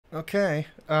Okay,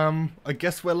 I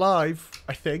guess we're live,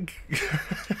 I think.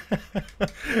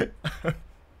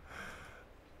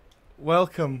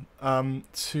 Welcome,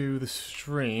 to the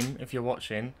stream, if you're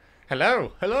watching.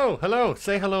 Hello, hello, hello,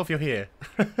 say hello if you're here.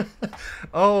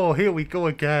 Oh, here we go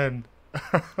again.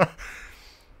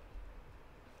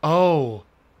 Oh,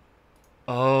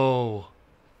 oh,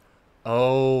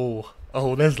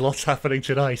 oh, there's lots happening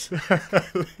tonight.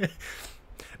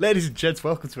 Ladies and gents,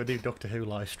 welcome to a new Doctor Who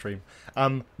live stream.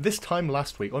 This time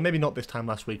last week, or maybe not this time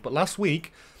last week, but last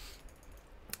week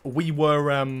we were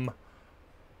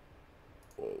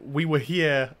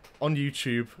here on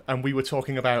YouTube and we were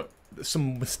talking about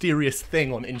some mysterious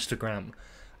thing on Instagram.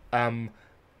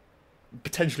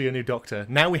 Potentially a new Doctor.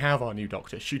 Now we have our new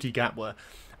Doctor, Ncuti Gatwa,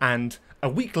 and a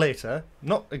week later,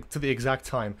 not to the exact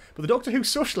time, but the Doctor Who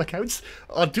social accounts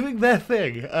are doing their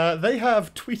thing. They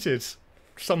have tweeted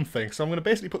something, so I'm going to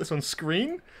basically put this on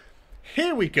screen.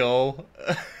 Here we go.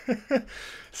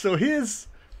 So here's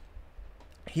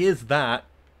that.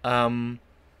 You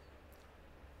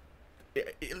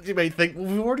may think, well,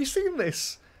 we've already seen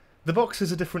this. The box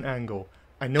is a different angle.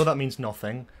 I know that means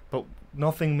nothing, but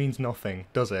nothing means nothing,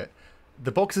 does it?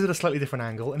 The box is at a slightly different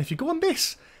angle, and if you go on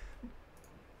this,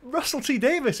 Russell T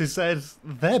Davies has said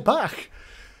they're back.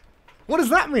 What does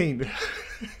that mean?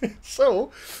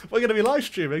 So, we're going to be live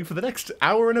streaming for the next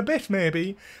hour and a bit,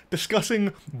 maybe,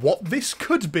 discussing what this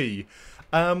could be.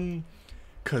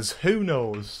 'Cause who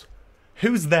knows?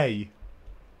 Who's they?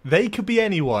 They could be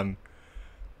anyone.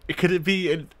 Could it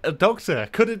be a Doctor?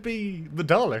 Could it be the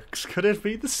Daleks? Could it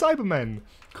be the Cybermen?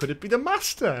 Could it be the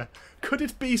Master? Could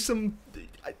it be some...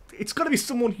 It's got to be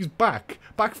someone who's back.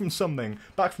 Back from something.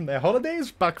 Back from their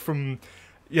holidays? Back from,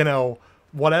 you know,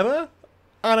 whatever?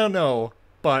 I don't know.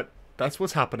 But that's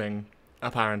what's happening,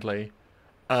 apparently.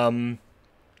 So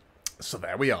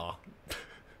there we are.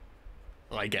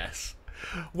 I guess.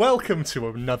 Welcome to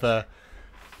another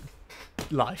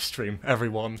live stream,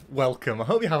 everyone. Welcome. I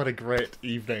hope you're having a great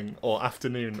evening, or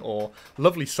afternoon, or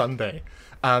lovely Sunday.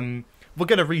 We're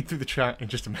going to read through the chat in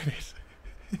just a minute.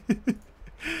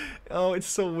 Oh, it's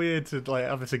so weird to like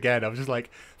have this again. I was just like,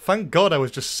 thank God I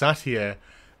was just sat here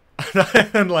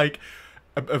and like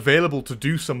available to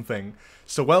do something.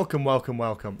 So welcome, welcome,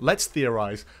 welcome. Let's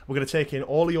theorise. We're going to take in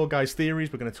all of your guys'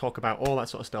 theories. We're going to talk about all that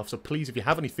sort of stuff. So please, if you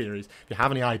have any theories, if you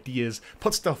have any ideas,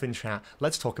 put stuff in chat.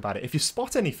 Let's talk about it. If you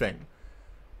spot anything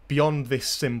beyond this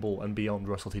symbol and beyond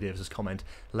Russell T Davies' comment,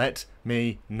 let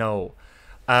me know.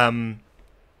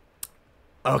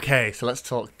 Okay, so let's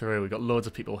talk through. We've got loads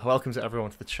of people. Welcome to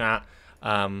everyone to the chat.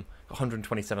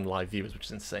 127 live viewers, which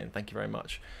is insane. Thank you very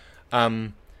much.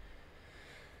 Got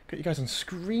you guys on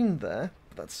screen there.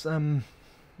 That's the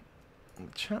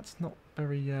chat's not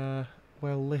very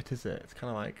well lit, is it? It's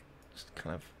kind of like just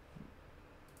kind of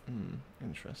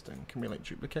interesting. Can we like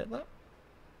duplicate that?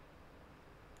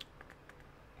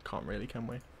 Can't really, can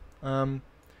we?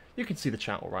 You can see the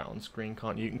chat all right on screen,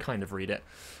 can't you? You can kind of read it.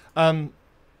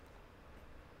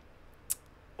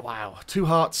 Wow, 2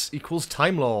 hearts equals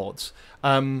Time Lords.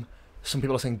 Some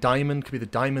people are saying Diamond could be the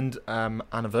Diamond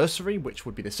anniversary, which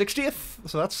would be the 60th.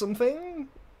 So that's something.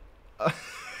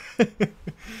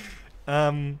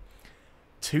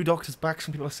 2 Doctors back.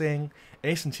 Some people are saying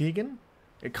Ace and Tegan.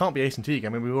 It can't be Ace and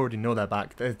Tegan. I mean, we already know they're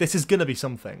back. This is going to be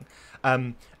something.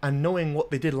 And knowing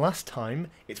what they did last time,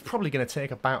 it's probably going to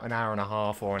take about an hour and a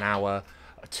half or an hour,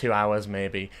 2 hours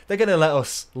maybe. They're going to let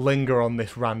us linger on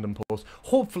this random post.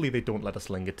 Hopefully they don't let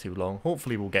us linger too long.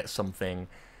 Hopefully we'll get something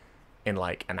in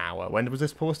like an hour. When was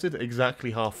this posted?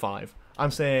 Exactly 5:30. I'm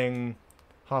saying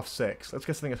 6:30. Let's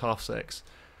guess something at 6:30.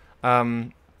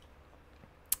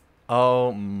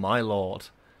 Oh my lord.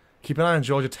 Keep an eye on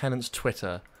Georgia Tennant's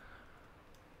Twitter.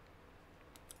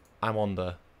 I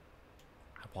wonder.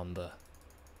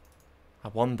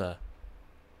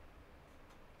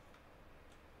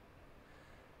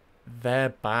 They're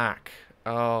back.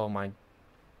 Oh my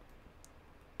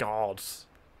god. This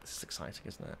is exciting,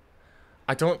 isn't it?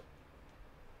 I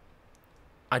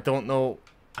don't know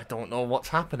what's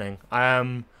happening.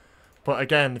 But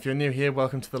again, if you're new here,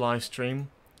 welcome to the live stream.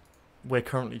 We're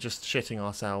currently just shitting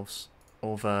ourselves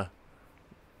over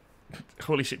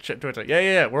holy shit Twitter.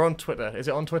 Yeah, we're on Twitter. Is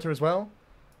it on Twitter as well?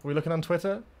 Are we looking on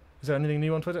Twitter? Is there anything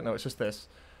new on Twitter? No, it's just this.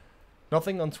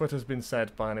 Nothing on Twitter has been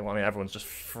said by anyone. I mean, everyone's just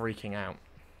freaking out.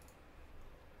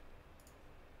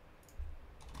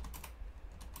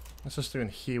 Let's just do an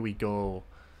here we go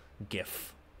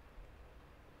GIF.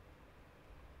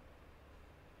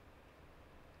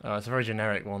 Oh, it's a very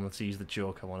generic one. Let's use the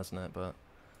Joker one, isn't it? But,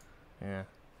 yeah.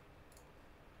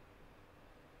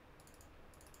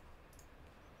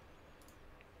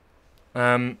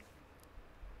 Return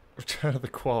of the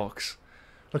Quarks.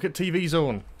 Look at TV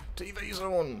Zone. TV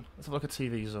Zone. Let's have a look at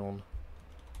TV Zone.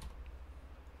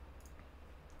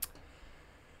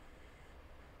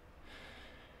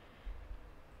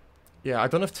 Yeah, I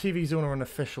don't know if TV Zone are an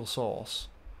official source.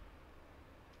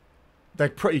 They're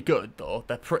pretty good though.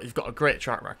 They've got a great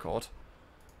track record.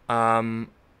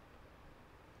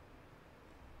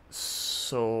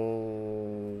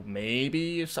 So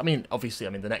maybe I mean, obviously,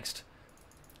 I mean the next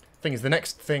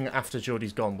thing after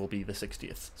Jodie's gone will be the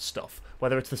 60th stuff.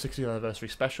 Whether it's the 60th anniversary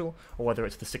special or whether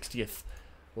it's the 60th,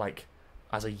 like,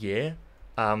 as a year.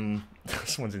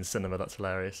 Someone's in cinema. That's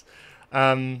hilarious.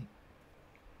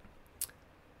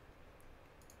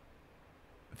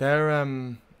 They're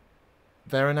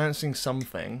announcing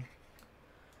something,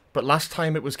 but last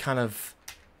time it was kind of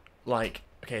like,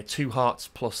 okay, 2 hearts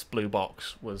plus blue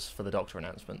box was for the Doctor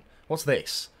announcement. What's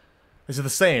this? These are the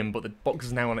same, but the box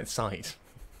is now on its side.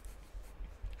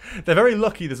 They're very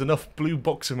lucky there's enough blue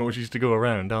box emojis to go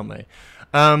around, aren't they?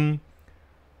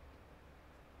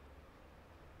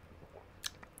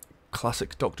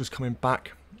 Classic Doctor's coming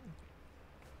back.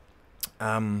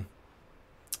 Diamond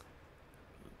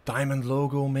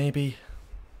logo, maybe.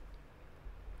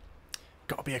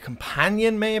 Gotta be a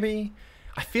companion, maybe.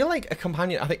 I feel like a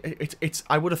companion. I think it's.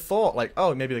 I would have thought like,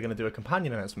 oh, maybe they're gonna do a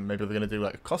companion announcement. Maybe they're gonna do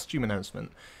like a costume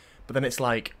announcement. But then it's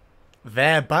like,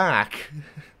 they're back.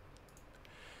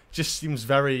 Just seems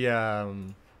very, I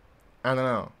don't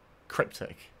know,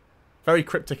 cryptic. Very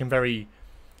cryptic and very.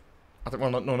 I think.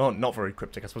 Well, not very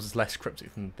cryptic. I suppose it's less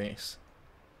cryptic than this.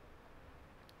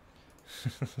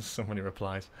 So many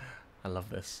replies. I love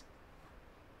this.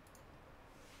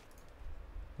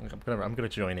 I'm gonna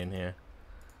join in here.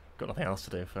 Got nothing else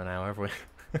to do for an hour, have we?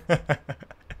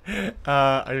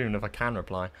 I don't even know if I can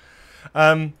reply.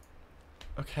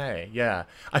 Okay, yeah.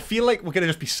 I feel like we're gonna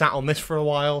just be sat on this for a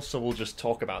while, so we'll just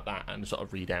talk about that and sort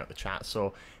of read out the chat. So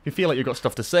if you feel like you've got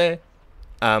stuff to say,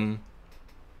 let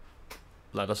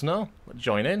us know.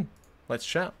 Join in. Let's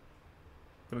chat.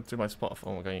 I'm gonna do my Spotify.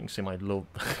 Oh my god, you can see my low.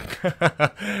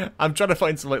 I'm trying to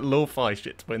find some like lo-fi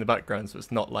shit to put in the background, so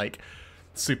it's not like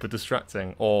super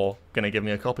distracting or gonna give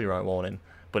me a copyright warning.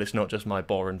 But it's not just my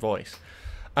boring voice.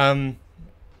 Yeah,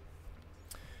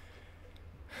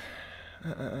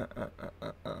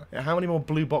 how many more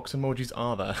blue box emojis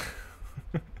are there?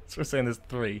 So we're saying there's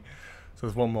 3, so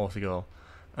there's 1 more to go.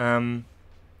 The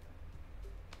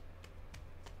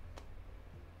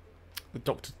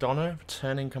Dr. Donna,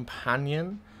 returning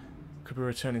companion. Could be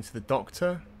returning to the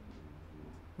Doctor.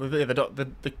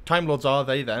 The Time Lords are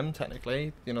they, them,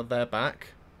 technically. You know, they're back.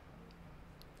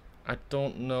 I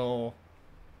don't know.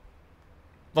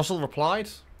 Russell replied.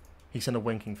 He sent a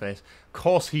winking face. Of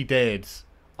course he did.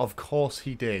 Of course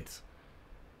he did.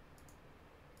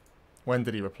 When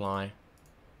did he reply?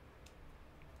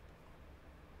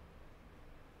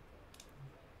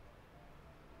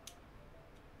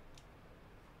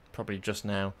 Probably just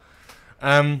now.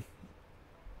 Yeah,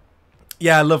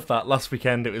 I love that. Last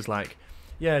weekend it was like,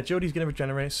 yeah, Jodie's gonna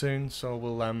regenerate soon, so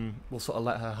we'll sort of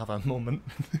let her have a moment.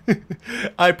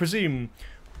 I presume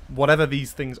whatever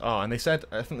these things are, and they said,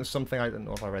 I think there's something, I don't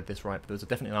know if I read this right, but there's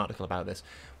definitely an article about this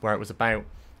where it was about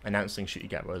announcing Shoot You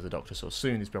Get Where as the Doctor so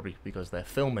soon is probably because they're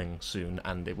filming soon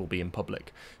and it will be in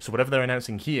public. So whatever they're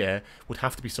announcing here would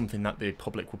have to be something that the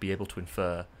public will be able to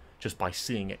infer just by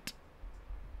seeing it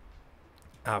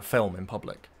film in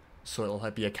public. So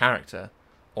it'll be a character,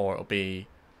 or it'll be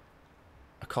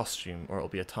a costume, or it'll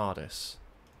be a TARDIS,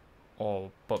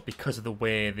 but because of the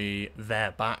way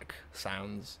their back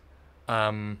sounds,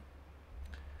 I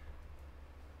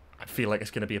feel like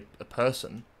it's going to be a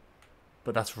person,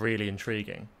 but that's really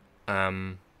intriguing.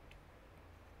 Said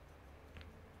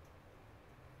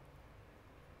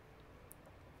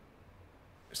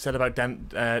about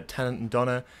Tennant and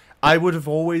Donna, I would have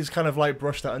always kind of like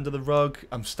brushed that under the rug.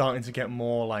 I'm starting to get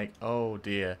more like, oh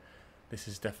dear, this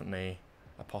is definitely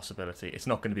a possibility. It's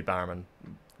not going to be Barrowman.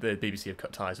 The BBC have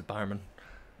cut ties with Barrowman.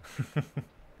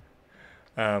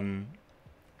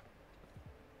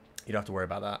 You don't have to worry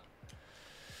about that.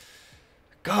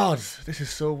 God, this is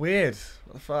so weird.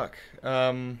 What the fuck?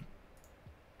 Oh,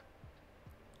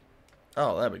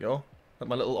 there we go.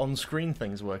 My little on-screen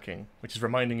thing's working, which is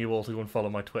reminding you all to go and follow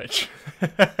my Twitch.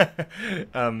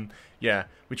 Yeah,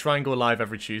 we try and go live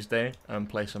every Tuesday and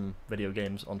play some video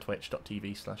games on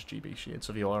twitch.tv/gbsheard.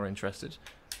 So if you are interested,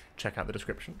 check out the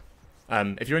description.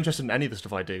 If you're interested in any of the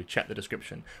stuff I do, check the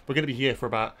description. We're going to be here for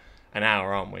about an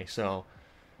hour, aren't we? So,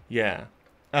 yeah.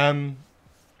 You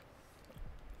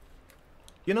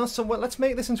know, so let's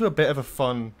make this into a bit of a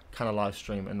fun kind of live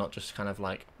stream and not just kind of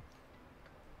like...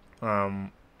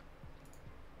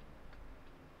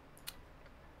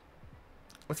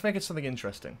 Let's make it something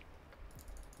interesting.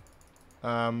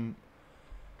 People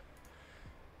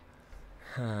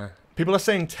are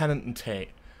saying Tennant and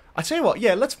Tate. I tell you what,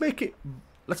 yeah, let's make it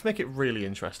really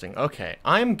interesting. Okay,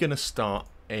 I'm gonna start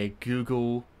a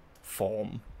Google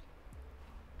form.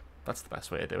 That's the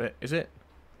best way to do it, is it?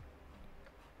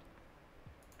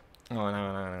 Oh,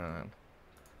 no.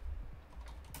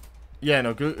 Yeah,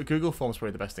 no, Google Form's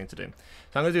probably the best thing to do.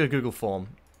 So I'm going to do a Google Form,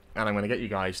 and I'm going to get you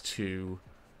guys to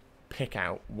pick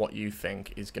out what you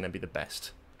think is going to be the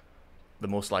best, the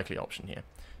most likely option here.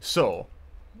 So,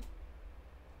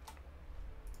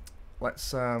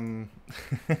 let's, obviously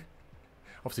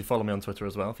follow me on Twitter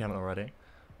as well, if you haven't already.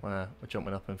 We're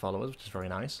jumping up in followers, which is very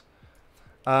nice.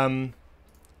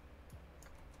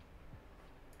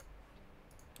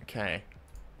 Okay.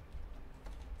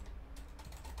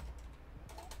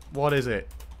 What is it?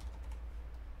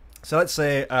 So let's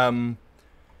say, well,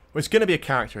 it's going to be a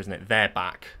character, isn't it? They're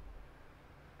back.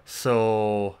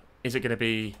 So, is it going to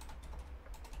be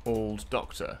Old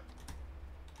Doctor?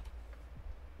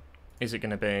 Is it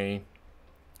going to be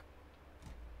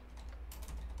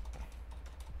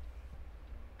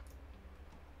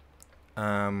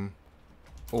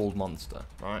Old Monster,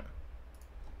 right?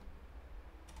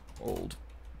 Old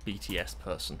BTS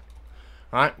person.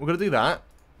 Alright, we're going to do that.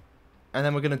 And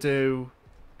then we're going to do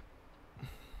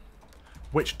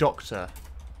which Doctor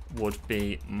would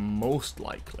be most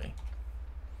likely.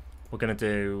 We're going to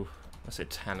do, let's say,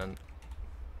 Tennant.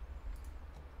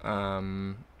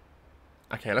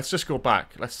 Okay, let's just go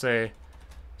back. Let's say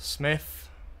Smith.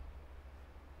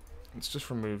 Let's just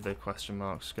remove the question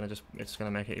marks. It's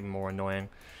gonna make it even more annoying.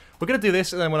 We're gonna do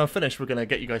this, and then when I'm finished, we're gonna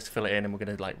get you guys to fill it in, and we're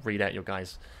gonna like read out your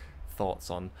guys' thoughts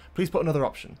on. Please put another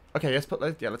option. Okay, let's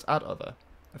let's add other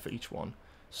for each one.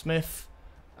 Smith,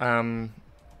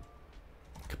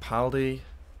 Capaldi,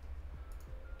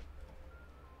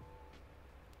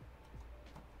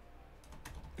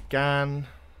 Gan,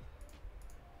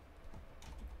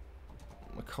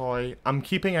 McCoy. I'm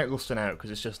keeping Eccleston out because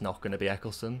it's just not going to be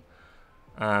Eccleston.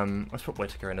 Let's put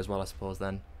Whittaker in as well, I suppose.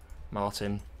 Then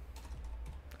Martin.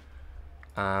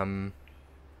 Let's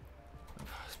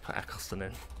put Eccleston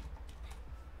in.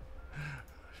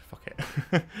 Fuck it.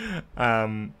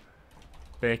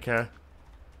 Baker.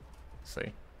 Let's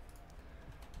see.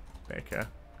 Baker.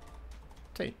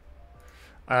 T.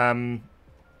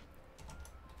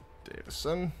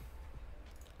 Davison.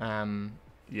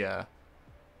 Yeah.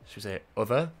 Should we say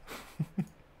other?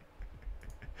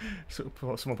 So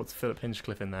someone puts Philip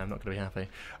Hinchcliffe in there, I'm not going to be happy.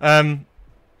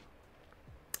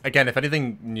 Again, if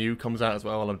anything new comes out as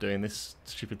well while I'm doing this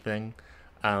stupid thing,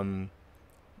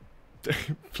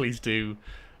 please do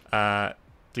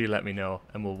let me know,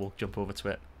 and we'll jump over to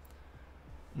it.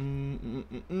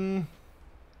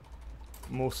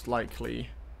 Most likely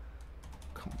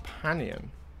companion.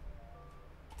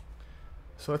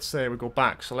 So let's say we go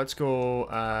back. So let's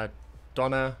go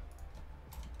Donna,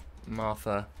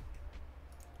 Martha,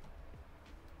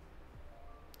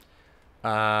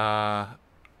 that's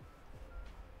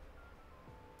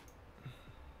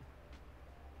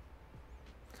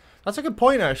a good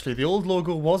point, actually. The old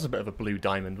logo was a bit of a blue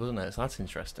diamond, wasn't it? So that's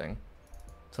interesting.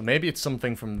 So maybe it's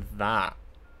something from that.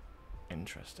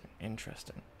 Interesting.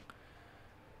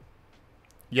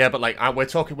 Yeah, but like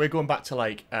we're going back to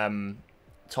like Tom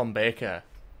Baker.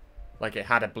 Like it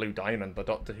had a blue diamond. The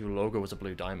Doctor Who logo was a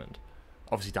blue diamond.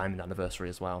 Obviously, Diamond Anniversary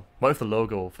as well. What if the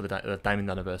logo for the Diamond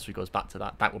Anniversary goes back to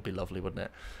that? That would be lovely, wouldn't it?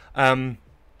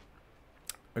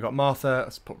 We got Martha.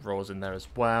 Let's put Rose in there as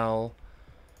well.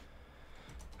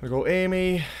 We go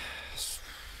Amy,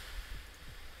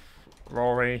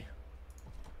 Rory,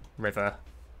 River,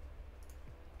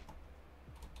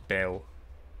 Bill,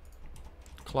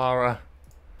 Clara,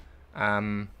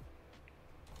 Yaz,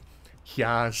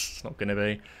 it's not gonna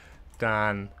be,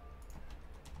 Dan,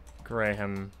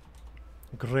 Graham,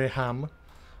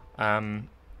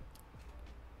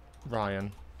 Ryan,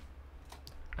 and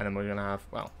then we're gonna have,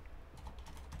 well,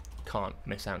 can't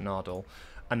miss out Nardole,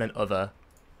 and then other.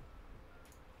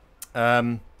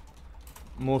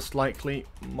 Most likely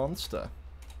monster.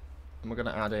 And we're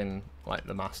gonna add in like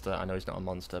the master. I know he's not a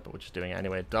monster, but we're just doing it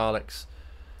anyway. Daleks,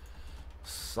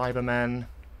 Cybermen,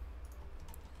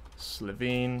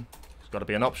 Slitheen. There's got to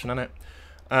be an option on it.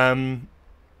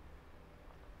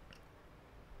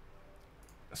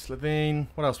 Slitheen.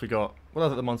 What else we got? What are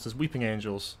the monsters? Weeping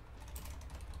Angels.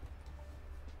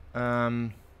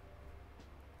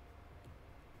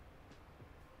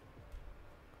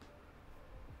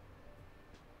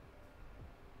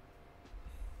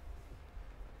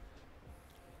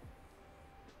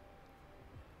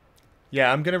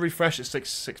 Yeah, I'm going to refresh at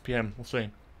 6 PM. We'll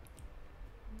see.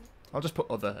 I'll just put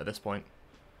other at this point.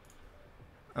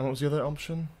 And what was the other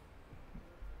option?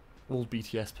 Old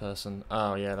BTS person.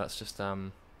 Oh yeah, that's just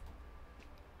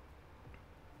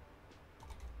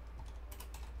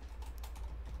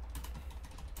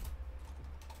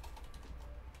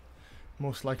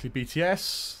most likely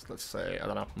BTS. Let's say, I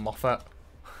don't know, Moffat,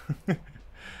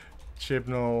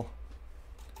 Chibnall,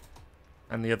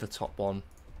 and the other top one.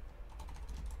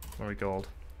 Marigold.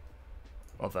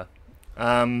 Other.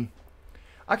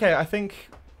 Okay, I think.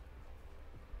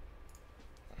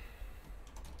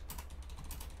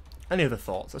 Any other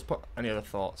thoughts? Let's put any other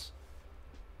thoughts.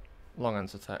 Long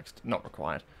answer text. Not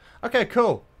required. Okay,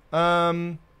 cool.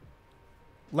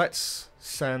 Let's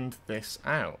send this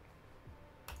out.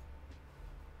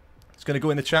 It's going to go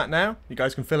in the chat now. You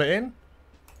guys can fill it in.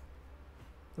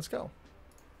 Let's go.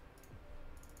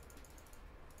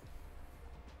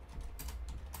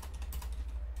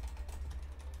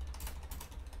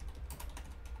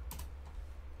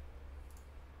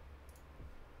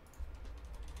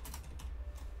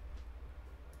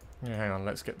 Yeah, hang on,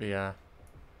 let's get the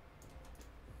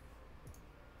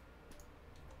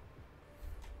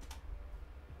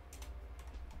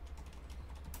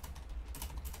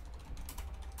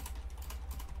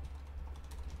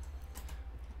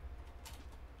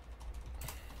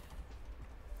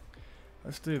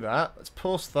let's do that. Let's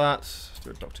post that. Let's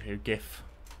do a Doctor Who GIF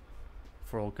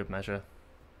for all good measure.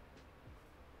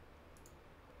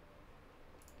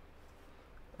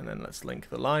 And then let's link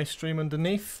the live stream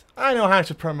underneath. I know how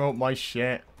to promote my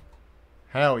shit.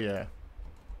 Hell yeah.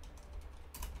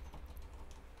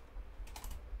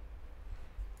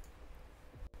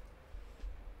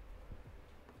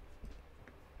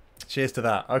 Cheers to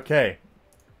that. Okay.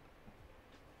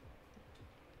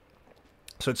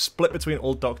 So it's split between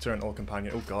Old Doctor and Old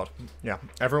Companion. Oh god. Yeah.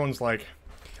 Everyone's like...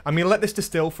 I'm going to let this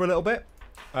distill for a little bit.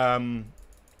 I'm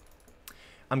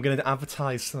going to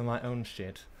advertise some of my own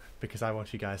shit. Because I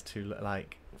want you guys to,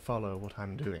 like, follow what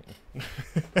I'm doing.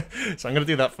 So I'm going to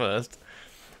do that first.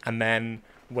 And then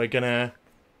we're going to...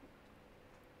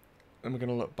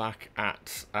 look back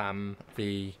at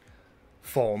the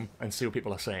form and see what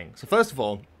people are saying. So first of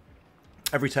all,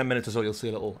 every 10 minutes or so you'll see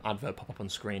a little advert pop up on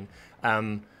screen.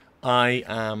 I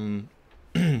am...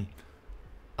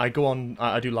 I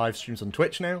do live streams on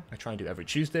Twitch now. I try and do it every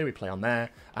Tuesday. We play on there.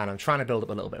 And I'm trying to build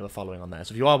up a little bit of a following on there.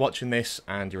 So if you are watching this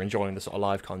and you're enjoying the sort of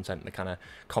live content and the kind of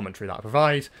commentary that I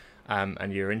provide,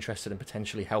 and you're interested in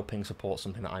potentially helping support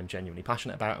something that I'm genuinely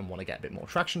passionate about and want to get a bit more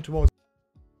traction towards,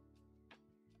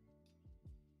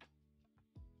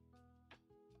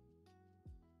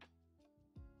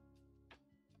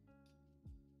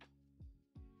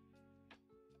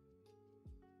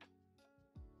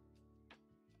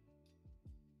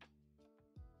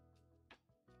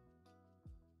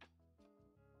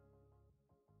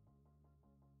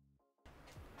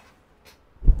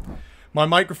 my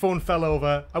microphone fell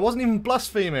over. I wasn't even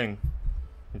blaspheming.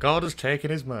 God has taken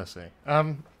his mercy.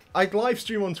 I live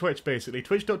stream on Twitch, basically.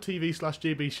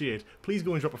 Twitch.tv/jbsheard. Please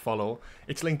go and drop a follow.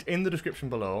 It's linked in the description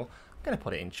below. I'm going to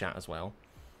put it in chat as well.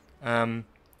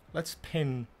 Let's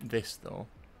pin this, though.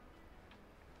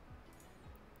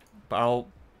 But I'll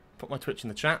put my Twitch in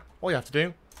the chat. All you have to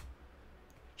do,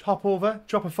 hop over,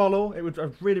 drop a follow.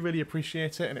 I'd really, really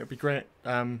appreciate it, and it would be great.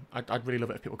 I'd really love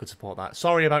it if people could support that.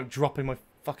 Sorry about dropping my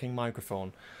fucking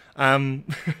microphone.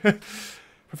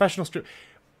 Professional strip.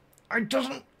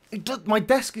 My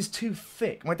desk is too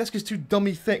thick. My desk is too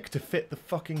dummy thick to fit the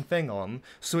fucking thing on,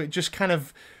 so it just kind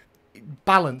of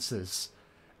balances.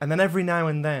 And then every now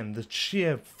and then, the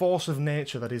sheer force of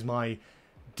nature that is my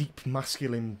deep,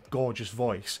 masculine, gorgeous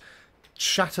voice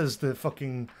shatters the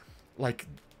fucking, like,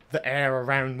 the air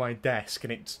around my desk,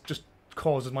 and it just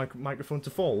causes my microphone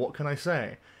to fall. What can I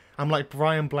say? I'm like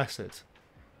Brian Blessed.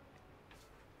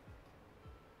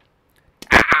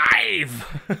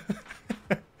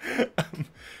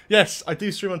 Yes, I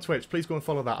do stream on Twitch. Please go and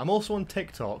follow that. I'm also on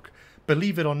TikTok.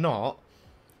 Believe it or not,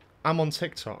 I'm on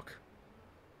TikTok.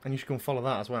 And you should go and follow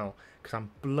that as well, because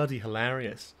I'm bloody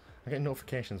hilarious. I get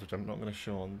notifications, which I'm not going to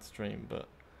show on the stream, but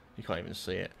you can't even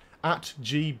see it. At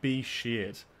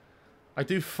georgesheard. I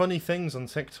do funny things on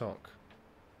TikTok.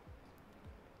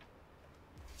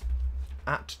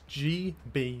 At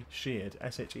georgesheard.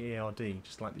 S-H-E-A-R-D.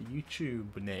 Just like the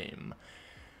YouTube name.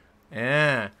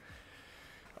 Yeah.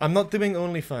 I'm not doing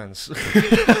OnlyFans.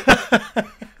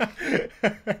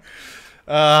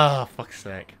 Ah, fuck's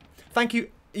sake. Thank you.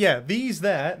 Yeah, these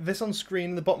there, this on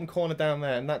screen in the bottom corner down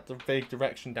there, and that vague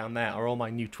direction down there are all my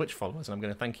new Twitch followers, and I'm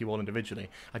going to thank you all individually.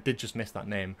 I did just miss that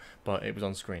name, but it was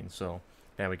on screen, so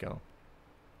there we go.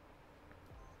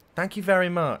 Thank you very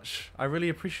much. I really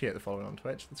appreciate the following on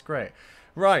Twitch. That's great.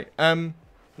 Right,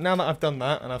 now that I've done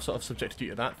that, and I've sort of subjected you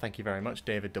to that, thank you very much,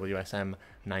 David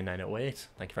WSM9908.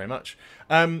 Thank you very much.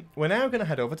 We're now going to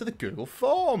head over to the Google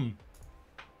form.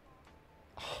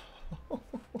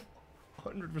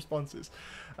 100 responses.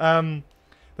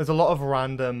 There's a lot of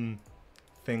random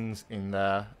things in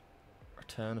there.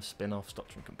 Return of spin-offs,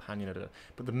 Doctor and Companion.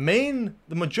 But the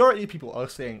majority of people are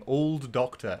saying Old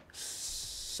Doctor.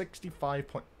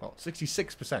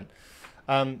 66%.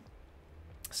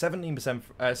 17%,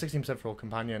 16% for Old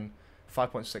Companion.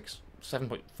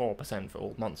 7.4% for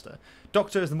Old Monster.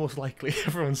 Doctor is the most likely.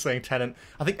 Everyone's saying Tennant.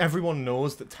 I think everyone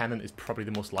knows that Tennant is probably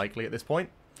the most likely at this point.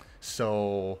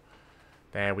 So,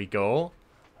 there we go.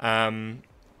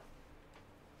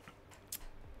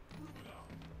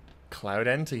 Cloud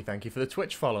NT, thank you for the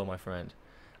Twitch follow, my friend.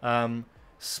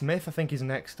 Smith, I think, is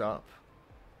next up.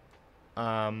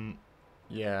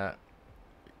 Yeah.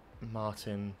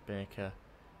 Martin Baker.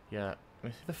 Yeah. Who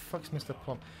the fuck's Mr.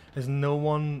 Plum? There's no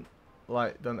one,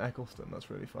 like, done Eccleston. That's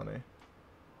really funny.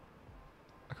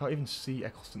 I can't even see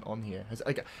Eccleston on here.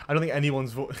 I don't think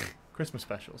anyone's voted. Christmas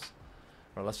specials.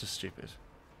 Well, that's just stupid.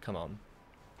 Come on.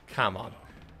 Come on.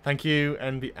 Thank you,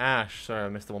 NB Ash. Sorry, I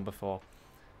missed the one before.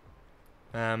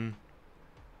 Let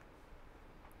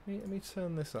me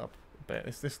turn this up a bit.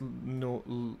 It's this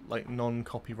like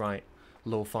non-copyright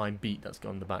lo-fi beat that's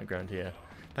gone in the background here.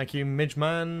 Thank you,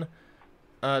 Midgeman.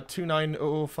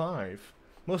 29005.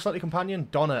 Most likely companion,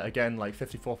 Donna again, like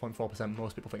 54.4%.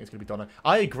 Most people think it's gonna be Donna.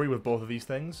 I agree with both of these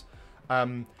things.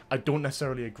 I don't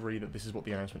necessarily agree that this is what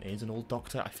the announcement is. An Old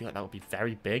Doctor, I feel like that would be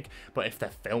very big. But if they're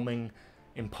filming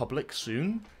in public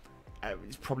soon,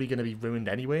 it's probably going to be ruined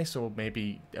anyway. So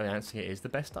maybe announcing it is the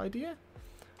best idea.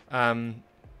 I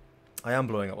am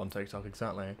blowing up on TikTok,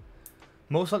 exactly.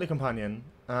 Most likely companion,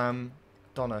 Donna,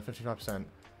 55%.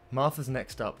 Martha's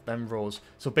next up, then Rose.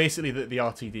 So basically the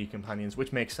RTD companions,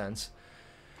 which makes sense.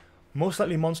 Most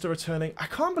likely Monster returning. I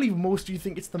can't believe most of you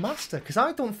think it's the Master, because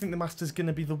I don't think the Master's going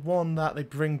to be the one that they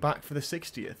bring back for the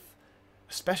 60th.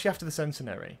 Especially after the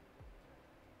centenary.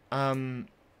 Thank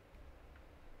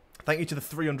you to the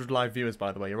 300 live viewers,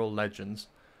 by the way. You're all legends.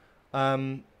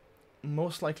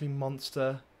 Most likely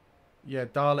Monster. Yeah,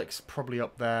 Dalek's probably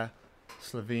up there.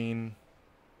 Slovene.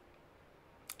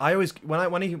 I always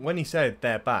when he said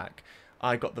they're back,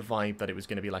 I got the vibe that it was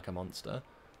going to be like a Monster.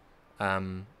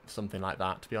 Something like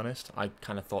that, to be honest. I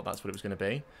kind of thought that's what it was going to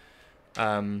be.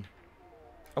 Oh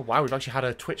wow, we've actually had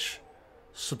a Twitch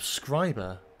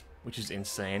subscriber, which is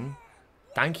insane.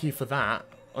 Thank you for that.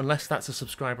 Unless that's a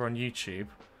subscriber on YouTube.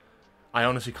 I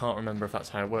honestly can't remember if that's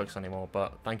how it works anymore,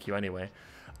 but thank you anyway.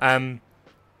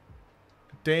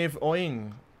 Dave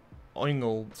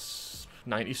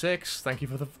Oingles96, thank you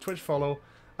for the Twitch follow.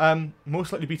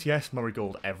 Most likely BTS, Murray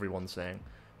Gold, everyone's saying.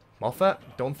 Moffat,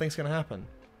 don't think it's going to happen.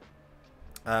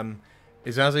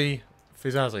 Fizazzi,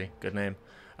 good name.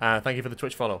 Thank you for the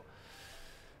Twitch follow.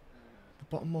 The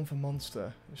bottom one for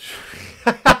Monster.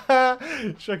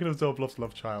 Shaking Absorb loves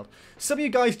Love Child. Some of you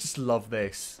guys just love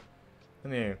this.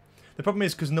 Don't you? The problem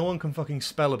is because no one can fucking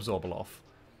spell Absorbaloff.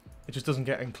 It just doesn't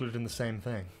get included in the same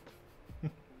thing.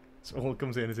 So all it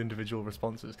comes in as individual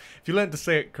responses. If you learn to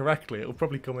say it correctly, it'll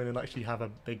probably come in and actually have a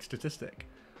big statistic.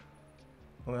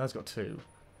 Well, it has got 2.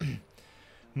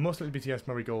 Mostly BTS,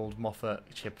 Murray Gold, Moffat,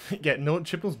 Chip. Yeah, no,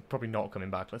 Chibnall's probably not coming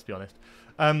back, let's be honest.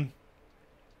 Any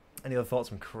other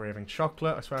thoughts on Craving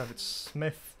Chocolate? I swear if it's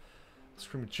Smith.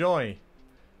 Scream of Joy.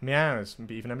 Meows.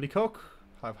 Maybe even Emily Cook.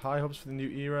 I have high hopes for the new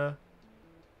era.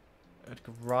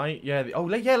 Edgar Wright. Yeah.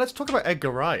 Yeah, let's talk about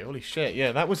Edgar Wright. Holy shit.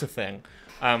 Yeah, that was a thing.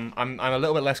 I'm a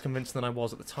little bit less convinced than I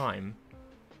was at the time.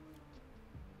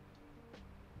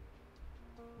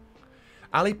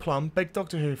 Ali Plum, big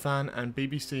Doctor Who fan and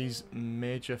BBC's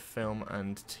major film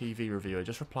and TV reviewer,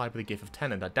 just replied with a gif of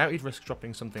Tennant. I doubt he'd risk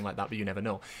dropping something like that, but you never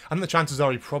know. And the chances are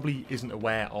he probably isn't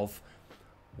aware of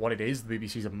what it is. The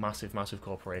BBC's a massive, massive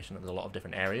corporation, and there's a lot of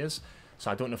different areas.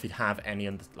 So I don't know if he'd have any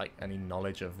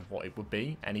knowledge of what it would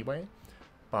be anyway.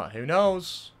 But who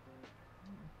knows?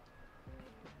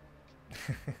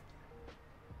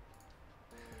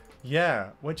 Yeah,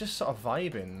 we're just sort of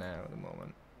vibing now at the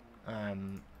moment.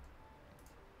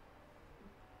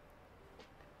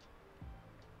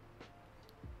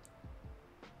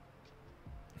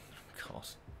 God,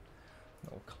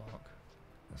 Noel Clark.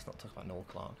 Let's not talk about Noel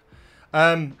Clark.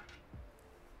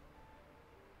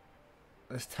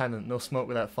 This Tennant, no smoke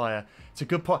without fire. It's a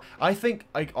good point. I think,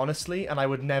 like, honestly, and I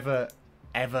would never,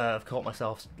 ever have caught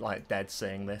myself like dead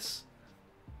saying this.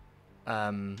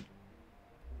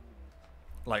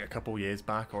 Like a couple years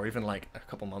back, or even like a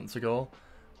couple months ago,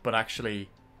 but actually,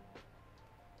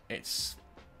 it's,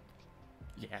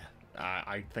 yeah,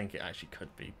 I think it actually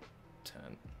could be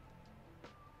Tennant.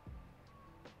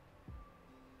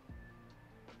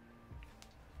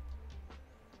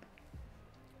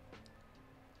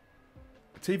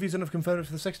 TV Zone have confirmed it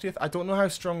for the 60th. I don't know how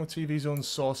strong the TV Zone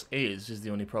source is the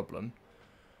only problem.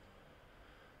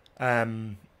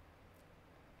 But,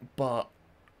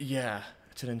 yeah,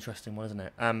 it's an interesting one, isn't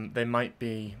it? They might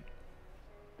be...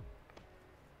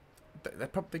 They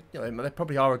probably, you know, they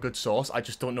probably are a good source. I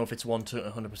just don't know if it's one to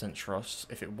 100% trust.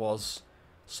 If it was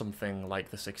something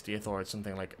like the 60th or it's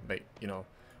something like, they, you know,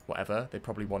 whatever, they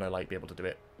probably want to like be able to do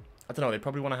it. I don't know. They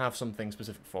probably want to have something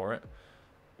specific for it.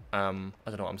 I don't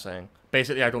know what I'm saying.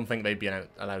 Basically, I don't think they'd be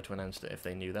allowed to announce it if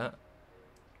they knew that.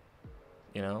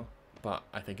 You know, but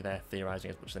I think they're theorizing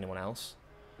as much as anyone else.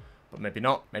 But maybe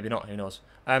not. Maybe not. Who knows?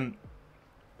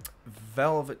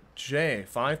 Velvet J,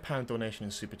 £5 donation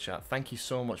in Super Chat. Thank you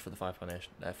so much for the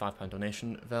 £5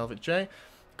 donation, Velvet J.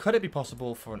 Could it be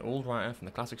possible for an old writer from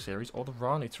the classic series or the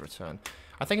Rani to return?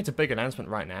 I think it's a big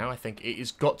announcement right now. I think it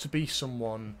has got to be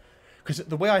someone... Because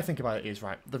the way I think about it is,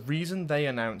 right, the reason they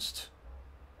announced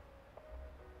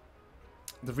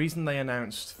the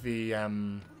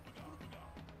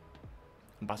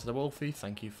Ambassador Wolfie,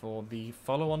 thank you for the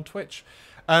follow on Twitch.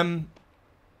 For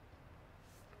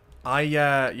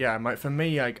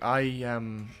me, I'm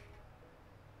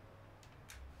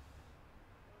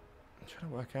trying to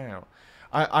work out.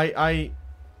 I've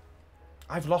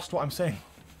lost what I'm saying.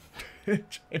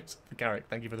 James Garrick,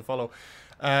 thank you for the follow.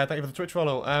 Thank you for the Twitch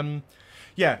follow.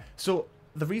 Yeah, so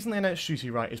the reason they announced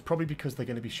Shooty, right, is probably because they're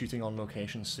going to be shooting on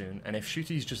location soon, and if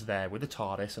Shooty's just there with a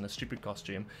TARDIS and a stupid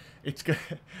costume, it's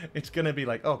gonna be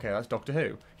like, okay, that's Doctor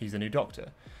Who. He's the new Doctor.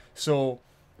 So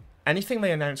anything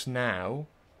they announce now...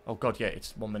 Oh god, yeah,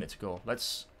 it's 1 minute to go.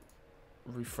 Let's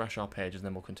refresh our page and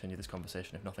then we'll continue this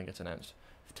conversation if nothing gets announced.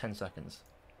 For 10 seconds.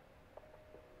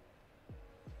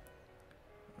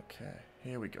 Okay,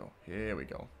 here we go. Here we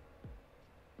go.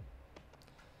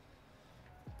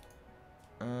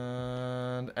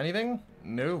 And anything?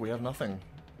 No, we have nothing.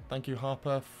 Thank you,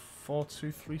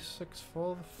 Harper4236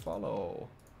 for the follow.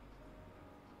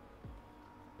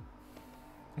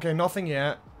 Okay, nothing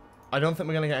yet. I don't think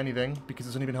we're going to get anything because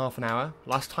it's only been half an hour.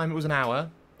 Last time it was an hour,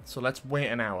 so let's wait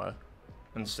an hour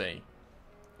and see.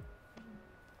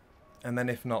 And then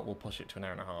if not, we'll push it to an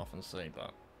hour and a half and see,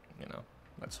 but, you know,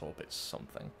 let's hope it's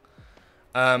something.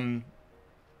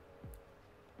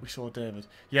 We saw David.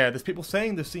 Yeah, there's people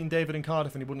saying they've seen David in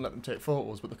Cardiff and he wouldn't let them take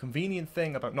photos, but the convenient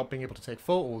thing about not being able to take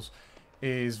photos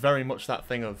is very much that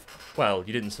thing of, well,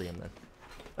 you didn't see him then.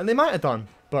 And they might have done,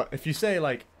 but if you say,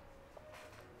 like,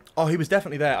 oh, he was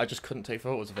definitely there, I just couldn't take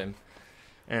photos of him.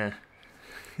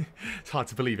 It's hard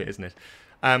to believe it, isn't it?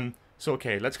 So,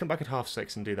 okay, let's come back at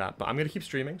 6:30 and do that. But I'm going to keep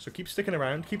streaming, so keep sticking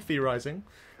around, keep theorizing.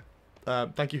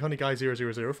 Thank you,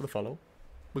 HoneyGuy000 for the follow.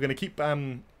 We're going to keep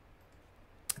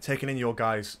taking in your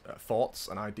guys' thoughts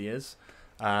and ideas.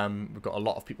 We've got a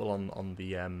lot of people on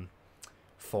the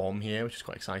forum here, which is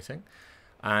quite exciting.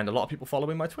 And a lot of people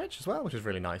following my Twitch as well, which is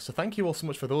really nice. So thank you all so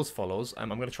much for those follows. I'm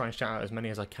going to try and shout out as many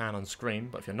as I can on screen.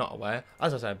 But if you're not aware,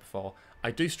 as I said before,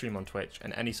 I do stream on Twitch,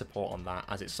 and any support on that,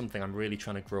 as it's something I'm really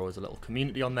trying to grow as a little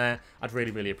community on there, I'd really,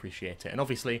 really appreciate it. And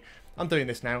obviously, I'm doing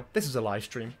this now. This is a live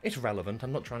stream. It's relevant.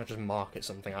 I'm not trying to just market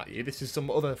something at you. This is some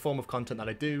other form of content that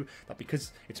I do that,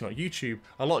 because it's not YouTube,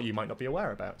 a lot of you might not be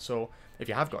aware about. So if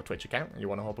you have got a Twitch account and you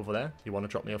want to hop over there, you want to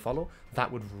drop me a follow,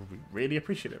 that would be really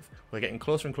appreciative. We're getting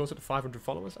closer and closer to 500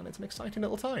 followers, and it's an exciting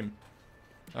little time.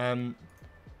 And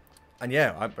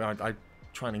yeah, I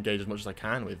try and engage as much as I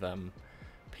can with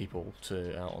people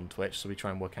on Twitch, so we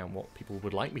try and work out what people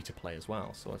would like me to play as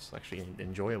well, so it's actually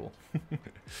enjoyable.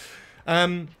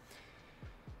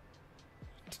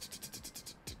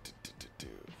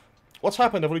 What's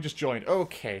happened? I've only just joined.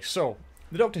 Okay, so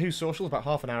the Doctor Who Social about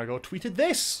half an hour ago tweeted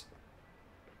this.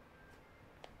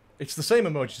 It's the same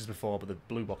emojis as before, but the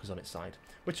blue box is on its side,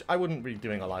 which I wouldn't be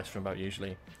doing a live stream about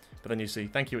usually. But then you see,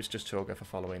 thank you, it's just Toga for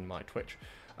following my Twitch.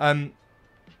 But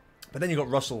then you got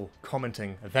Russell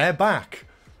commenting, they're back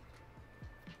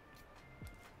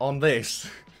on this.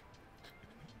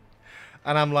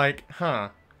 And I'm like, huh.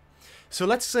 So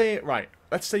let's say, right,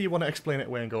 let's say you want to explain it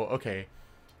away and go, okay,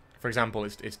 for example,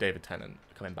 it's David Tennant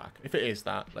coming back. If it is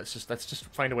that, let's just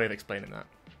find a way of explaining that.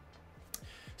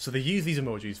 So they use these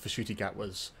emojis for Shooty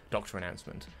Gatwa's Doctor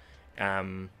announcement.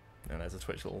 And there's a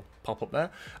Twitch little pop-up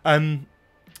there.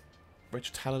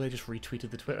 Rachel Talalay just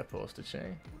retweeted the Twitter post, did she?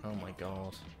 Oh my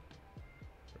god.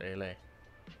 Really?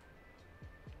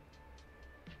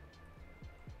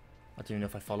 I don't even know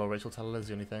if I follow Rachel Talalay, is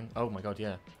the only thing. Oh my god,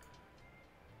 yeah.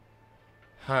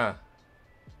 Huh.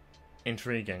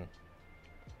 Intriguing.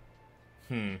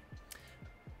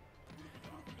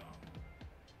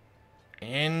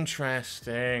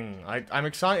 Interesting. I'm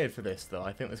excited for this, though.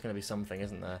 I think there's going to be something,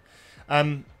 isn't there?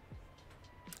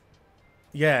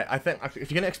 Yeah, I think if you're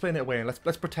going to explain it away, and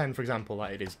let's pretend, for example,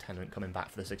 that it is Tennant coming back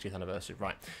for the 60th anniversary,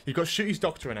 right? You've got Shooty's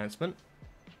Doctor announcement.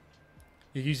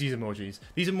 You use these emojis.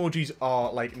 These emojis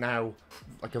are, like, now,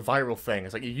 like, a viral thing.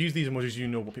 It's like, you use these emojis, you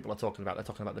know what people are talking about. They're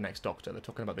talking about the next Doctor. They're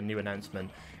talking about the new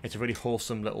announcement. It's a really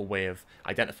wholesome little way of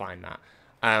identifying that.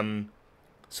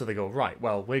 So they go, right,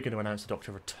 well, we're going to announce the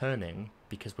Doctor returning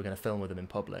because we're going to film with him in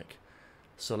public.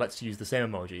 So let's use the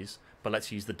same emojis, but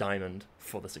let's use the diamond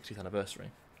for the 60th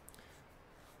anniversary.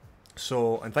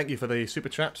 So, and thank you for the super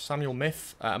chat, Samuel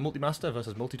Myth, Multi-Master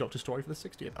versus Multi-Doctor story for the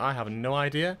 60th. I have no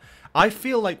idea. I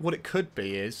feel like what it could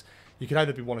be is, you could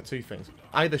either be one of two things.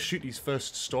 Either Shooty's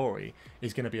first story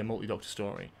is going to be a Multi-Doctor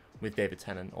story with David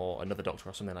Tennant or another Doctor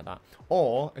or something like that.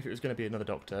 Or, if it was going to be another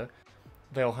Doctor,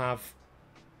 they'll have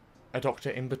a Doctor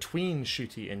in between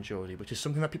Shooty and Jodie, which is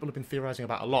something that people have been theorising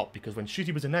about a lot, because when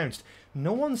Shooty was announced,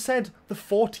 no one said the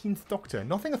 14th Doctor.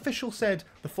 Nothing official said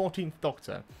the 14th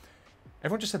Doctor.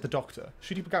 Everyone just said the Doctor.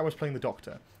 Shooty Pagawa was playing the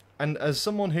Doctor. And as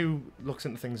someone who looks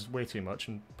into things way too much,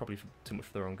 and probably too much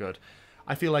for their own good,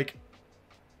 I feel like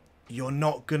you're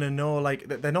not going to know, like,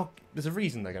 they're not, there's a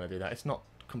reason they're going to do that. It's not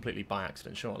completely by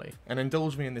accident, surely. And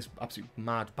indulge me in this absolute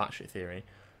mad batshit theory.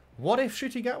 What if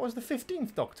Shooty Gat was the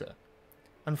 15th Doctor?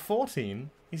 And 14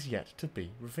 is yet to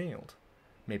be revealed.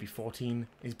 Maybe 14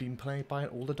 is being played by an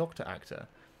older Doctor actor,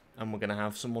 and we're going to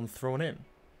have someone thrown in.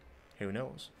 Who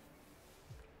knows?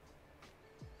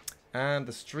 And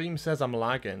the stream says I'm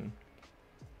lagging.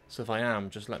 So if I am,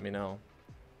 just let me know.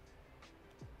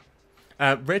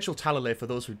 Rachel Talalay, for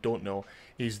those who don't know,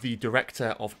 is the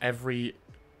director of every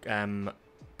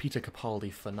Peter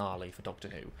Capaldi finale for Doctor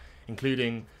Who,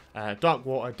 including Dark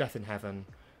Water, Death in Heaven,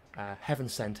 Heaven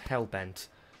Sent, Hellbent,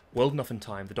 World Enough in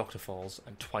Time, The Doctor Falls,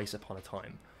 and Twice Upon a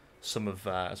Time. Some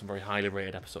very highly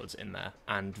rated episodes in there,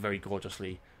 and very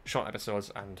gorgeously shot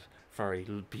episodes, and very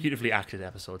beautifully acted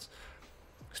episodes.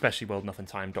 Especially World Enough in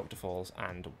Time, Doctor Falls,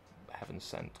 and Heaven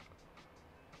Sent.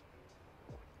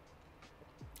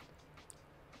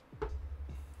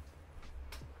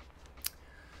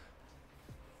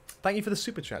 Thank you for the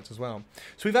super chats as well.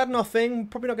 So we've had nothing,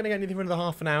 probably not going to get anything for another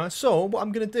half an hour. So what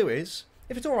I'm going to do is,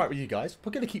 if it's alright with you guys,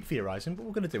 we're going to keep theorising, but what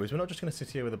we're going to do is, we're not just going to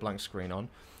sit here with a blank screen on.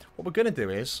 What we're going to do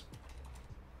is,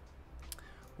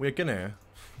 we're going to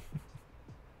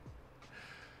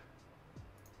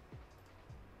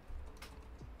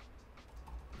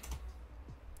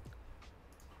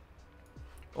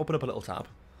open up a little tab,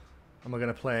 and we're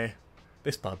going to play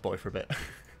this bad boy for a bit.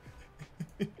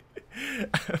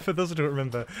 For those who don't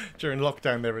remember, during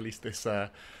lockdown they released this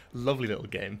lovely little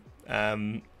game,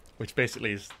 which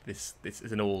basically is this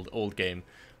is an old game,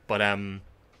 but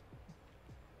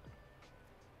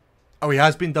oh, he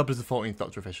has been dubbed as the 14th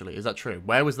Doctor officially. Is that true?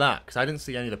 Where was that? Because I didn't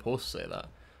see any of the posts say that.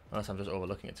 Unless I'm just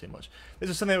overlooking it too much. This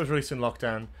is something that was released in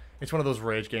lockdown. It's one of those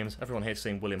rage games. Everyone hates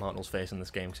seeing William Hartnell's face in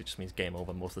this game because it just means game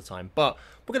over most of the time. But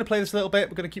we're going to play this a little bit.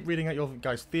 We're going to keep reading out your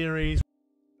guys' theories.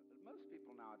 Most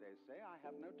people nowadays say I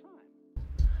have no time.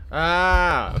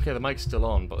 Ah, okay, the mic's still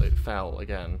on, but it fell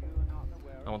again.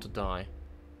 I want to die.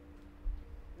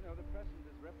 You know, the present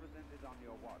is represented on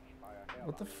your watch by a hairline.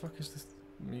 What the fuck is this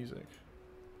music?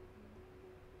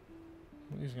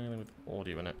 I'm using anything with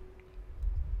audio in it.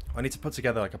 I need to put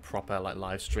together like a proper like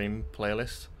live stream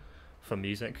playlist for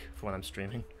music for when I'm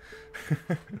streaming.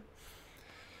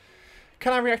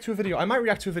 Can I react to a video? I might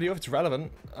react to a video if it's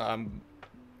relevant. Do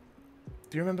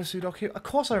you remember Sudoku? Of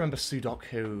course I remember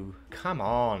Sudoku. Come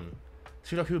on.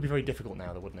 Sudoku would be very difficult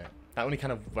now, though, wouldn't it? That only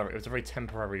kind of, it was a very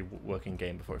temporary working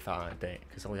game before it fell out of date,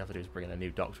 because all you have to do is bring in a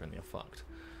new Doctor and you're fucked.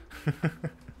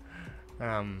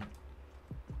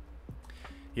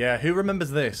 Yeah, who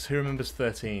remembers this? Who remembers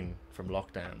 13 from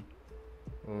lockdown?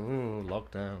 Ooh,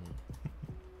 lockdown.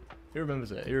 Who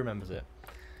remembers it? Who remembers it?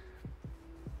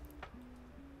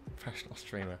 Professional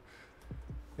streamer.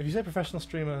 If you say professional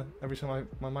streamer every time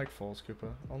my mic falls,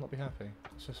 Cooper, I'll not be happy.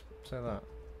 Let's just say that.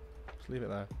 Just leave it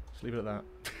there. Just leave it at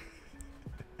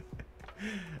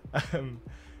that.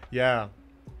 Yeah.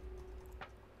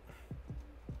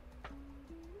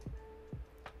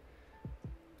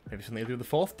 Maybe something to do with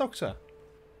the 4th Doctor.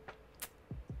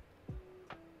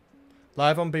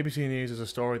 Live on BBC News is a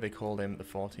story they called him the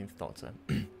 14th Doctor.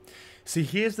 See,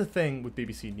 here's the thing with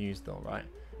BBC News, though, right?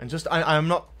 And just, I'm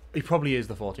not... He probably is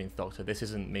the 14th Doctor. This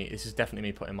isn't me. This is definitely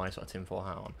me putting my sort of tinfoil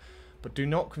hat on. But do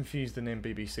not confuse the name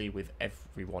BBC with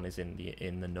everyone is in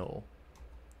the know.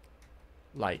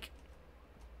 Like,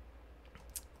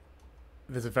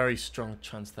 there's a very strong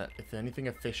chance that if anything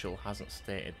official hasn't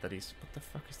stated that he's... What the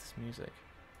fuck is this music?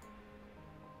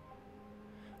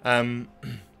 Let's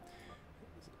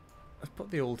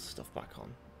put the old stuff back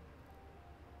on.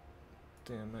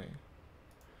 Dear me.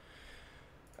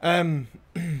 Um,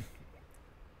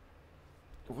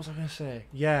 what was I going to say?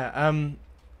 Yeah.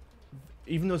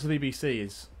 Even though it's the BBC,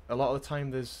 is a lot of the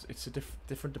time it's a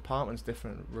different departments,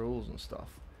 different rules and stuff.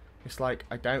 It's like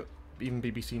I doubt even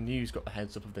BBC News got the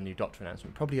heads up of the new Doctor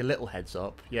announcement. Probably a little heads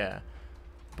up, yeah,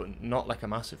 but not like a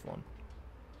massive one.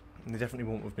 And they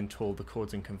definitely won't have been told the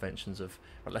codes and conventions of.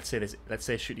 Well, let's say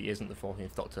Ncuti isn't the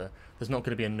 14th Doctor. There's not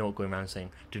going to be a note going around saying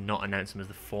do not announce him as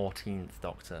the 14th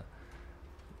Doctor.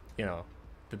 You know,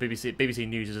 the BBC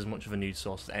News is as much of a news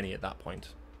source as any at that point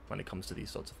when it comes to these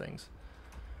sorts of things.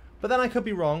 But then I could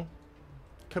be wrong.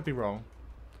 Could be wrong.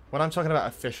 When I'm talking about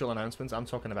official announcements, I'm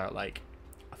talking about like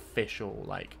official,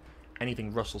 like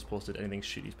anything Russell's posted, anything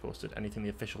Ncuti's posted, anything the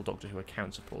official Doctor Who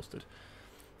accounts have posted.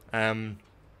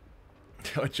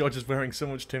 George is wearing so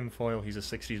much tin foil. He's a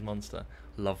 60s monster.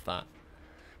 Love that.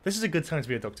 This is a good time to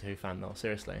be a Doctor Who fan, though.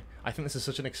 Seriously, I think this is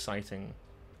such an exciting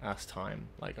ass time.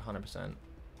 Like 100%.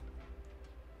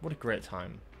 What a great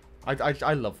time.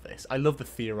 I love this. I love the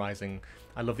theorising.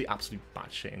 I love the absolute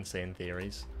batshit insane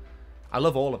theories. I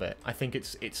love all of it. I think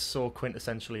it's so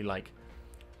quintessentially like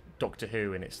Doctor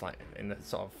Who, and it's like in the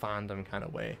sort of fandom kind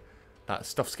of way that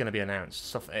stuff's going to be announced,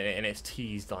 stuff, and it's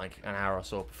teased like an hour or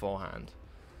so beforehand.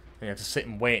 And you have to sit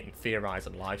and wait and theorise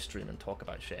and live stream and talk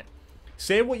about shit.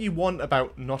 Say what you want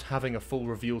about not having a full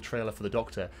reveal trailer for the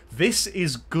Doctor. This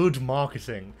is good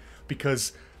marketing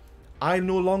because I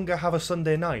no longer have a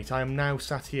Sunday night. I am now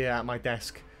sat here at my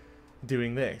desk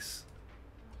doing this.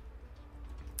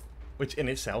 Which in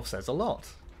itself says a lot.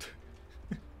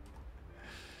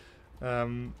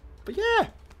 But yeah,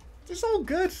 it's all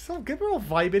good. It's all good. We're all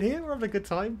vibing here. We're having a good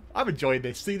time. I'm enjoying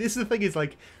this. See, this is the thing is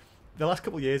like, the last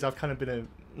couple of years I've kind of been a...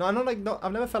 No, I'm not like... No,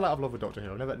 I've never fell out of love with Doctor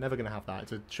Who. I'm never going to have that.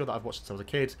 It's a show that I've watched since I was a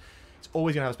kid. It's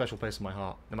always going to have a special place in my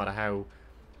heart, no matter how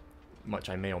much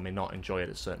I may or may not enjoy it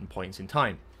at certain points in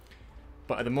time.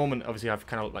 But at the moment, obviously, I've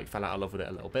kind of like fell out of love with it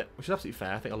a little bit, which is absolutely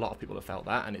fair. I think a lot of people have felt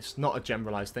that, and it's not a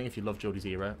generalised thing. If you love Jodie's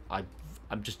era, I'm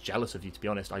just jealous of you, to be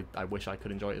honest. I wish I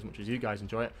could enjoy it as much as you guys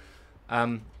enjoy it.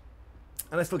 And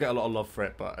I still get a lot of love for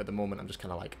it, but at the moment, I'm just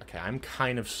kind of like, okay, I'm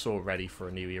kind of so ready for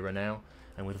a new era now.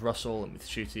 And with Russell and with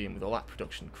Ncuti and with all that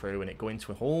production crew and it going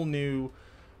to a whole new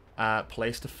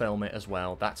place to film it as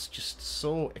well, that's just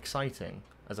so exciting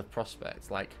as a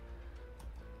prospect. Like,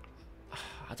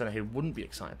 I don't know who wouldn't be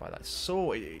excited by that.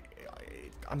 So,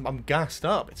 I'm gassed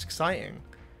up. It's exciting.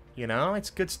 You know, it's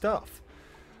good stuff.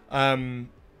 This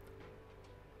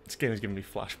game is giving me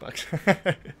flashbacks.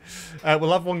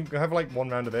 We'll have like one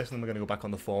round of this, and then we're going to go back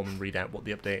on the form and read out what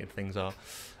the updated things are.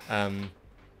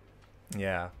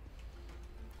 Yeah.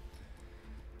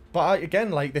 But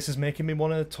again, like, this is making me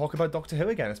want to talk about Doctor Who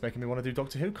again. It's making me want to do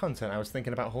Doctor Who content. I was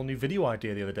thinking about a whole new video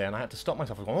idea the other day, and I had to stop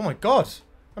myself. I was going, oh my god,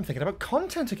 I'm thinking about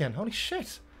content again. Holy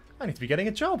shit. I need to be getting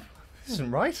a job. This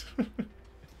isn't right.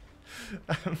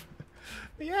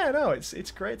 Yeah, no,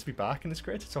 it's great to be back, and it's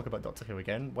great to talk about Doctor Who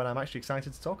again when I'm actually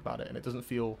excited to talk about it, and it doesn't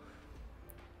feel,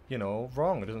 you know,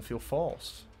 wrong. It doesn't feel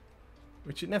forced.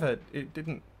 Which it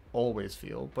didn't always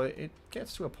feel, but it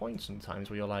gets to a point sometimes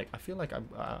where you're like, I feel like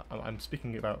I'm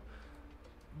speaking about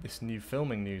this new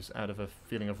filming news out of a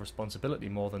feeling of responsibility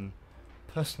more than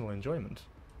personal enjoyment,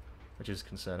 which is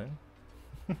concerning.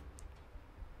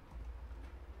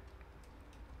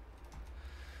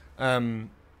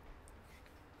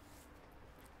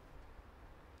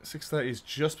 6:30 is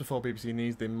just before BBC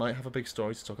News. They might have a big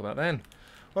story to talk about then.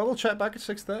 Well, we'll chat back at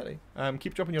 6:30.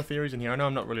 Keep dropping your theories in here. I know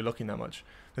I'm not really looking that much.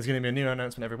 There's going to be a new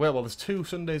announcement everywhere. Well, there's 2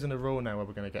 Sundays in a row now where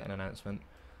we're going to get an announcement.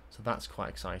 So that's quite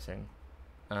exciting.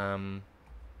 Yeah.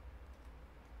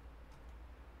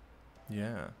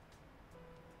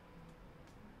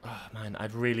 Oh, man,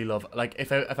 I'd really love... Like,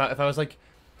 if I was like...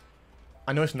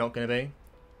 I know it's not going to be.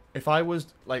 If I was,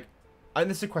 like... And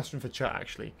this is a question for chat,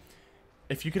 actually.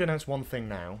 If you could announce one thing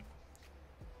now,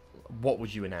 what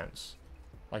would you announce?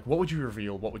 Like, what would you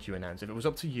reveal? What would you announce? If it was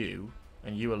up to you,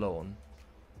 and you alone,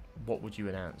 what would you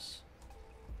announce?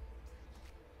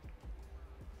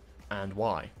 And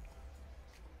why?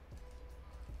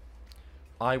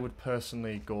 I would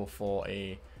personally go for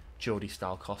a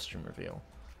Jodie-style costume reveal.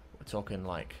 We're talking,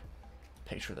 like,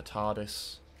 picture of the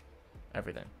TARDIS,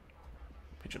 everything.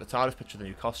 Picture of the TARDIS, picture of the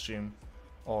new costume,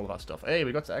 all of that stuff. Hey,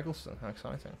 we got to Eccleston. How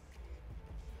exciting.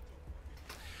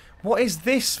 What is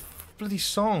this bloody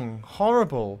song?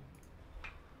 Horrible.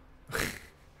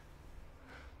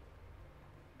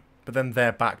 But then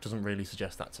their back doesn't really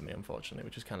suggest that to me, unfortunately,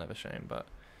 which is kind of a shame, but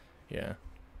yeah,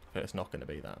 I feel it's not going to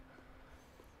be that.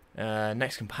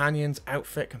 Next companions,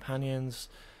 outfit companions,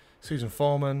 Susan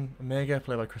Foreman, Omega,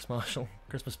 played by Chris Marshall,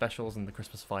 Christmas specials and the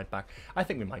Christmas vibe back. I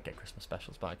think we might get Christmas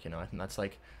specials back, you know, I think that's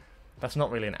like, That's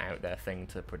not really an out there thing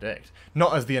to predict.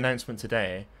 Not as the announcement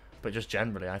today, but just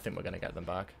generally, I think we're going to get them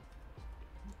back.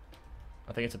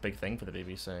 I think it's a big thing for the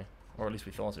BBC. Or at least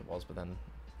we thought it was, but then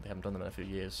they haven't done them in a few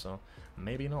years, so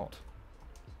maybe not.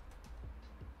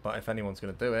 But if anyone's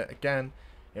going to do it, again,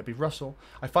 it'll be Russell.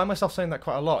 I find myself saying that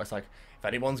quite a lot. It's like, if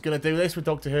anyone's going to do this with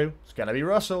Doctor Who, it's going to be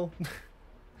Russell.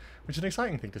 Which is an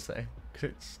exciting thing to say,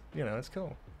 because it's, you know, it's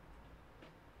cool.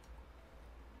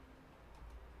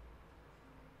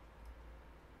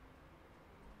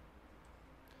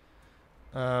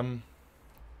 I'm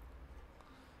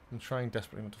trying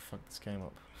desperately not to fuck this game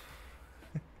up.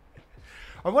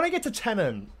 I want to get to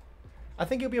Tennant. I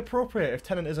think it'll be appropriate if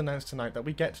Tennant is announced tonight that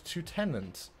we get to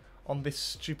Tennant on this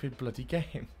stupid bloody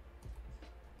game.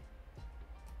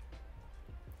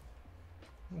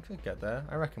 We could get there.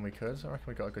 I reckon we could. I reckon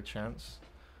we got a good chance.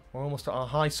 We're almost at our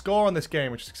high score on this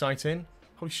game, which is exciting.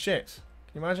 Holy shit.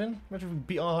 Can you imagine? Imagine if we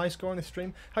beat our high score on this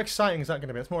stream. How exciting is that going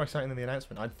to be? It's more exciting than the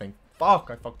announcement, I'd think. Fuck,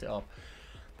 I fucked it up.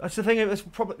 That's the thing. It's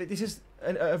probably, this is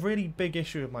a really big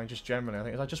issue of mine just generally, I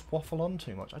think, is I just waffle on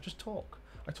too much. I just talk.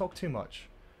 I talk too much.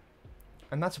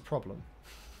 And that's a problem.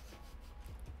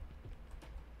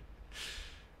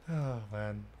 Oh,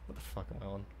 man. What the fuck am I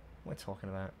on? What am I talking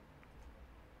about?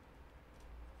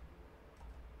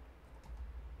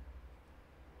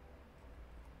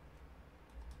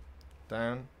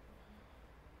 Down.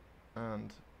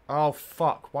 And... oh,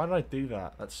 fuck. Why did I do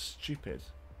that? That's stupid.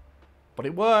 But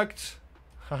it worked!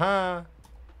 Haha!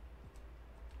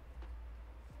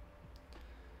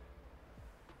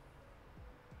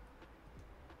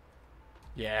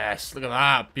 Yes! Look at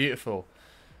that! Beautiful!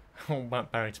 I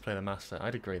want Barry to play the Master.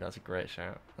 I'd agree, that's a great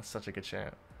shout. That's such a good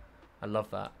shout. I love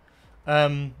that.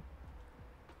 I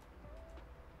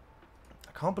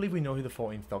can't believe we know who the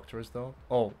 14th Doctor is, though.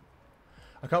 Oh.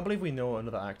 I can't believe we know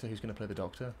another actor who's going to play the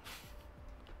Doctor.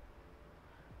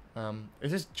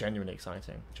 It is genuinely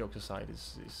exciting. Jokes aside,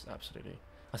 is absolutely...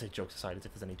 I say jokes aside as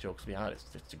if there's any jokes to be had.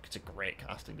 It's a great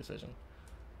casting decision.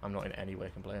 I'm not in any way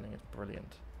complaining. It's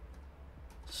brilliant.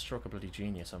 It's a stroke of bloody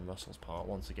genius on Russell's part,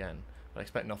 once again. But I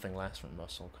expect nothing less from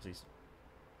Russell, because he's...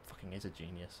 fucking is a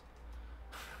genius.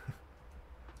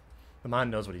 The man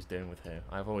knows what he's doing with Who.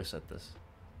 I've always said this.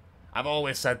 I've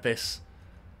always said this!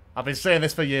 I've been saying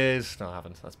this for years. No, I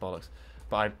haven't. That's bollocks.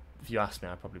 But if you ask me,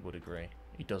 I probably would agree.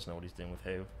 He does know what he's doing with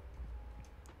Who.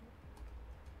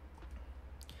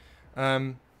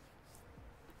 Oh,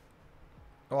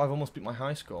 I've almost beat my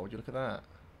high score. Would you look at that?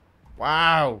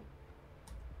 Wow!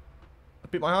 I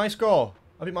beat my high score!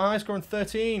 I beat my high score in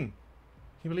 13! Can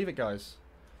you believe it, guys?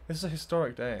 This is a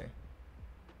historic day.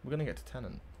 We're going to get to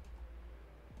Tennant.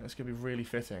 And it's going to be really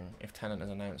fitting if Tennant is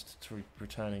announced to be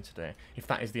returning today. If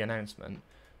that is the announcement,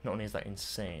 not only is that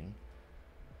insane,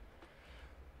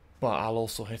 but I'll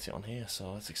also hit it on here,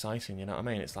 so it's exciting, you know what I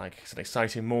mean? It's like, it's an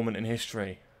exciting moment in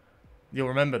history. You'll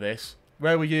remember this.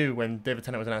 Where were you when David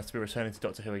Tennant was announced to be returning to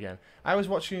Doctor Who again? I was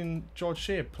watching George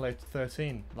Sheard play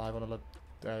 13 live on a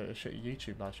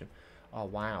YouTube live stream. Oh,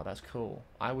 wow, that's cool.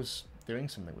 I was doing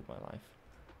something with my life.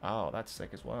 Oh, that's sick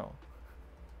as well.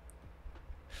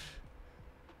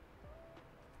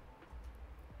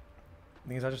 The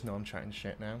thing is, I just know I'm chatting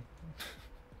shit now.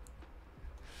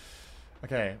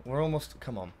 Okay, we're almost...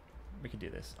 come on. We can do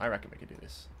this. I reckon we can do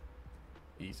this.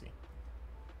 Easy.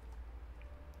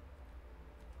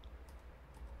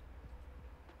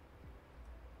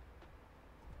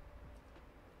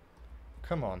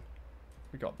 Come on.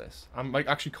 We got this. I'm like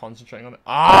actually concentrating on it.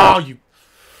 Ah, you...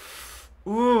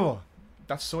 ooh!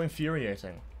 That's so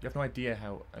infuriating. You have no idea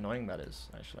how annoying that is,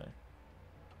 actually.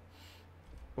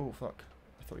 Oh, fuck.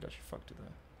 I thought we'd actually fucked it there.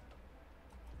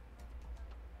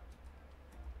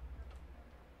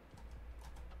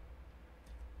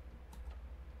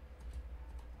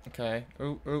 Okay.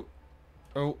 Oh, oh.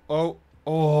 Oh, oh.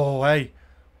 Oh, hey.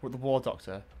 We're the War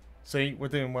Doctor. See, we're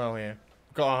doing well here.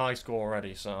 We've got a high score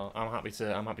already, so I'm happy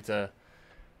to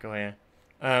go here.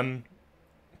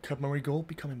 Could Murray Gold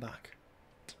be coming back?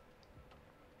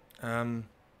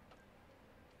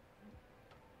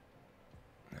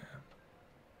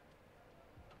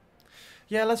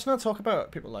 Yeah, let's not talk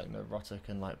about people like Neurotic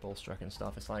and like Bullstruck and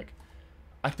stuff. It's like,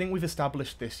 I think we've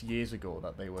established this years ago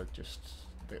that they were just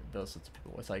those sorts of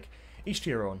people. It's like, each to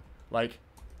your own. Like,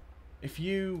 if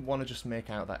you want to just make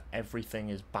out that everything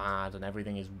is bad and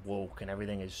everything is woke and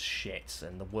everything is shit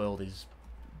and the world is,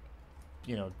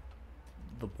 you know,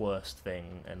 the worst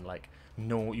thing and like,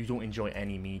 no, you don't enjoy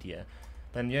any media,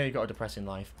 then yeah, you got a depressing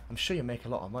life. I'm sure you make a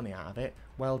lot of money out of it.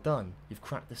 Well done. You've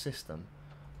cracked the system.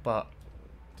 But,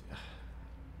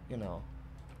 you know,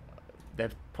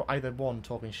 they're either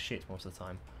talking shit most of the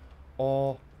time,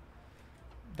 or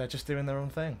they're just doing their own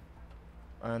thing.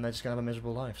 and they're just going to have a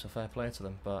miserable life, so fair play to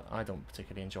them. But I don't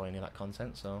particularly enjoy any of that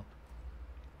content, so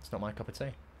it's not my cup of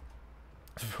tea.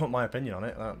 If you want my opinion on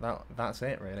it, that's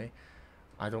it, really.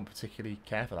 I don't particularly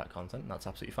care for that content, that's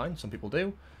absolutely fine. Some people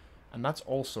do, and that's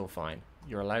also fine.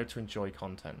 You're allowed to enjoy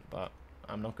content, but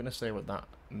I'm not going to say what that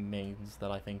means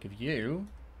that I think of you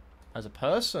as a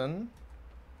person,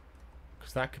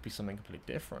 because that could be something completely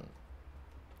different.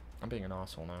 I'm being an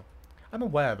arsehole now. I'm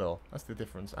aware, though. That's the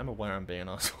difference. I'm aware I'm being an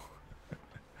arsehole.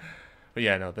 But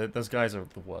yeah, no, those guys are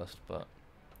the worst, but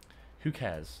who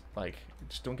cares? Like,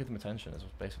 just don't give them attention, is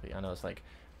basically. I know it's like,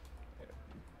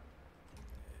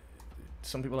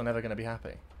 some people are never going to be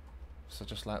happy, so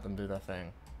just let them do their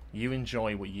thing. You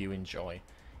enjoy what you enjoy.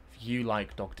 If you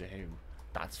like Doctor Who,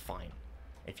 that's fine.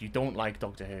 If you don't like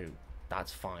Doctor Who,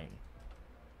 that's fine.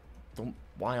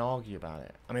 Why argue about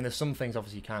it? I mean, there's some things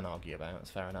obviously you can argue about,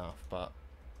 it's fair enough, but,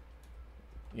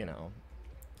 you know,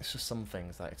 it's just some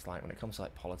things that it's like, when it comes to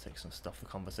like politics and stuff, the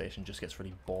conversation just gets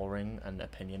really boring and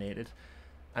opinionated,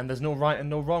 and there's no right and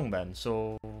no wrong then,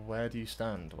 so where do you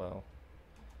stand? Well,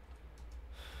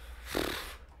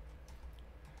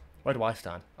 where do I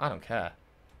stand? I don't care.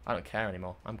 I don't care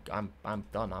anymore. I'm done.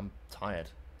 I'm tired.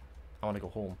 I want to go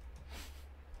home.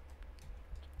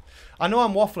 I know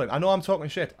I'm waffling. I know I'm talking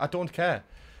shit. I don't care.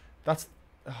 That's...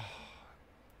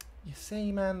 you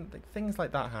see, man, like, things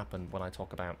like that happen when I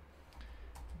talk about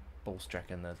Bullstreck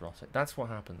and the erotic. That's what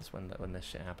happens when this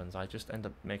shit happens. I just end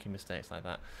up making mistakes like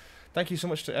that. Thank you so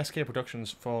much to SK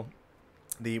Productions for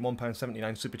the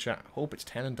 £1.79 super chat. Hope it's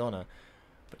Tennant Donna,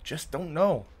 but just don't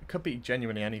know. It could be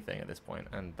genuinely anything at this point,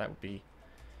 and that would be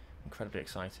incredibly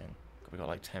exciting. We got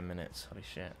like 10 minutes. Holy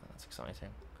shit, that's exciting.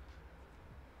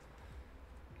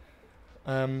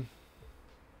 I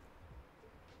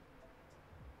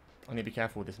need to be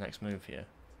careful with this next move here.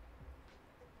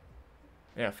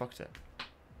 Yeah, I fucked it.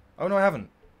 Oh no, I haven't.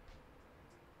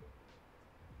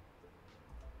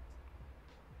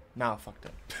 Now I fucked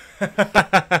it.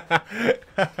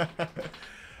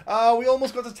 Oh, we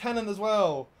almost got to Tennant as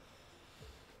well.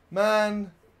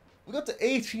 Man, we got to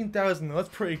 18,000. That's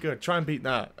pretty good. Try and beat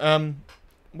that.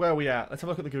 Where are we at? Let's have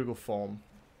a look at the Google form.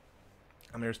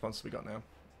 How many responses we got now?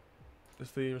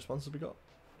 Is the responses we got?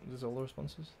 Is all the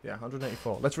responses? Yeah,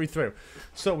 184. Let's read through.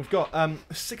 So we've got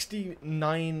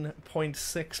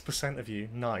 69.6% of you,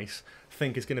 nice,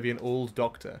 think it's going to be an old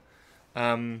doctor.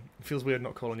 Feels weird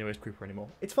not calling you Ace Creeper anymore.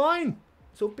 It's fine.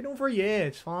 It's been over a year.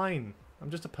 It's fine. I'm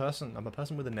just a person. I'm a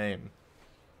person with a name.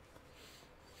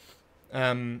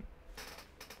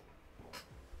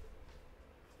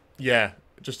 Yeah,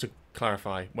 just to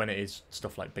clarify, when it is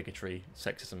stuff like bigotry,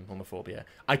 sexism, homophobia,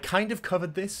 I kind of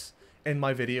covered this in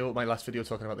my video, my last video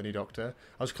talking about the new Doctor.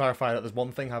 I was clarifying that there's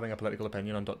one thing having a political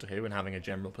opinion on Doctor Who and having a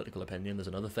general political opinion. There's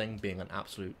another thing being an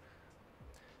absolute...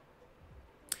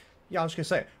 Yeah, I was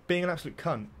just going to say, being an absolute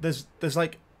cunt. There's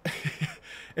like...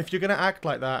 if you're going to act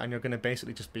like that and you're going to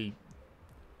basically just be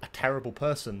a terrible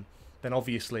person, then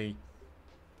obviously,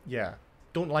 yeah,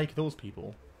 don't like those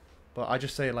people. But I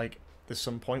just say, like, there's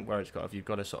some point where you've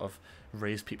got to sort of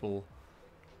raise people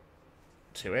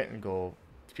to it and go...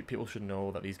 People should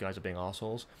know that these guys are being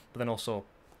arseholes, but then also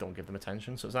don't give them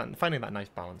attention. So it's that, finding that nice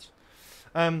balance.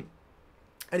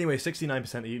 Anyway,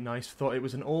 69% of you, nice, thought it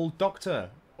was an old Doctor,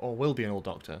 or will be an old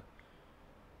Doctor.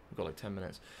 We've got like 10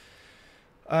 minutes.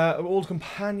 Old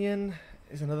Companion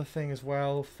is another thing as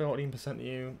well. 14% of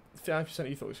you, 5% of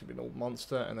you thought it was going to be an old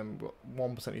monster, and then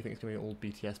 1% of you think it's going to be an old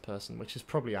BTS person, which is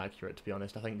probably accurate, to be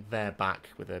honest. I think they're back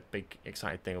with a big,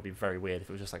 excited thing. It would be very weird if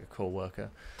it was just like a co-worker.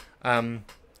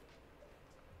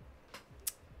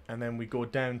 And then we go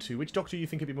down to which Doctor you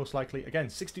think would be most likely. Again,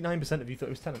 69% of you thought it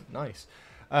was Tennant. Nice.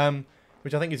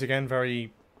 Which I think is, again,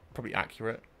 very probably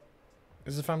accurate.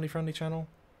 Is this a family-friendly channel?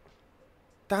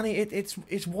 Danny, it's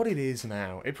what it is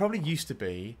now. It probably used to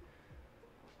be.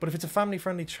 But if it's a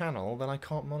family-friendly channel, then I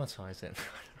can't monetize it.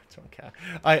 I don't care.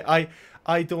 I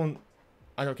don't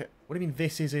care. What do you mean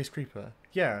this is Ace Creeper?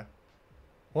 Yeah.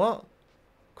 What?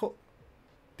 Cool.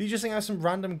 Do you just think I was some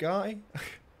random guy?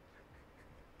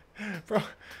 Bro,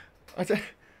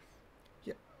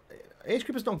 yeah, Age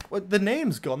Creeper's not. Well, the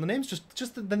name's gone. The name's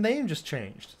just the name just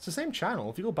changed. It's the same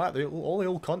channel. If you go back, all the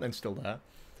old content's still there.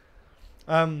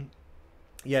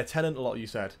 Yeah, Tennant. A lot you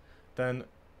said. Then,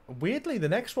 weirdly, the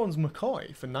next one's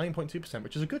McCoy for 9.2%,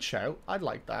 which is a good shout. I'd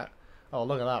like that. Oh,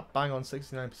 look at that! Bang on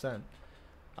 69%.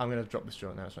 I'm gonna drop this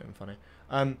joke now. It's not even funny.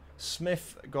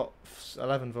 Smith got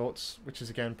 11 votes, which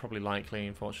is again probably likely.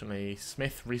 Unfortunately,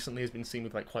 Smith recently has been seen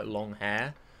with like quite long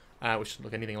hair. Which doesn't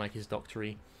look anything like his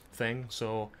doctory thing,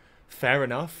 so fair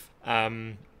enough.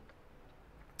 I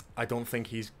don't think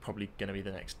he's probably going to be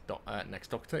the next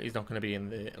Doctor. He's not going to be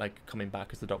in the coming back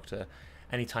as the Doctor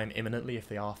anytime imminently if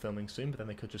they are filming soon, but then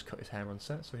they could just cut his hair on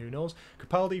set, so who knows.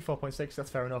 Capaldi, 4.6, that's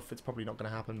fair enough. It's probably not going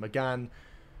to happen. McGann,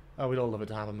 oh, we'd all love it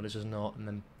to happen, but it's just not. And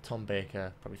then Tom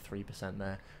Baker, probably 3%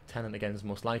 there. Tennant, again, is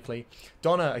most likely.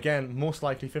 Donna, again, most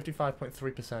likely,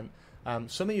 55.3%.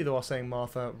 Some of you, though, are saying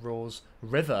Martha, Rose,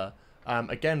 River.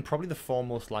 Again, probably the four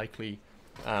most likely,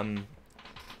 four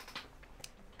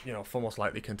most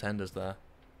likely contenders there.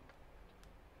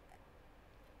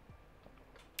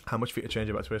 How much for you to change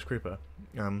it back to Ace Creeper?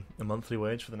 A monthly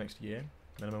wage for the next year,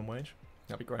 minimum wage.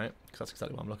 That'd be great, because that's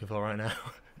exactly what I'm looking for right now.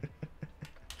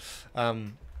 I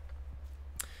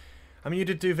mean, you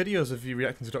did do videos of you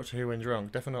reacting to Doctor Who when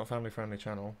drunk. Definitely not a family-friendly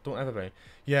channel. Don't ever be.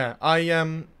 Yeah,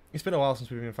 it's been a while since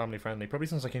we've been family-friendly. Probably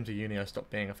since I came to uni, I stopped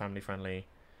being a family-friendly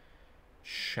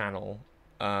channel.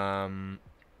 Yeah.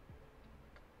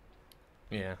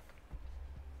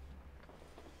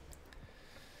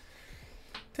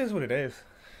 It is what it is.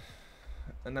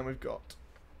 And then we've got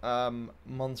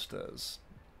monsters.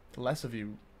 Less of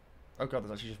you. Oh god,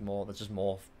 there's actually just more. There's just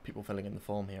more people filling in the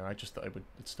form here. I just thought it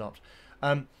stopped.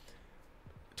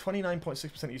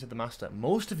 29.6% you said the Master.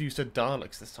 Most of you said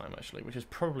Daleks this time, actually, which is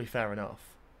probably fair enough.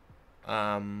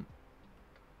 But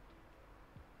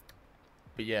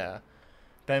yeah.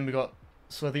 Then we got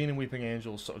Slitheen and Weeping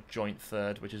Angels sort of joint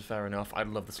third, which is fair enough. I'd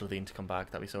love the Slitheen to come back.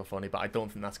 That'd be so funny. But I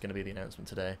don't think that's going to be the announcement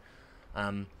today.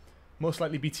 Most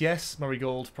likely BTS, Murray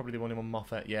Gold, probably the only one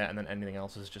Moffat, yeah, and then anything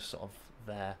else is just sort of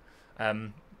there.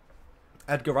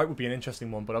 Edgar Wright would be an interesting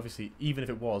one, but obviously, even if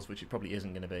it was, which it probably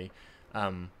isn't going to be,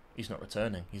 he's not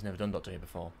returning. He's never done Doctor Who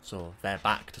before, so their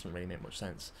back doesn't really make much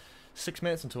sense. 6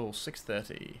 minutes until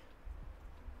 6:30.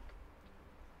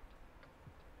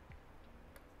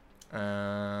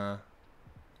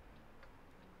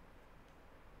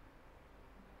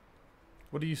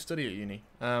 What do you study at uni?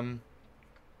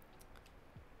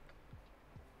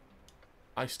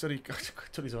 I study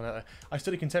I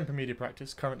study contemporary media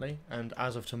practice currently, and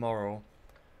as of tomorrow,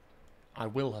 I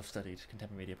will have studied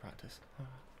contemporary media practice.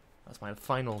 That's my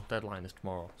final deadline is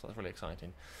tomorrow, so that's really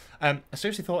exciting. I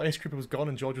seriously thought Ace Creeper was gone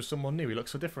and George was someone new. He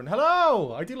looks so different.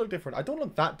 Hello! I do look different. I don't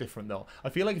look that different, though. I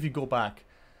feel like if you go back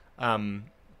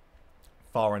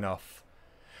far enough.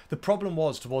 The problem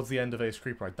was, towards the end of Ace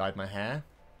Creeper, I dyed my hair.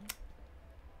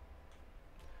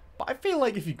 But I feel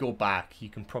like if you go back, you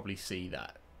can probably see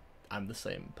that I'm the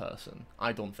same person.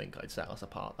 I don't think I'd set us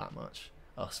apart that much.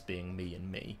 Us being me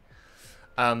and me.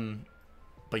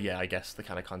 But yeah, I guess the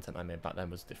kind of content I made back then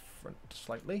was different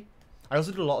slightly. I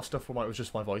also did a lot of stuff where it was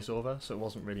just my voiceover, so it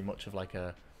wasn't really much of like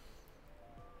a,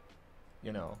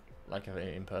 you know, like an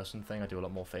in-person thing. I do a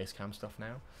lot more face cam stuff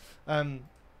now.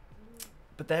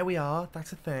 But there we are.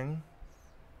 That's a thing.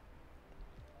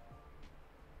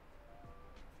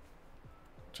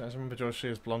 Do you guys remember George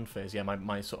Shear's blonde phase? Yeah,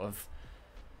 my sort of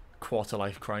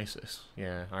quarter-life crisis.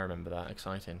 Yeah, I remember that.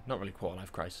 Exciting. Not really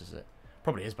quarter-life crisis, is it?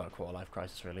 Probably is about quarter-life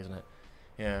crisis, really, isn't it?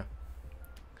 Yeah.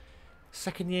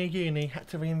 Second year uni, had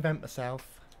to reinvent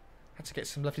myself. Had to get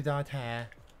some lovely dyed hair.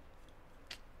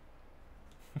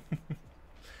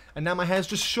 And now my hair's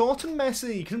just short and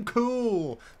messy, because I'm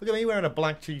cool. Look at me wearing a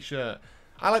black t-shirt.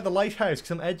 I like the lighthouse,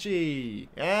 because I'm edgy.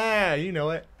 Yeah, you know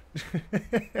it.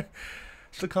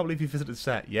 Still can't believe you visited the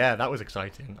set. Yeah, that was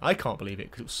exciting. I can't believe it,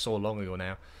 because it was so long ago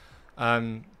now.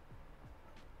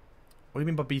 What do you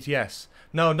mean by BTS?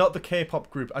 No, not the K-pop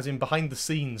group, as in behind the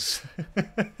scenes.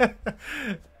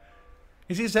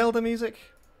 Is it Zelda music?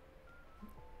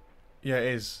 Yeah,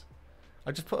 it is.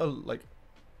 I just put a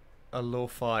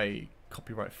lo-fi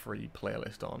copyright-free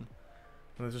playlist on,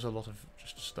 and there's just a lot of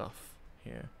just stuff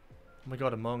here. Oh my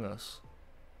god, Among Us.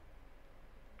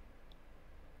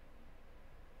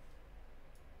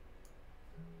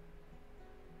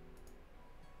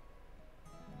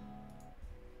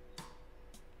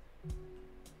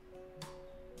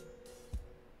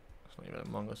 It's not even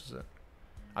Among Us, is it?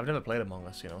 I've never played Among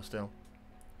Us, you know, still.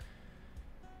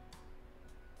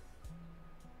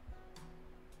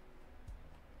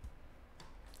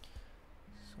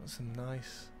 Some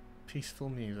nice, peaceful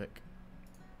music.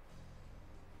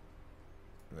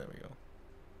 There we go.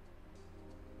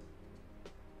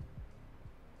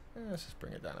 Let's just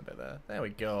bring it down a bit there. There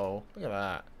we go. Look at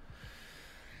that.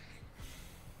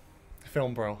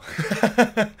 Film bro.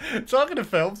 Talking to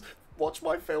films, watch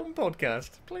my film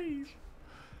podcast, please.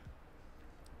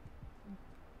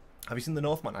 Have you seen The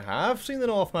Northman? I have seen The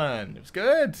Northman. It was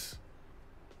good.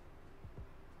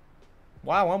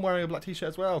 Wow, I'm wearing a black t-shirt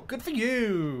as well. Good for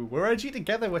you. We're edgy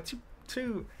together. We're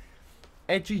two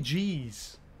edgy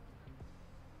G's.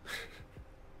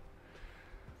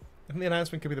 I think the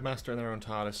announcement could be the Master in their own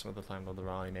TARDIS some of the time on the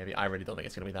rally, maybe. I really don't think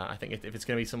it's going to be that. I think if it's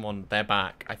going to be someone, they're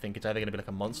back, I think it's either going to be like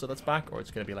a monster that's back, or it's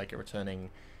going to be like a returning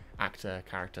actor,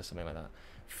 character, something like that.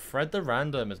 Fred the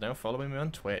Random is now following me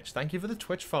on Twitch. Thank you for the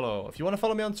Twitch follow. If you want to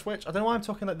follow me on Twitch, I don't know why I'm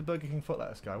talking like the Burger King foot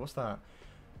lettuce guy. What's that?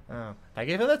 Oh. Thank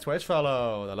you for the Twitch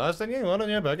follow. The last thing you want on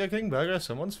your Burger King burger is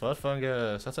someone's foot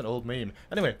fungus. That's an old meme.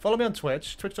 Anyway, follow me on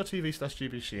Twitch,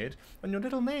 twitch.tv/gbsheard, and your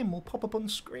little name will pop up on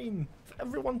screen for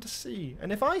everyone to see.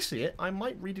 And if I see it, I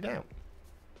might read it out.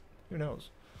 Who knows?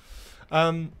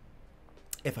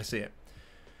 If I see it.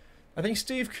 I think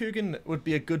Steve Coogan would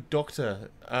be a good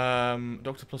doctor.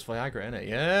 Doctor plus Viagra, innit?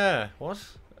 Yeah. What?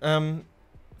 3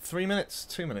 minutes?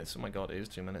 2 minutes. Oh my god, it is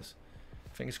 2 minutes.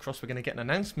 Fingers crossed we're going to get an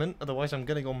announcement, otherwise I'm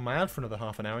going to go mad for another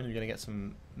half an hour and you're going to get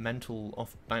some mental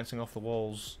bouncing off the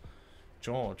walls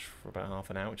George for about half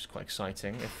an hour, which is quite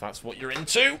exciting, if that's what you're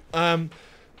into.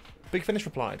 Big Finish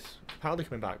replied. Apparently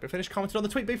coming back. Big Finish commented on the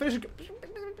tweet. Big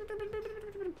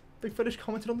Finish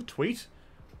commented on the tweet.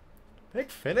 Big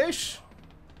Finish.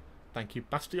 Thank you,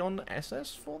 Bastion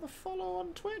SS, for the follow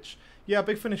on Twitch. Yeah,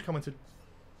 Big Finish commented.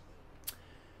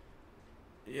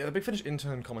 Yeah, the Big Finish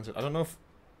intern commented. I don't know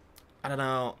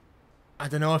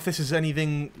if this is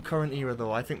anything current era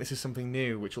though. I think this is something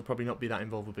new, which will probably not be that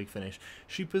involved with Big Finish.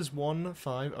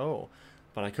 Sheepers150,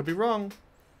 but I could be wrong.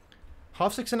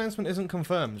 6:30 announcement isn't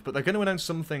confirmed, but they're going to announce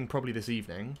something probably this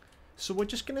evening. So we're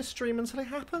just going to stream until it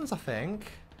happens, I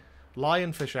think.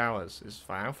 Lionfish Hours is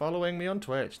following me on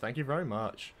Twitch. Thank you very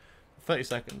much. 30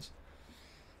 seconds.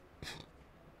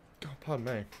 God, pardon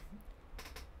me.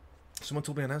 Someone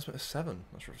told me announcement is 7.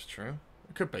 Not sure if it's true.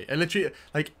 It could be. It literally,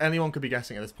 like, anyone could be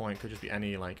guessing at this point. Could just be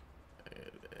any, like,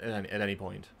 at any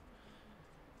point.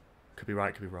 Could be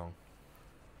right, could be wrong.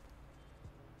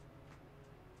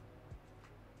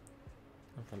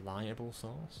 A reliable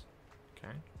source.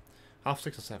 Okay.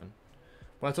 6:30 or 7.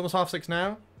 Well, it's almost 6:30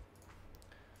 now.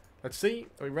 Let's see.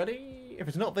 Are we ready? If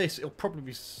it's not this, it'll probably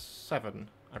be 7,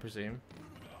 I presume.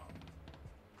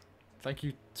 Thank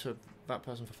you to that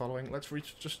person for following. Let's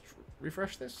just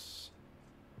refresh this.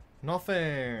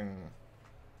 Nothing.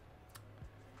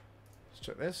 Let's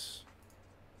check this.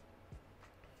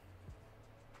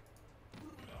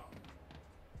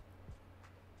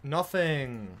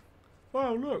 Nothing.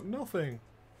 Wow, look, nothing.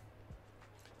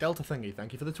 Delta Thingy,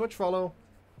 thank you for the Twitch follow.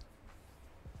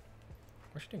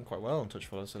 We're actually doing quite well on Twitch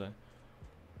follows today.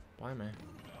 Why me?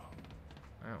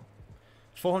 Wow.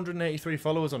 483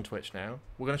 followers on Twitch now.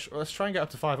 We're gonna let's try and get up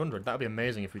to 500. That'd be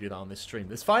amazing if we do that on this stream.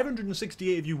 There's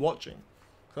 568 of you watching.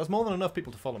 So that's more than enough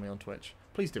people to follow me on Twitch.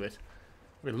 Please do it.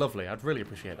 It'd be lovely. I'd really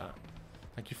appreciate that.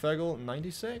 Thank you,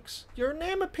 Fergal96. Your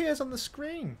name appears on the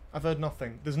screen. I've heard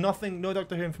nothing. There's nothing. No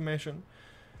Doctor Who information.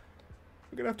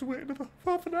 We're gonna have to wait another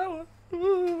half an hour.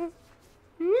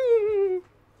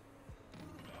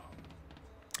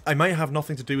 I might have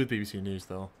nothing to do with BBC News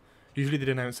though. Usually they'd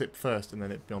announce it first and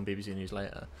then it'd be on BBC News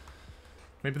later.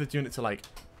 Maybe they're doing it to like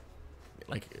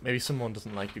maybe someone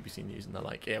doesn't like BBC News and they're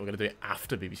like, yeah, we're gonna do it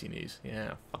after BBC News.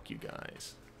 Yeah, fuck you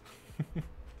guys.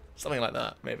 Something like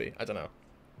that, maybe. I don't know.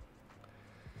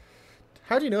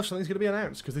 How do you know if something's gonna be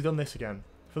announced? Because they've done this again.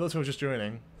 For those who are just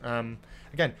joining,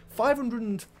 again,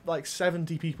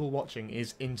 570 people watching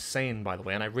is insane, by the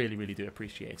way, and I really, really do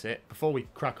appreciate it. Before we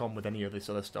crack on with any of this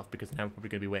other stuff, because now we're probably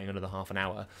going to be waiting another half an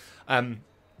hour,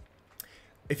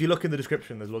 if you look in the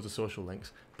description, there's loads of social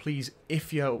links. Please,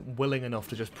 if you're willing enough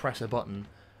to just press a button,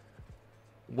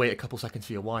 wait a couple seconds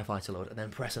for your Wi-Fi to load, and then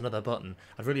press another button.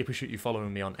 I'd really appreciate you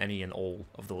following me on any and all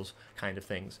of those kind of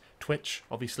things. Twitch,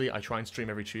 obviously, I try and stream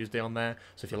every Tuesday on there,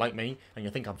 so if you like me, and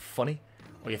you think I'm funny,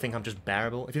 or you think I'm just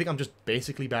bearable, if you think I'm just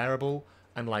basically bearable,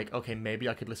 and like, okay, maybe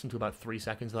I could listen to about 3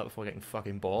 seconds of that before getting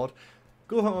fucking bored,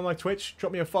 go on my Twitch,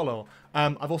 drop me a follow.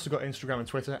 I've also got Instagram and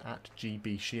Twitter at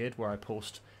georgesheard, where I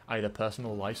post either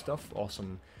personal life stuff or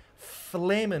some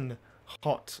flaming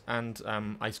hot and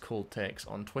ice-cold takes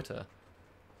on Twitter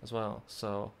as well,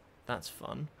 so that's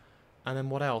fun. And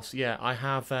then what else? Yeah, I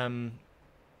have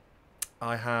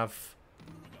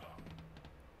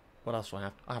what else do I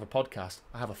have? I have a podcast.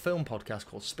 I have a film podcast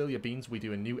called Spill Your Beans. We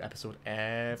do a new episode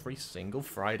every single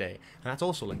Friday, and that's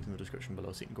also linked in the description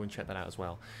below, so you can go and check that out as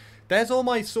well. There's all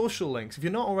my social links. If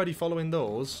you're not already following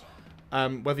those,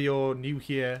 whether you're new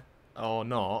here or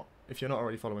not, if you're not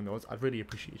already following those, I'd really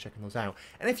appreciate you checking those out.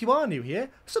 And if you are new here,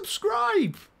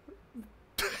 subscribe!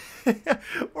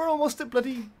 We're almost at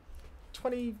bloody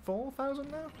 24,000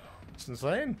 now. It's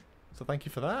insane. So thank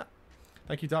you for that.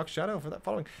 Thank you, Dark Shadow, for that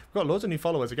following. We've got loads of new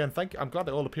followers again. Thank you. I'm glad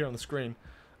they all appear on the screen.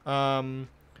 Oh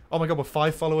my god, we're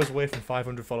 5 followers away from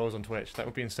 500 followers on Twitch. That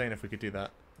would be insane if we could do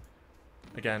that.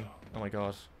 Again. Oh my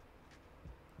god.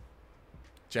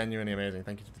 Genuinely amazing.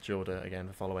 Thank you to the Jorda again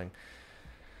for following.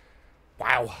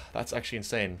 Wow, that's actually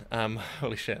insane.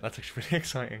 Holy shit, that's actually really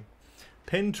exciting.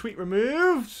 Pinned tweet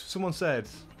removed, someone said.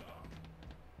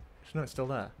 No, it's still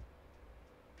there.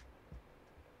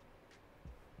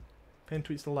 Pinned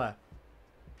tweet's still there.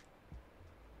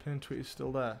 Pinned tweet is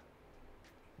still there.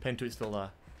 Pinned tweet's still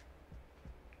there.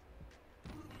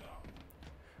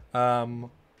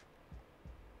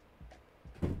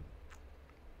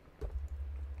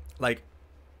 Like,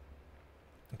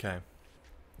 okay.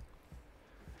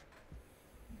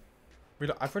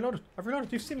 I've reloaded. I've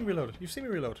reloaded. You've seen me reload. You've seen me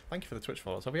reload. Thank you for the Twitch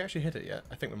follows. Have we actually hit it yet?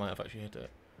 I think we might have actually hit it.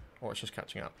 Or it's just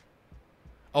catching up.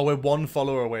 Oh, we're 1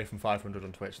 follower away from 500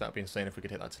 on Twitch. That'd be insane if we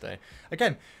could hit that today.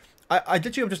 Again, I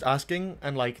literally am just asking,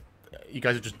 and like, you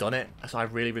guys have just done it. So I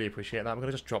really, really appreciate that. I'm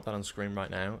gonna just drop that on screen right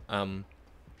now.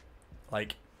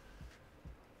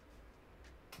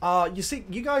 You see,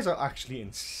 you guys are actually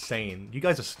insane. You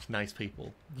guys are such nice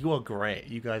people. You are great.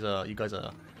 You guys are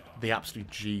the absolute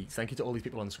G. Thank you to all these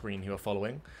people on screen who are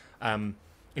following.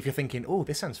 If you're thinking, oh,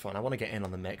 this sounds fun, I want to get in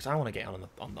on the mix, I want to get on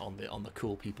the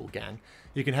cool people gang,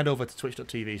 you can head over to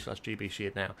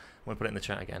twitch.tv/georgesheard now. I'm going to put it in the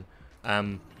chat again.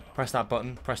 Press that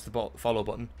button, press the follow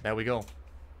button. There we go.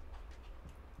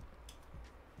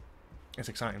 It's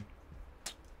exciting.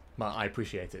 But I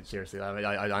appreciate it, seriously.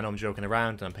 I know I'm joking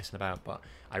around and I'm pissing about, but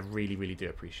I really, really do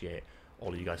appreciate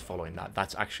all of you guys following that.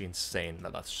 That's actually insane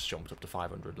that that's jumped up to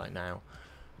 500 like now.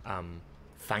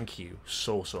 Thank you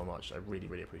so much. I really,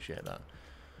 really appreciate that.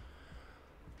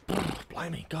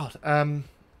 Blimey, God.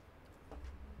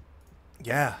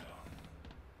 Yeah.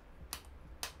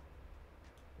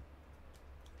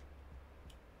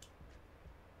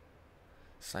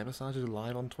 Cybersage is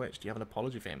live on Twitch. Do you have an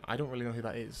apology for him? I don't really know who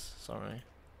that is. Sorry.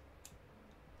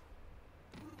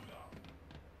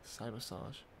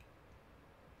 Cybersage.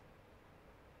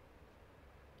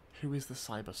 Who is the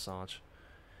Cybersage?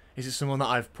 Is it someone that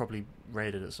I've probably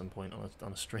raided at some point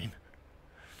on a stream?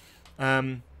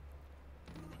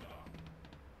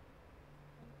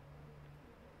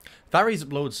 Theorise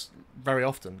uploads very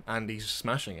often, and he's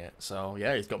smashing it. So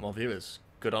yeah, he's got more viewers.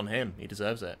 Good on him. He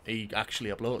deserves it. He actually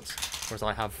uploads, whereas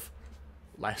I have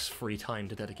less free time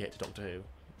to dedicate to Doctor Who.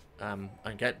 And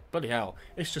get bloody hell,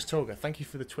 it's just Toga. Thank you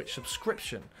for the Twitch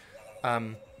subscription.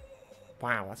 Wow,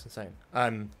 that's insane.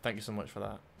 Thank you so much for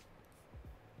that.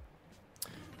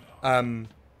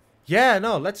 Yeah,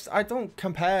 no, I don't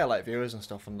compare like viewers and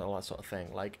stuff and all that sort of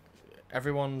thing. Like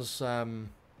everyone's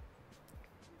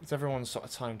it's everyone's sort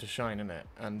of time to shine, isn't it?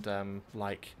 And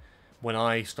like when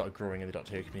I started growing in the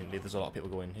Doctor Who community, there's a lot of people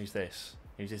going, "Who's this?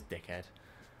 Who's this dickhead?"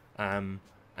 And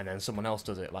then someone else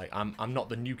does it. Like I'm not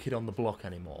the new kid on the block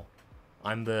anymore.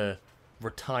 I'm the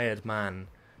retired man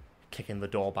kicking the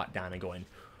door back down and going,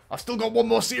 "I've still got one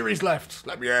more series left.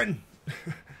 Let me in."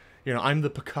 You know, I'm the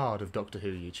Picard of Doctor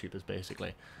Who YouTubers,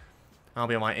 basically. I'll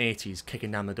be in my 80s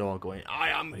kicking down the door going, "I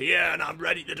am here and I'm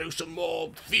ready to do some more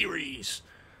theories."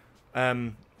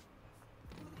 But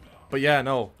yeah,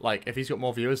 no, like, if he's got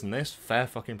more viewers than this, fair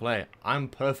fucking play. I'm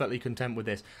perfectly content with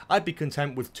this. I'd be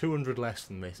content with 200 less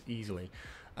than this, easily.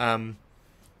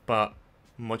 But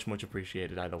much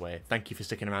appreciated either way. Thank you for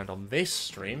sticking around on this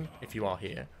stream, if you are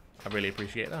here. I really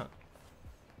appreciate that.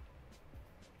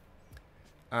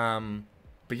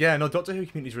 But yeah, no, Doctor Who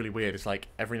community is really weird. It's like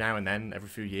every now and then, every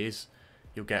few years,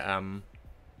 you'll get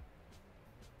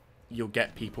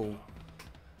people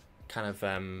kind of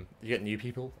you get new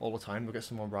people all the time. You'll get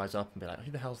someone rise up and be like,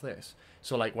 "Who the hell's this?"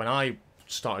 So like when I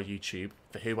started YouTube,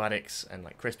 the Who addicts and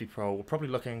like Crispy Pro were probably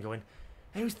looking and going,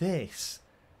 "Who's this?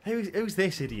 Who's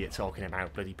this idiot talking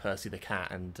about bloody Percy the Cat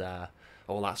and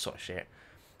all that sort of shit?"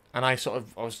 And I was sort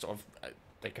of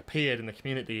like appeared in the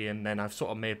community, and then I've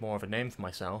sort of made more of a name for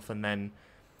myself, and then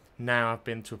now I've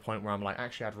been to a point where I'm like,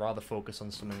 actually, I'd rather focus on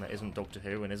something that isn't Doctor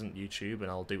Who and isn't YouTube, and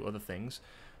I'll do other things.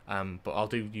 But I'll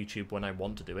do YouTube when I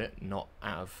want to do it, not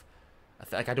out of...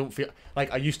 Like, I don't feel...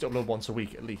 Like, I used to upload once a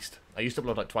week, at least. I used to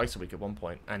upload, like, twice a week at one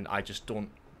point, and I just don't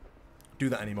do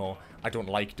that anymore. I don't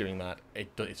like doing that.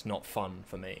 It's not fun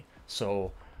for me.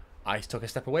 So I took a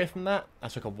step away from that. I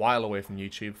took a while away from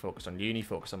YouTube, focused on uni,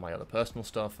 focused on my other personal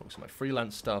stuff, focused on my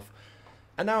freelance stuff.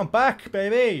 And now I'm back,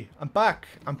 baby! I'm back,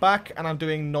 and I'm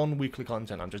doing non-weekly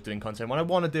content. I'm just doing content when I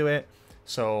want to do it.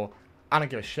 So I don't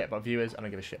give a shit about viewers, I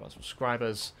don't give a shit about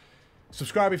subscribers.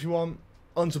 Subscribe if you want,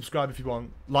 unsubscribe if you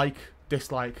want, like,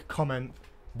 dislike, comment,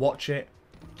 watch it,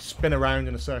 spin around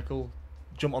in a circle,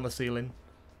 jump on the ceiling.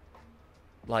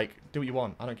 Like, do what you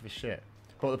want, I don't give a shit.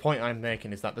 But the point I'm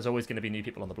making is that there's always going to be new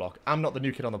people on the block. I'm not the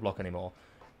new kid on the block anymore.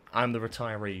 I'm the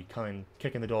retiree coming,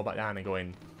 kicking the door back down and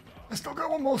going, "I still got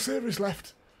one more series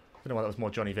left." I don't know why that was more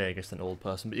Johnny Vegas than old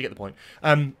person, but you get the point.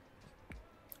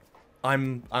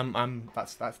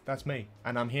 That's me,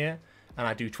 and I'm here, and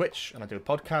I do Twitch, and I do a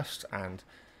podcast, and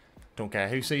don't care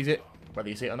who sees it, whether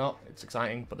you see it or not. It's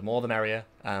exciting, but the more the merrier.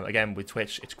 Again, with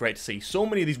Twitch, it's great to see so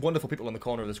many of these wonderful people on the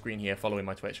corner of the screen here following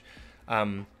my Twitch,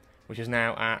 which is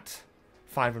now at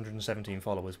 517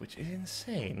 followers, which is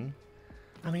insane.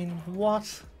 I mean,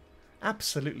 what?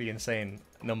 Absolutely insane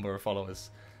number of followers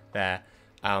there,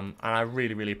 and I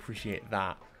really, really appreciate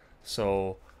that.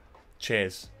 So,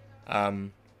 cheers.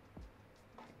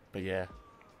 But yeah.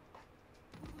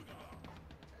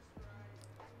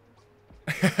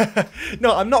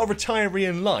 No, I'm not a retiree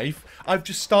in life. I've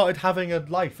just started having a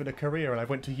life and a career, and I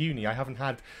went to uni. I haven't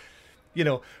had, you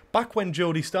know, back when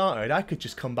Jodie started, I could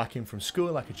just come back in from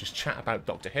school. I could just chat about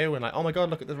Doctor Who and like, oh my god,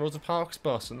 look at the Rosa Parks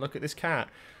bus and look at this cat.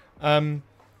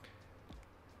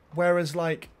 Whereas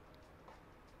like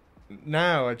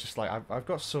now, I just like I've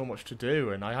got so much to do,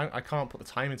 and I can't put the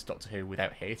time into Doctor Who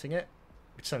without hating it.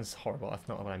 Which sounds horrible. That's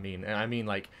not what I mean. And I mean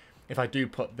like, if I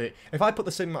put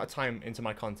the same amount of time into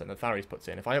my content that theorise puts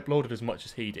in, if I uploaded as much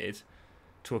as he did,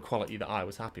 to a quality that I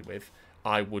was happy with,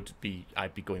 I'd be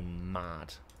going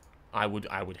mad. I would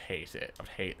hate it. I'd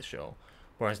hate the show.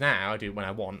 Whereas now I do it when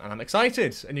I want, and I'm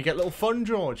excited. And you get little fun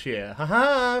George here.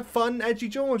 Haha, fun edgy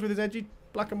George with his edgy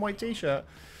black and white t-shirt.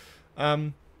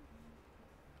 It's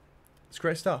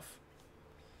great stuff.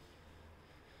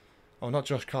 Oh, not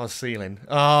Josh Carr's ceiling.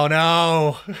 Oh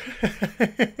no!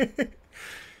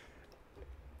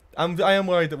 I am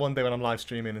worried that one day when I'm live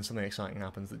streaming and something exciting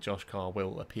happens, that Josh Carr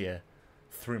will appear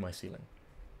through my ceiling.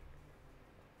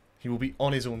 He will be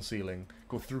on his own ceiling,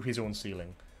 go through his own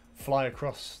ceiling, fly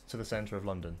across to the centre of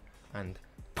London, and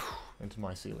into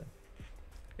my ceiling.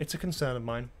 It's a concern of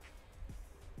mine.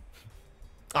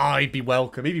 Oh, he'd be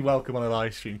welcome. He'd be welcome on a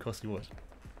live stream, of course he would.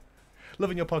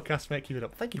 Loving your podcast, mate. Keep it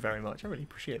up. Thank you very much. I really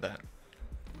appreciate that.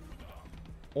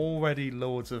 Already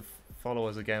loads of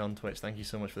followers again on Twitch. Thank you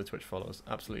so much for the Twitch follows.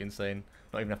 Absolutely insane.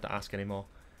 Not even have to ask anymore.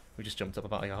 We just jumped up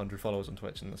about like 100 followers on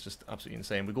Twitch, and that's just absolutely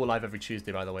insane. We go live every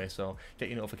Tuesday, by the way, so get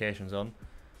your notifications on.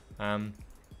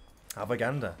 Have a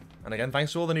gander. And again,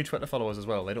 thanks to all the new Twitter followers as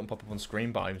well. They don't pop up on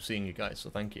screen, but I'm seeing you guys, so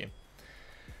thank you.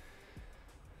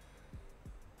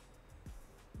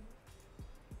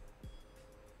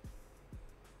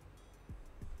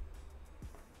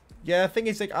 Yeah, the thing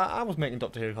is, like, I was making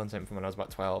Doctor Who content from when I was about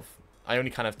 12. I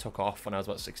only kind of took off when I was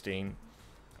about 16.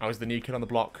 I was the new kid on the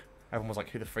block. Everyone was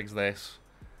like, who the frig's this?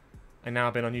 And now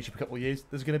I've been on YouTube a couple of years.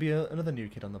 There's going to be another new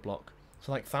kid on the block.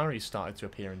 So, like, theorise started to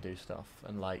appear and do stuff.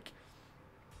 And, like,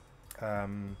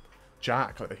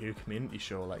 Jack, like, the Who community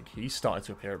show, like, he started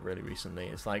to appear really recently.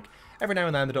 It's like, every now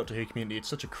and then the Doctor Who community, it's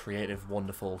such a creative,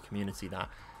 wonderful community that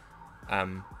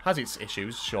has its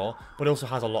issues, sure, but also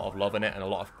has a lot of love in it and a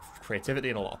lot of creativity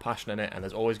and a lot of passion in it, and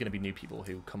there's always going to be new people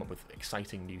who come up with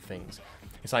exciting new things.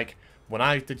 It's like, when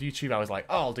I did YouTube, I was like,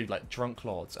 oh, I'll do like Drunk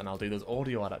Lords, and I'll do those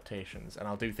audio adaptations, and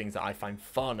I'll do things that I find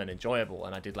fun and enjoyable,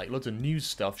 and I did like loads of news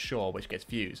stuff, sure, which gets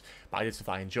views, but I did stuff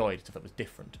I enjoyed, stuff that was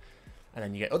different. And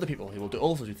then you get other people who will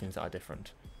also do things that are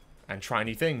different, and try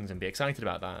new things and be excited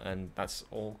about that, and that's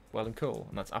all well and cool,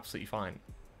 and that's absolutely fine.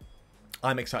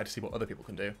 I'm excited to see what other people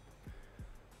can do.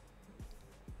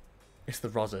 It's the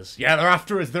Rozzers. Yeah, they're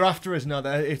after us. They're after us. No,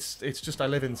 it's just I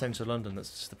live in central London.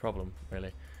 That's just the problem, really.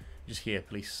 You just hear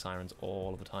police sirens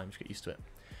all of the time. Just get used to it.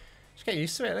 Just get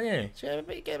used to it, don't you?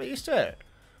 Just get used to it.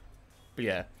 But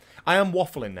yeah, I am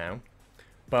waffling now.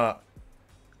 But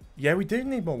yeah, we do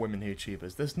need more women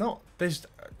YouTubers. There's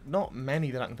not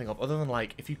many that I can think of, other than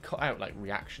like if you cut out like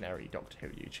reactionary Doctor Who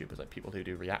YouTubers, like people who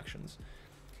do reactions.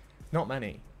 Not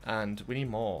many, and we need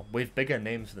more with bigger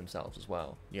names for themselves as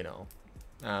well. You know.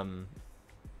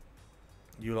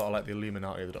 You lot are like the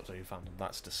Illuminati of the Doctor Who fandom.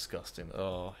 That's disgusting.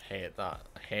 Oh, I hate that.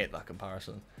 I hate that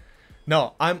comparison.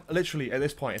 No, I'm literally, at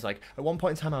this point, it's like, at one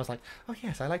point in time I was like, oh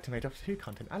yes, I like to make Doctor Who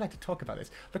content. I like to talk about this.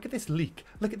 Look at this leak.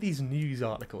 Look at these news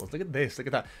articles. Look at this. Look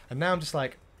at that. And now I'm just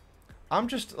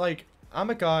like, I'm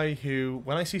a guy who,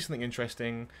 when I see something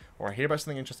interesting, or I hear about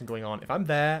something interesting going on, if I'm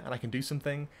there and I can do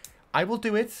something, I will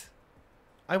do it.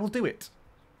 I will do it.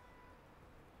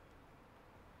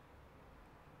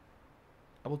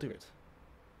 I will do it.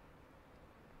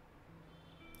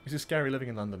 This is scary living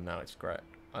in London now. It's great.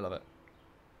 I love it.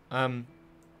 I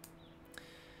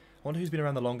wonder who's been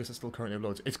around the longest and still currently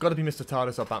uploads. It's got to be Mr.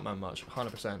 TARDIS or Batman Much.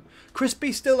 100%.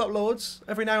 Crispy still uploads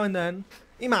every now and then.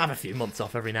 He might have a few months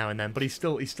off every now and then, but he's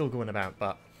still going about.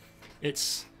 But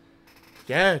it's...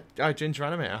 Yeah, Ginger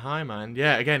Animator, hi man.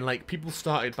 Yeah, again, like, people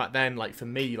started back then, like, for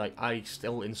me, like, I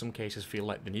still, in some cases, feel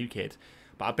like the new kid.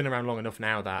 But I've been around long enough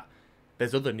now that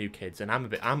there's other new kids, and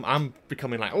I'm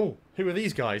becoming like, oh, who are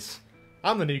these guys?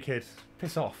 I'm the new kid.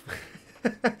 Piss off.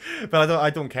 But I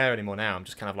don't care anymore now. I'm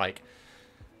just kind of like,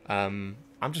 I'm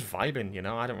just vibing, you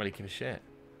know. I don't really give a shit.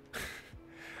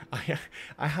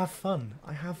 I have fun.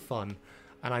 I have fun,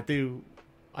 and I do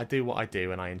what I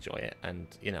do, and I enjoy it. And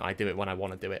you know, I do it when I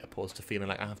want to do it, opposed to feeling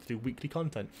like I have to do weekly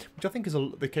content, which I think is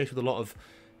the case with a lot of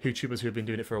YouTubers who have been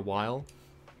doing it for a while.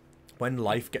 When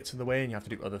life gets in the way and you have to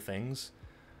do other things,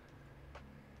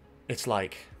 it's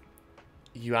like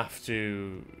you have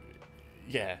to.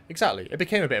 Yeah, exactly. It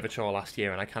became a bit of a chore last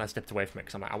year, and I kind of stepped away from it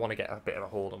because I'm like, I want to get a bit of a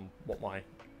hold on what my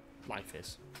life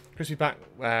is. Crispy's back,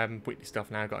 weekly stuff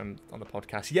now. Got him on the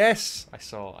podcast. Yes, I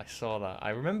saw that.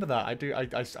 I remember that. I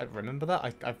remember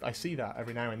that. I see that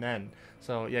every now and then.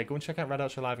 So yeah, go and check out Red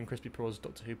Archer Live and Crispy Pro's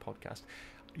Doctor Who podcast.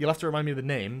 You'll have to remind me of the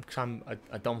name because I'm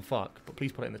a dumb fuck. But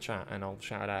please put it in the chat and I'll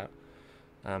shout it out.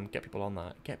 Get people on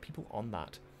that. Get people on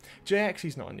that.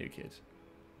 JX's not a new kid.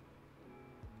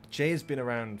 Jay has been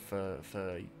around for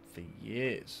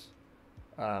years,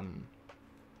 but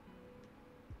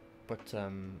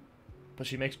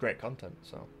she makes great content.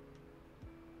 So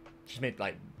she's made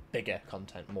like bigger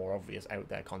content, more obvious, out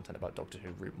there content about Doctor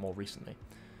Who more recently.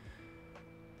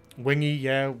 Wingy,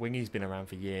 yeah, Wingy's been around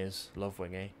for years. Love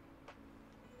Wingy.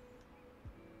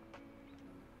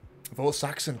 Vote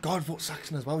Saxon, God, vote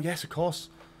Saxon as well. Yes, of course.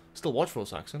 Still watch Vote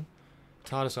Saxon.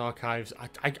 TARDIS Archives. I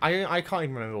can't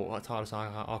even remember what TARDIS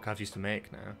Archives used to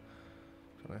make now.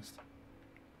 To be honest.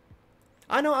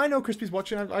 I know Crispy's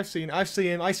watching. I see him.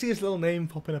 I see his little name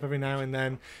popping up every now and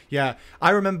then. Yeah, I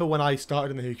remember when I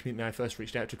started in the Who community, I first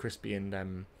reached out to Crispy and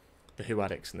the Who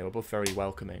Addicts, and they were both very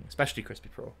welcoming, especially Crispy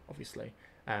Pro, obviously.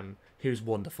 Who's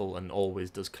wonderful and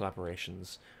always does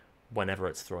collaborations whenever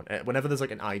it's thrown. Whenever there's like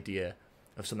an idea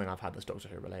of something I've had that's Doctor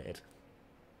Who related.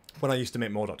 When I used to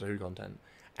make more Doctor Who content,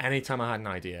 anytime I had an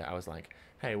idea, I was like,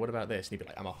 hey, what about this? And he'd be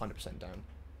like, I'm 100% down.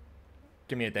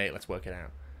 Give me a date, let's work it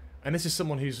out. And this is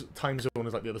someone whose time zone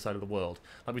is like the other side of the world.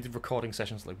 Like, we did recording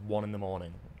sessions at like 1 in the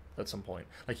morning at some point.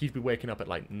 Like, he'd be waking up at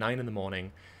like 9 in the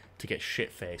morning to get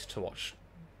shit-faced to watch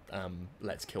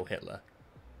Let's Kill Hitler.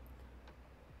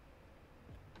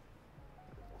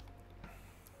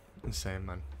 Insane,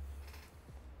 man.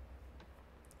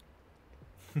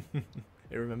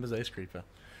 It remembers Ace Creeper.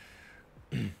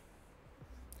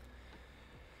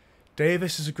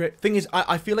 Davis is a great thing. Is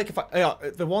I feel like if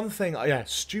the one thing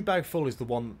Stu Bagfull is the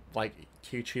one like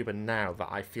YouTuber now that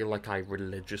I feel like I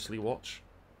religiously watch.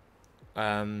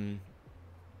 Like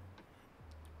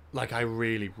I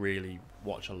really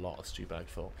watch a lot of Stu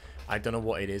Bagfull. I don't know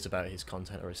what it is about his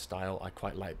content or his style. I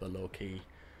quite like the low key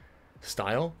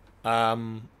style.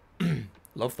 Love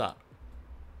that.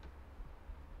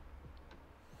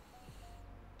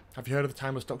 Have you heard of the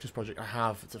Timeless Doctors Project? I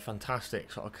have. It's a fantastic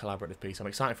sort of collaborative piece. I'm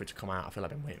excited for it to come out. I feel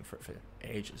like I've been waiting for it for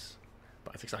ages.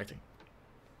 But it's exciting.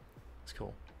 It's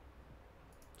cool.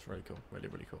 It's really cool.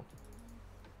 Really cool.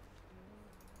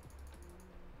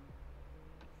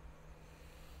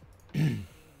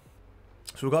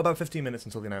 So we've got about 15 minutes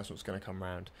until the announcement's going to come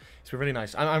round. It's been really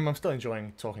nice. I'm still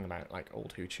enjoying talking about like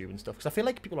old WhoTube and stuff because I feel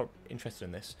like people are interested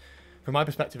in this. From my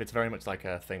perspective, it's very much like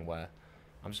a thing where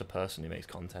I'm just a person who makes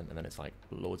content, and then it's like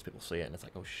loads of people see it, and it's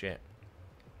like, oh shit.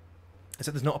 I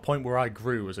said there's not a point where I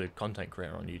grew as a content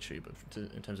creator on YouTube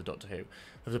in terms of Doctor Who.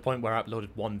 There's a point where I uploaded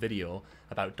one video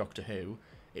about Doctor Who,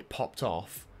 it popped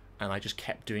off, and I just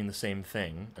kept doing the same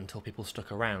thing until people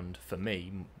stuck around for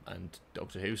me and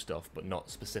Doctor Who stuff, but not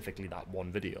specifically that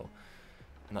one video.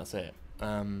 And that's it.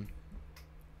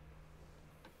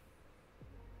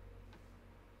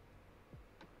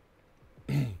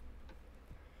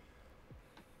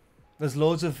 There's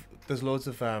loads of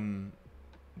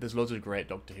great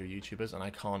Doctor Who YouTubers, and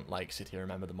I can't like sit here and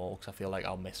remember them all because I feel like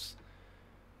I'll miss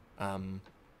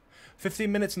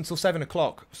 15 minutes until 7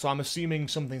 o'clock, so I'm assuming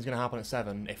something's going to happen at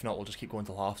 7. If not, we'll just keep going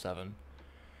till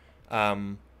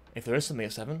 7:30. If there is something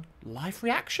at 7, live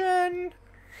reaction!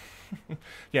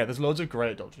 Yeah, there's loads of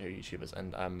great Doctor Who YouTubers,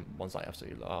 and ones I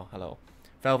absolutely love. Oh, hello.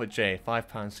 Velvet J,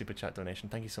 £5 super chat donation.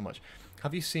 Thank you so much.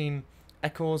 Have you seen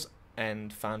Echoes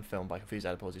and fan film by Confused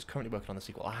Adipose? He's currently working on the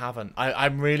sequel. I haven't.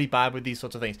 I'm really bad with these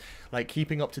sorts of things. Like,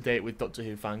 keeping up to date with Doctor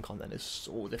Who fan content is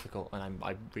so difficult, and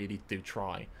I really do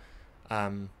try.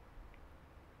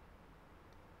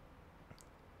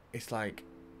 It's like,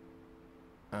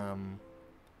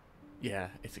 yeah,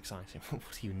 it's exciting. What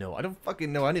do you know? I don't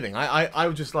fucking know anything. I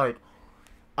was just like,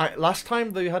 last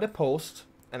time they had a post,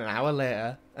 and an hour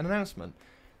later, an announcement.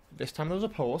 This time there was a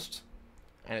post,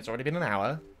 and it's already been an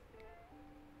hour.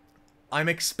 I'm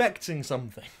expecting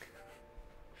something.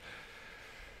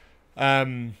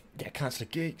 Yeah, Cancer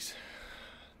Geeks.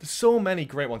 There's so many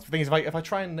great ones. The thing is, if I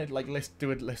try and like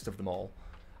do a list of them all,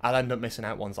 I'll end up missing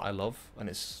out ones that I love, and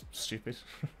it's stupid.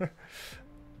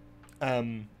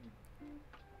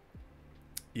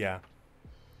 Yeah.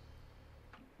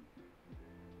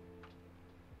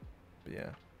 But yeah.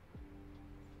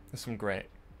 There's some great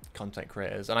content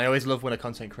creators, and I always love when a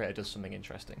content creator does something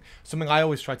interesting. Something I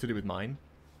always try to do with mine,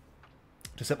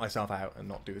 to sit myself out and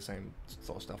not do the same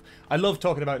sort of stuff. I love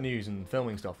talking about news and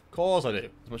filming stuff. Of course I do,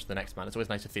 as much as the next man. It's always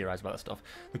nice to theorise about that stuff.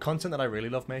 The content that I really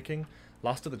love making,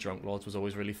 Last of the Drunk Lords was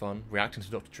always really fun. Reacting to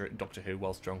Doctor Who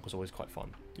whilst drunk was always quite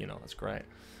fun. You know, that's great.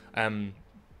 I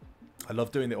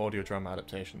love doing the audio drama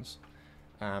adaptations.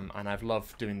 And I've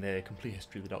loved doing the complete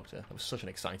history of the Doctor. That was such an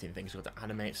exciting thing. So you got to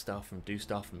animate stuff and do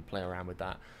stuff and play around with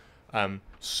that.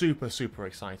 Super, super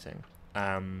exciting.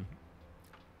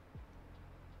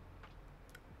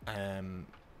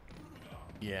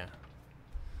 Yeah.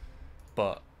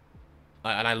 But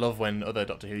I love when other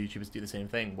Doctor Who YouTubers do the same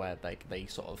thing, where they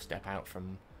sort of step out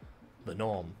from the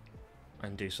norm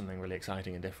and do something really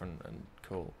exciting and different and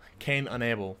cool. Kane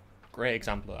Unable, great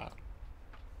example of that.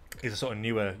 He's a sort of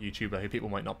newer YouTuber who people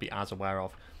might not be as aware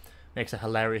of. Makes a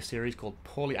hilarious series called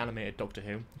Poorly Animated Doctor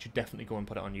Who. You should definitely go and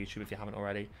put it on YouTube if you haven't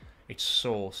already. It's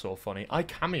so, so funny. I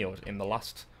cameoed in the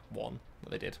last one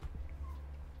that they did.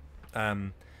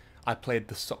 I played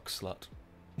the sock slut.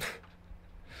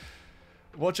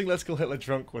 Watching Let's Kill Hitler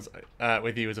drunk was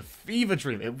with you was a fever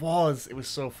dream. It was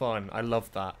so fun. I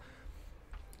loved that.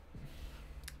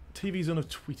 TV Zone have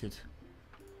tweeted.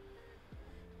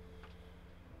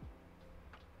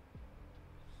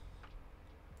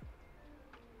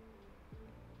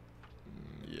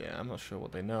 Yeah, I'm not sure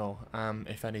what they know,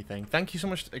 if anything. Thank you so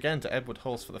much again to Edward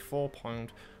Hulse for the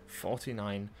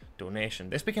 £4.49 donation.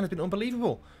 This weekend has been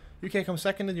unbelievable. UK comes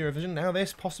second in Eurovision. Now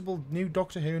this possible new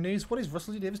Doctor Who news. What is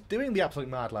Russell T Davies doing? The absolute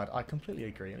mad lad. I completely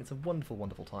agree, and it's a wonderful,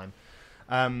 wonderful time.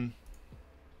 I'm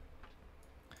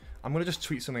going to just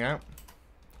tweet something out.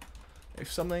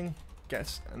 If something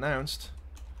gets announced,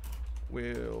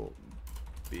 we'll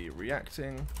be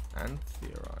reacting and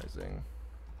theorising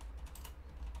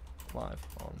live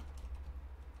on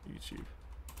YouTube.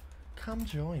 Come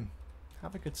join.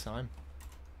 Have a good time.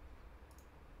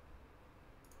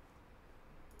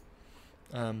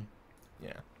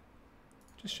 Yeah.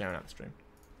 Just sharing out the stream.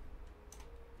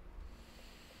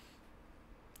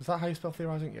 Is that how you spell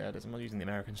theorising? Yeah, it is. I'm not using the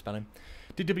American spelling.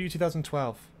 DW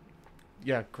 2012.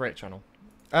 Yeah, great channel.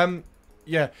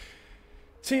 Yeah.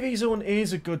 TV Zone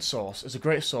is a good source. It's a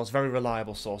great source, very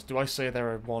reliable source. Do I say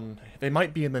they're one? They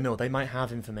might be in the know. They might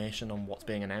have information on what's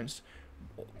being announced,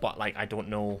 but like I don't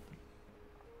know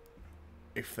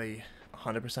if they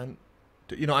 100%.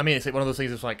 You know what I mean? It's like one of those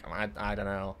things. It's like I don't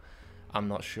know. I'm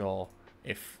not sure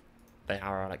if they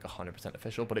are like 100%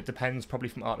 official, but it depends probably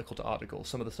from article to article.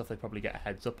 Some of the stuff they probably get a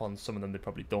heads up on. Some of them they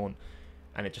probably don't,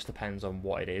 and it just depends on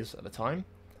what it is at the time.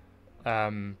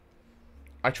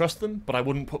 I trust them, but I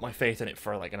wouldn't put my faith in it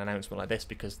for like an announcement like this,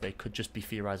 because they could just be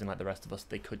theorizing like the rest of us.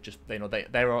 They could just, you know,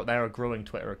 they're a growing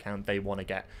Twitter account. They want to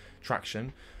get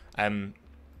traction. They're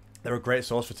a great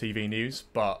source for TV news,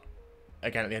 but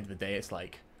again, at the end of the day, it's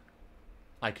like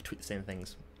I could tweet the same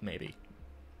things, maybe.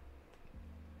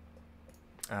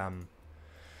 Yeah,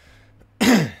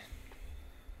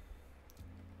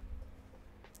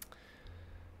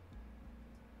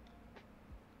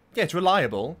 it's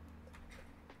reliable.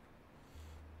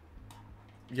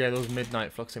 Yeah, those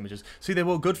midnight flux images. See, they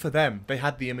were good for them. They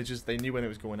had the images. They knew when it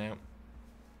was going out.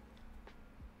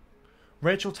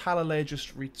 Rachel Talalay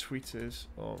just retweeted.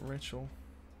 Oh, Rachel.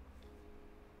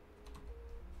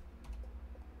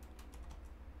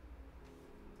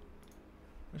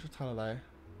 Rachel Talalay.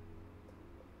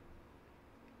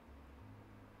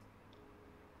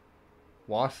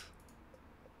 What?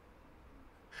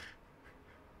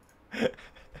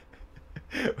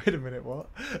 Wait a minute, what?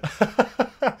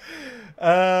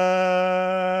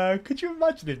 Could you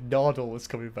imagine if Nardole was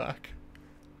coming back?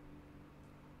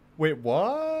 Wait,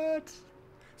 what?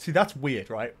 See, that's weird,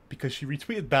 right? Because she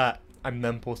retweeted that and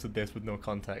then posted this with no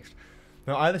context.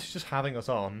 Now, either she's just having us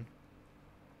on.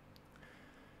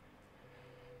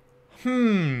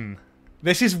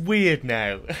 This is weird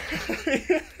now.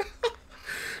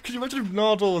 Could you imagine if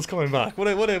Nardole was coming back? What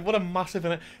a massive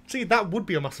announcement. See, that would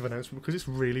be a massive announcement because it's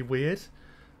really weird.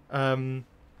 Mad.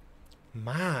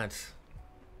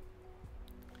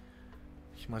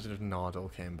 Can you imagine if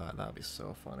Nardole came back? That'd be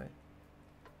so funny.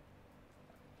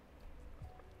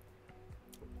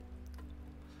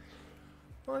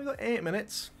 Well, we've got 8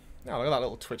 minutes. Oh, look at that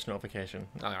little Twitch notification.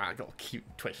 Oh, I got a cute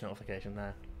Twitch notification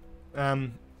there.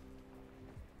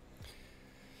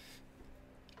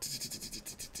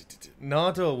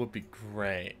 Nardole would be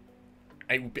great.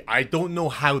 I don't know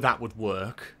how that would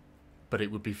work. but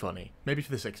it would be funny. Maybe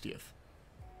for the 60th.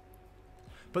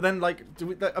 But then, like,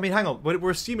 I mean, hang on.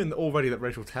 We're assuming already that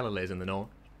Rachel Taylor is in the know.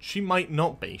 She might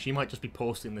not be. She might just be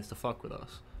posting this to fuck with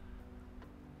us.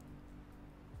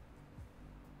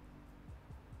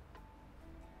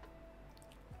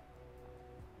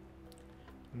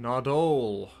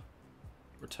 Nodal.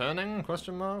 Returning?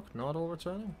 Question mark? Nodal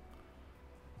returning?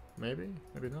 Maybe?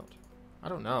 Maybe not. I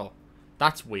don't know.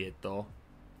 That's weird, though.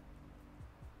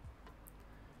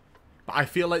 But I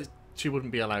feel like she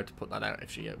wouldn't be allowed to put that out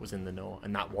if she was in the know,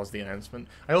 and that was the announcement.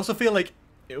 I also feel like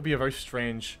it would be a very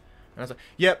strange...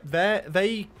 Yep,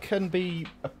 they can be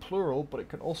a plural, but it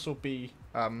can also be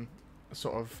a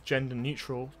sort of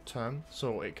gender-neutral term.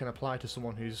 So it can apply to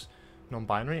someone who's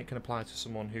non-binary. It can apply to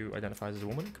someone who identifies as a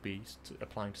woman. It could be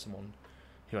applying to someone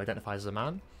who identifies as a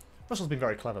man. Russell's been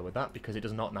very clever with that because it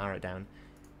does not narrow it down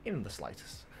in the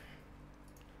slightest.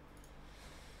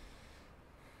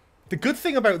 The good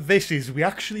thing about this is we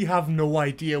actually have no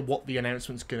idea what the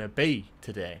announcement's going to be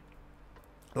today.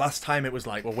 Last time it was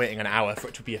like, we're waiting an hour for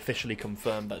it to be officially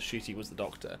confirmed that Shooty was the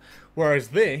Doctor. Whereas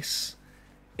this,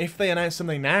 if they announce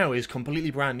something now, is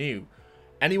completely brand new.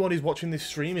 Anyone who's watching this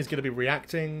stream is going to be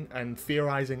reacting and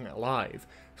theorising live.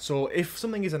 So if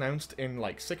something is announced in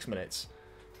like 6 minutes,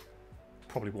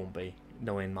 probably won't be,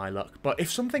 knowing my luck. But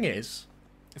if something is,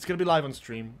 it's going to be live on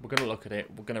stream. We're going to look at it.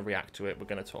 We're going to react to it. We're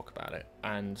going to talk about it.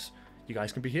 And you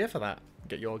guys can be here for that.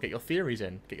 Get your theories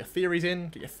in. Get your theories in.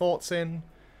 Get your thoughts in.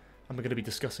 And we're going to be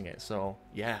discussing it. So,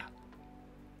 yeah.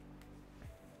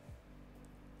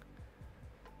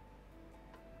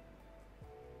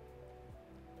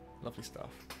 Lovely stuff.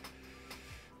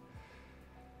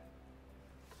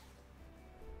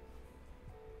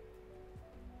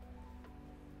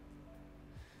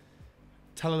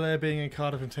 Talalay being in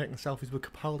Cardiff and taking selfies with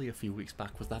Capaldi a few weeks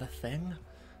back. Was that a thing?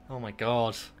 Oh my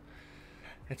god.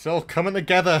 It's all coming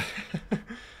together.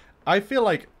 I feel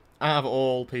like, out of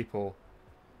all people,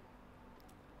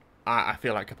 I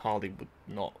feel like Capaldi would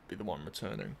not be the one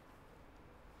returning.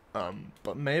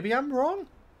 But maybe I'm wrong?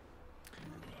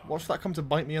 Watch that come to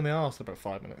bite me in the arse in about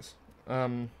 5 minutes.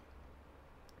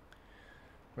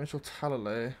 Rachel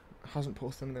Talalay hasn't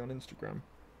posted anything on Instagram.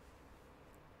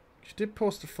 She did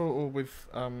post a photo with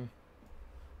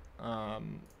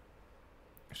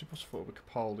she posted a photo with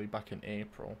Capaldi back in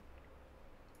April.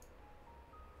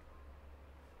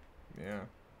 Yeah.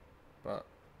 But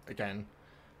again,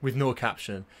 with no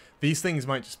caption. These things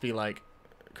might just be like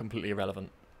completely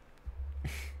irrelevant.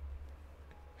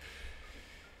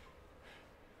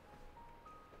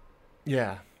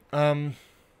 Yeah. I'm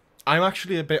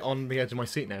actually a bit on the edge of my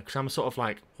seat now because I'm sort of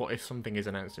like, what if something is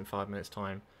announced in 5 minutes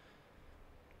time?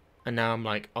 And now I'm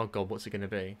like, oh god, what's it going to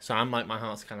be? So I'm like, my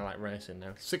heart's kind of like racing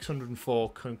now. 604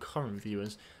 concurrent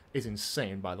viewers is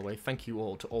insane, by the way. Thank you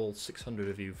all to all 600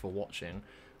 of you for watching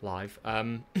live.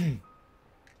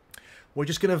 We're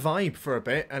just going to vibe for a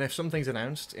bit, and if something's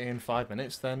announced in 5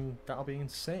 minutes, then that'll be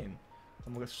insane.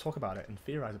 And we'll get to talk about it and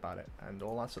theorise about it and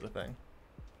all that sort of thing.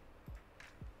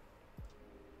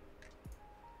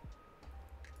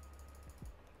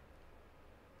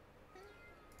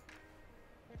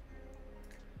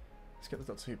 Let's get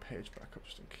the .2 page back up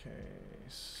just in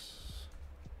case.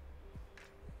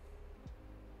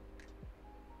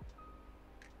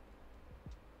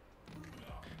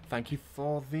 Thank you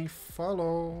for the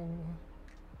follow.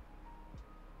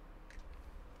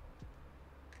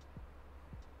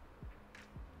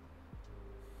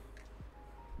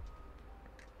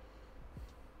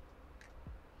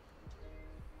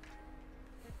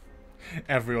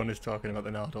 Everyone is talking about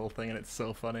the Nardole thing and it's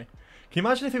so funny. Can you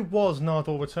imagine if it was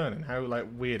Nardole returning? How like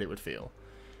weird it would feel.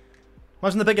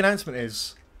 Imagine the big announcement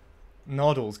is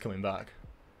Nardole's coming back.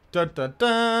 Dun dun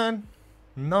dun!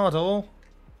 Nardole.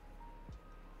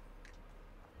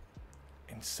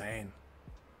 Insane.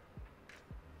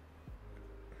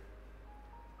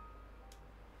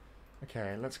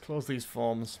 Okay, let's close these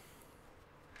forms.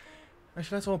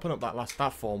 Actually, let's open up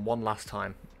that form one last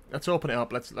time. Let's open it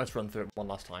up. Let's run through it one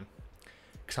last time.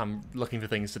 Because I'm looking for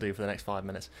things to do for the next 5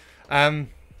 minutes.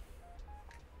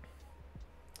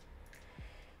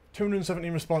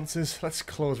 217 responses. Let's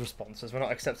close responses. We're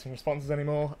not accepting responses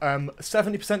anymore.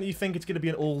 70% of you think it's going to be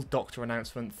an all Doctor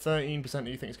announcement. 13% of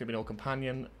you think it's going to be an all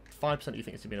Companion. 5% of you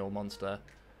think it's going to be an all Monster.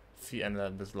 And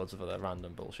then there's loads of other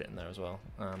random bullshit in there as well.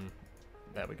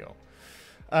 There we go.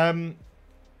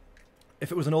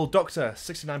 If it was an all Doctor,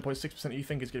 69.6% of you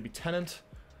think it's going to be Tennant.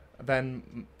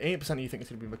 Then 8% of you think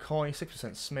it's going to be McCoy,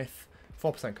 6% Smith,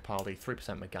 4% Capaldi,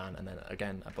 3% McGann, and then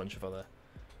again a bunch of other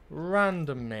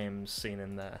random names seen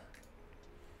in there.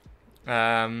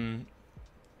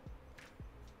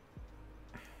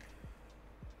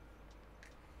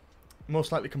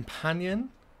 Most likely companion.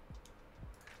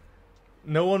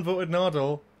 No one voted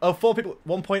Nardole. Oh, 4 people.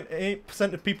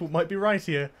 1.8% of people might be right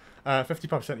here.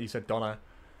 55% of you said Donna.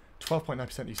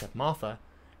 12.9% of you said Martha.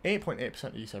 8.8%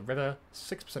 of you said River.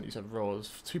 6% of you said Rose.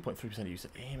 2.3% of you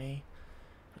said Amy.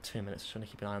 Got 2 minutes. Trying to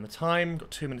keep an eye on the time.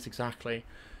 Got 2 minutes exactly.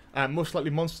 Most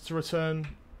likely monster to return.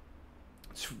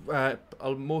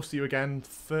 Most of you again.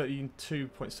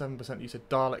 32.7% of you said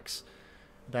Daleks.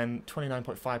 Then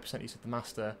 29.5% you said the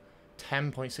Master.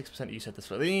 10.6% of you said the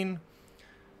Slitheen.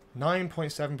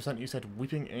 9.7% you said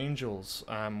Weeping Angels,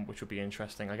 which would be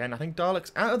interesting. Again, I think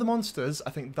Daleks, out of the monsters,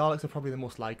 I think Daleks are probably the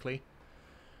most likely.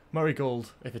 Murray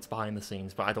Gold, if it's behind the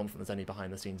scenes, but I don't think there's any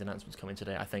behind the scenes announcements coming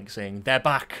today. I think saying they're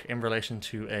back in relation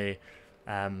to a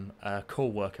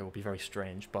co-worker will be very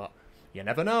strange, but you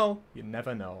never know. You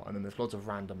never know. And then there's loads of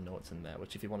random notes in there,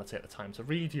 which if you want to take the time to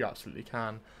read, you absolutely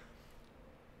can.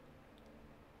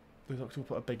 The Doctor will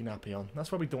put a big nappy on. That's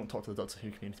why we don't talk to the Doctor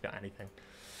Who community about anything.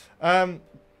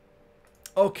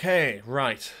 Okay,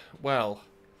 right. Well,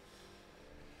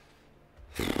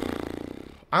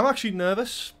 I'm actually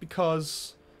nervous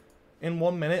because in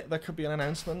 1 minute there could be an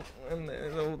announcement, and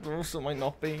there also might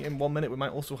not be. In 1 minute we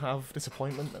might also have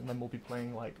disappointment, and then we'll be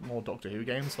playing like more Doctor Who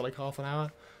games for like half an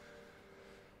hour.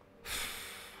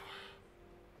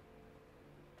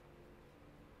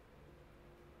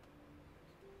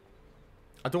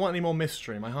 I don't want any more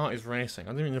mystery. My heart is racing.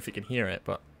 I don't even know if you can hear it,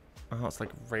 but my heart's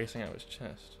like racing out of its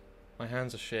chest. My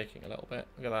hands are shaking a little bit.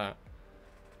 Look at that.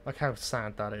 Look how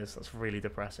sad that is. That's really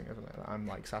depressing, isn't it? I'm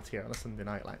like sat here on a Sunday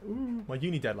night like, ooh, my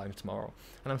uni deadline's tomorrow.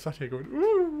 And I'm sat here going,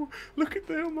 ooh, look at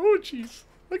the emojis.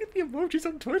 Look at the emojis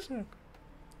on Twitter.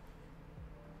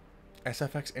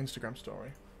 SFX Instagram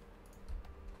story.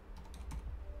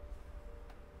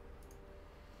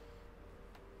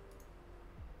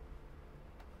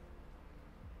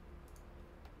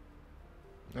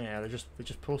 Yeah, they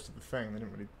just posted the thing. They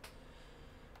didn't really.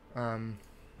 Oh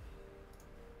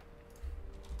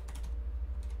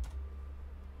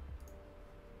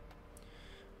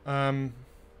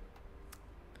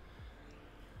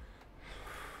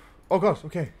god.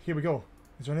 Okay, here we go.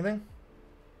 Is there anything?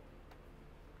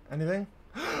 Anything?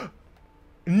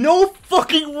 No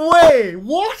fucking way!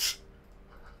 What?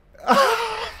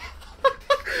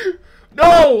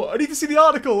 No! I need to see the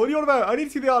article. What are you on about? I need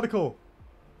to see the article.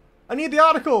 I need the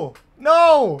article!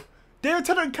 No! David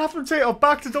Tennant and Catherine Tate are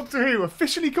back to Doctor Who,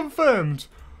 officially confirmed.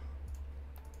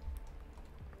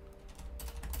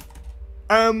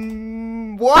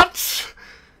 What?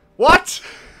 What?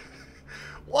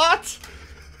 What?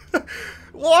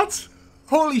 What?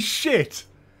 Holy shit.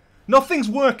 Nothing's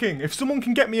working. If someone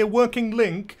can get me a working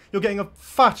link, you're getting a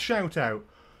fat shout out.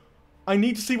 I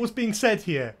need to see what's being said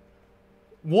here.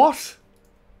 What?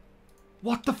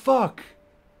 What the fuck?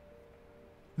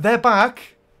 They're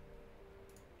back.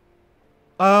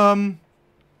 Bio,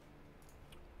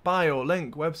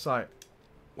 link, website,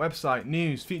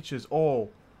 news, features,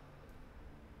 all.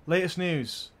 Latest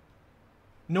news.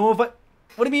 No, but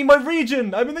what do you mean my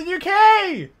region? I'm in the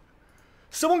UK.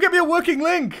 Someone get me a working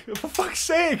link, for fuck's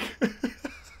sake.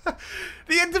 The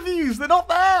interviews, they're not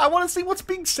there. I want to see what's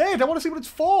being said. I want to see what it's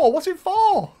for. What's it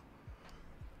for?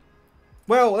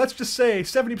 Well, let's just say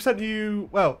 70% of you,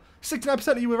 well, 69%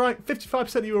 of you were right,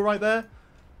 55% of you were right there.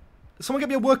 Someone get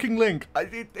me a working link.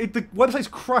 The website's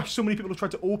crashed. So many people have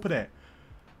tried to open it.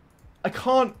 I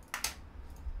can't.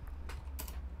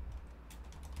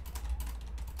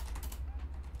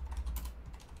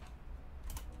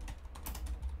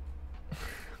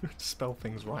 Spell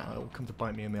things right. It'll come to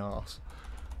bite me in the arse.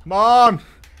 Come on!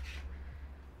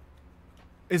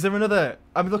 Is there another?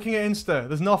 I'm looking at Insta.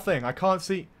 There's nothing. I can't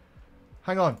see.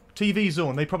 Hang on. TV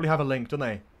Zone. They probably have a link, don't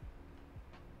they?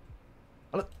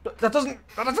 That doesn't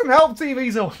help,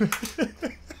 TV Zone.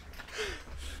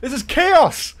 This is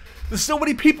chaos. There's so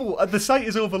many people. The site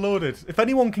is overloaded. If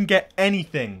anyone can get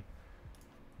anything,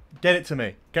 get it to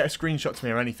me. Get a screenshot to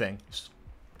me or anything.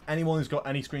 Anyone who's got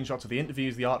any screenshots of the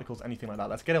interviews, the articles, anything like that.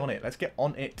 Let's get on it. Let's get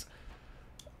on it.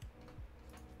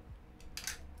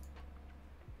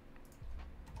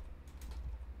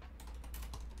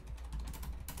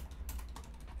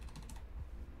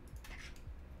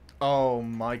 Oh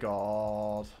my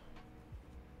god.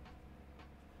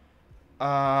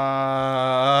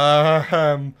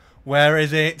 Where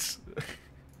is it?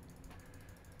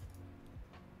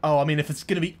 Oh, I mean, if it's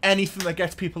going to be anything that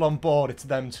gets people on board, it's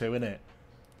them two, innit?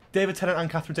 David Tennant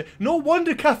and Catherine Tate. No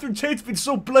wonder Catherine Tate's been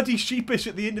so bloody sheepish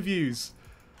at the interviews.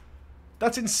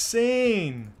 That's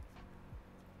insane.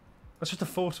 That's just a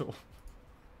photo.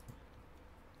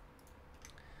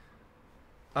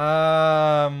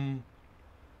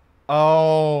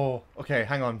 Oh, okay,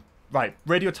 hang on. Right,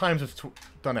 Radio Times have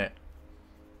done it.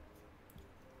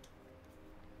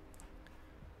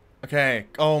 Okay.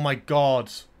 Oh my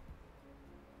god.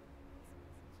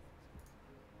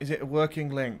 Is it a working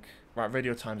link? Right,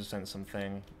 Radio Times have sent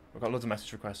something. We've got loads of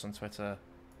message requests on Twitter.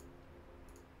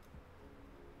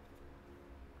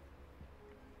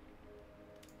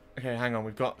 Okay, hang on.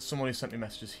 We've got someone who sent me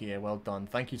messages here. Well done.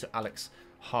 Thank you to Alex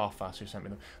Half-Ass who sent me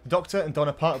them. The Doctor and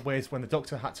Donna parted ways when the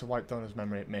Doctor had to wipe Donna's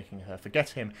memory, making her forget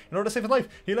him. In order to save her life,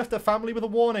 he left her family with a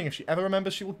warning. If she ever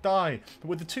remembers, she will die. But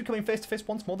with the two coming face to face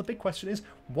once more, the big question is,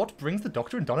 what brings the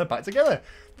Doctor and Donna back together?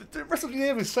 The rest of the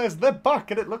Davis says they're back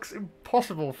and it looks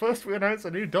impossible. First we announce a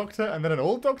new Doctor and then an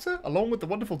old Doctor, along with the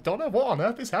wonderful Donna. What on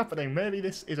earth is happening? Maybe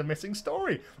this is a missing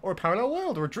story, or a parallel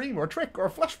world, or a dream, or a trick, or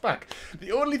a flashback.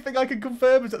 The only thing I can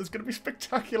confirm is that it's going to be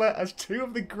spectacular as two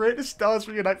of the greatest stars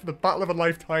reunite for the battle of a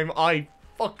lifetime. I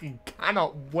fucking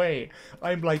cannot wait.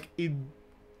 I'm like in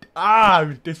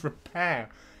disrepair.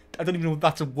 I don't even know if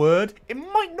that's a word. It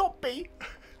might not be.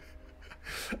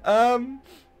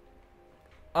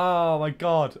 Oh my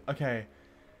god. Okay.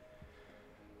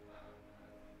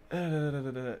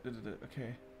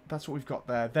 Okay. That's what we've got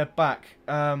there. They're back.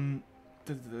 The only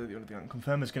thing I can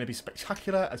confirm is going to be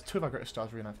spectacular as two of our greatest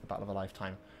stars reunite for the battle of a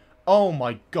lifetime. Oh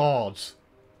my god.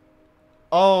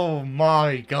 Oh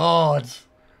my god.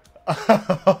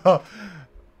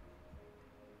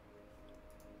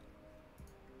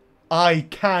 I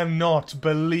cannot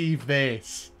believe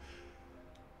this.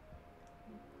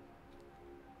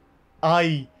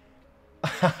 I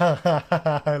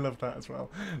love that as well.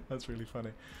 That's really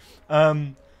funny.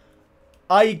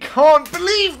 I can't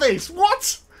believe this.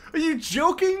 What? Are you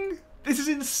joking? This is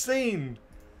insane.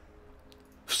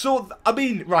 So, I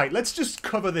mean, right, let's just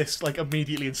cover this, like,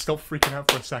 immediately and stop freaking out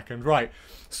for a second. Right,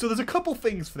 so there's a couple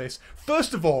things for this.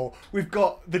 First of all, we've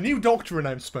got the new Doctor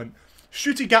announcement.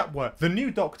 Ncuti Gatwa, the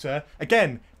new Doctor,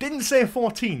 again, didn't say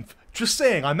 14th. Just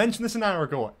saying, I mentioned this an hour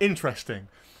ago. Interesting.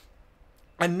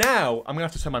 And now, I'm going to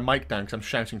have to turn my mic down because I'm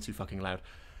shouting too fucking loud.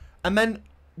 And then,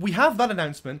 we have that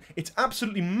announcement. It's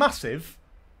absolutely massive.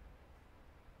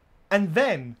 And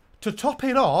then, to top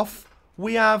it off,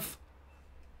 we have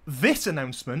this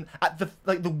announcement at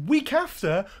the week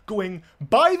after, going,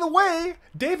 by the way,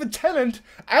 David Tennant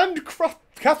and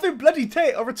Catherine bloody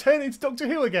Tate are returning to Doctor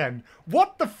Who again.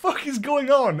 What the fuck is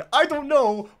going on? I don't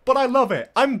know, but I love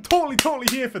it. I'm totally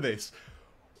here for this.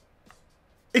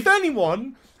 If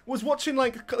anyone was watching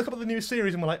like a couple of the new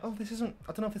series and were like, oh, this isn't,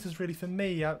 I don't know if this is really for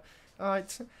me. I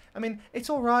mean,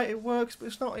 it's alright, it works, but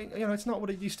it's not, you know, it's not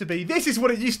what it used to be. This is what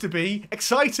it used to be.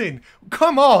 Exciting.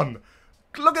 Come on.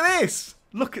 Look at this.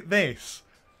 Look at this.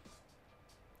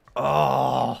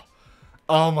 Oh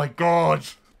my god.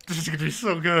 This is going to be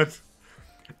so good.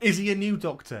 Is he a new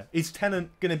Doctor? Is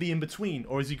Tennant going to be in between?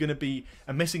 Or is he going to be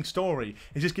a missing story?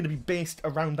 Is this going to be based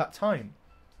around that time?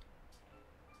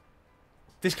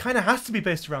 This kind of has to be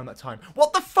based around that time.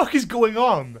 What the fuck is going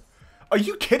on? Are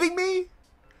you kidding me?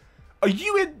 Are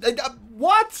you in...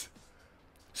 what?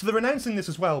 So they're announcing this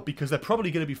as well because they're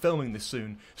probably going to be filming this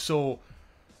soon. So...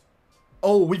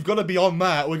 oh, we've got to be on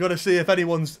that. We've got to see if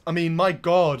anyone's... I mean, my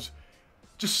god.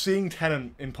 Just seeing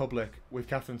Tennant in public with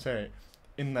Catherine Tate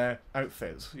in their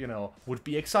outfits, you know, would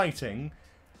be exciting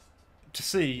to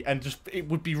see. And just, it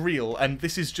would be real. And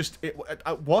this is just...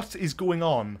 what is going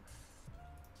on?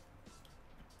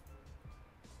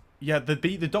 Yeah, the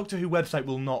Doctor Who website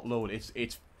will not load.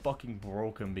 It's fucking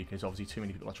broken because obviously too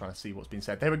many people are trying to see what's been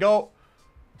said. There we go.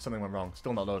 Something went wrong.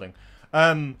 Still not loading.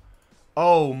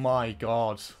 Oh my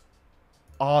god.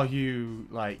 Are you,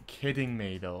 like, kidding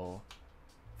me, though?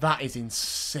 That is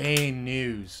insane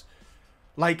news.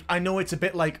 Like, I know it's a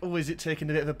bit like, oh, is it taking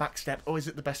a bit of a back step? Oh, is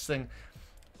it the best thing?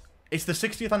 It's the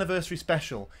 60th anniversary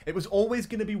special. It was always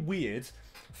going to be weird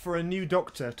for a new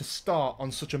Doctor to start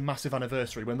on such a massive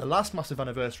anniversary when the last massive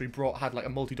anniversary had, like, a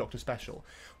multi-Doctor special.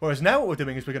 Whereas now what we're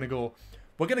doing is we're going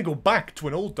to go back to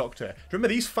an old Doctor. Remember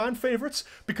these fan favourites?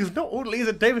 Because not only is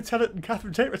it David Tennant and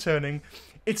Catherine Tate returning,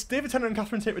 it's David Tennant and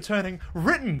Catherine Tate returning,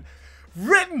 written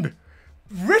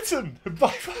by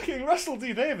fucking Russell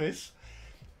D Davies.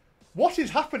 What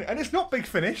is happening? And it's not Big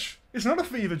Finish. It's not a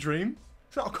fever dream.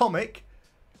 It's not a comic.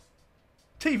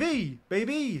 TV,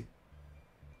 baby.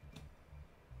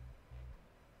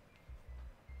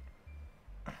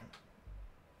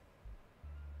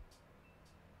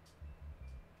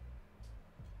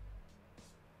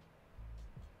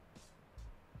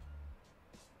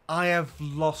 I have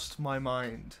lost my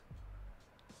mind.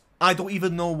 I don't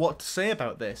even know what to say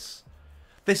about this.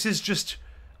 This is just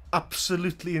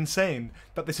absolutely insane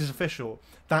that this is official.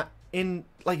 That in,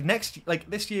 like,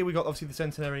 this year we got obviously the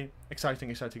centenary.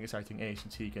 Exciting.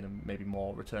 AH&T and maybe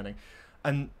more returning.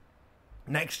 And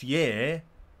Next year,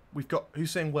 we've got...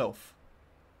 Who's saying Wilf?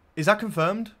 Is that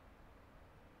confirmed?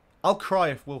 I'll cry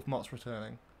if Wilf Mott's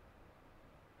returning.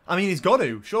 I mean, he's got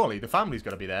to, surely. The family's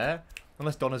got to be there.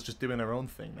 Unless Donna's just doing her own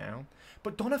thing now.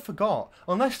 But Donna forgot.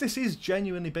 Unless this is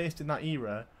genuinely based in that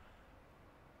era.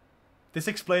 This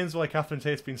explains why Catherine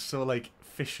Tate's been so, like,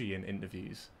 fishy in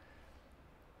interviews.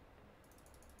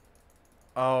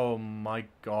 Oh my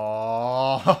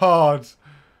god.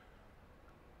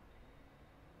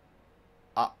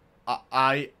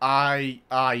 I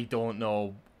don't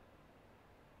know.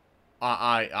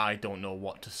 I don't know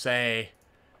what to say.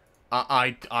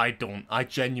 I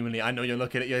genuinely, I know you're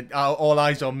looking at you, all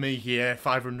eyes on me here,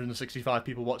 565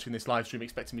 people watching this live stream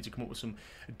expecting me to come up with some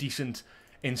decent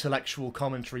intellectual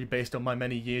commentary based on my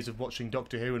many years of watching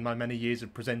Doctor Who and my many years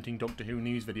of presenting Doctor Who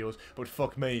news videos, but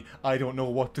fuck me, I don't know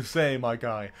what to say, my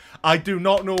guy. I do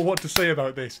not know what to say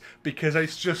about this, because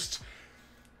it's just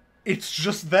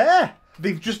there.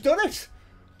 They've just done it.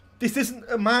 This isn't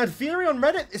a mad theory on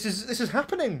Reddit, this is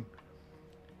happening.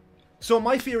 So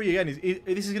my theory again is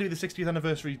this is going to be the 60th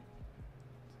anniversary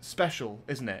special,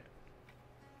 isn't it?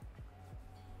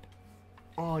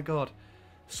 Oh my god.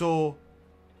 So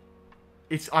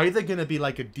it's either going to be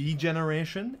like a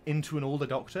degeneration into an older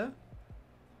Doctor.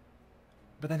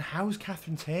 But then how's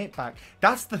Catherine Tate back?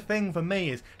 That's the thing for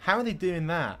me, is how are they doing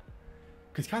that?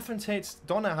 Because Catherine Tate's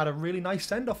Donna had a really nice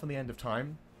send-off on the End of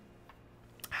Time.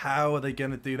 How are they going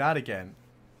to do that again?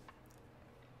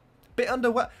 Bit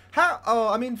underwhelming. How? Oh,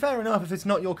 I mean, fair enough if it's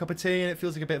not your cup of tea and it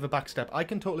feels like a bit of a backstep. I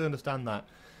can totally understand that.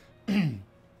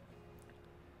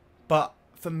 But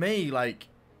for me, like,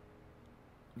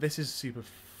 this is super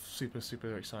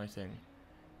exciting.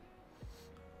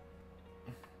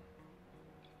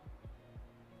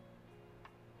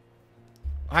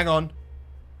 Hang on.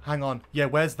 Hang on. Yeah,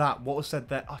 where's that? What was said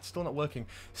there? Oh, it's still not working.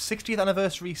 60th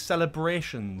anniversary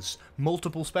celebrations.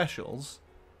 Multiple specials.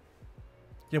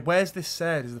 Yeah, where's this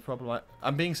said is the problem.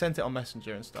 I'm being sent it on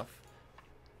Messenger and stuff.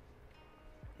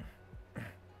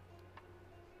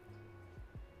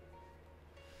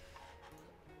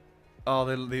 Oh,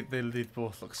 they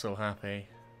both look so happy.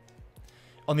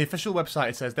 On the official website,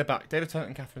 it says they're back. David Tennant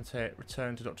and Catherine Tate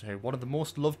return to Doctor Who. One of the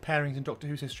most loved pairings in Doctor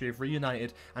Who's history have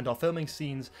reunited and are filming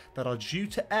scenes that are due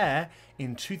to air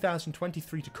in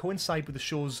 2023 to coincide with the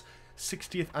show's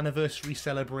 60th anniversary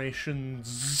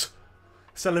celebrations.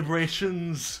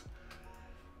 Celebrations.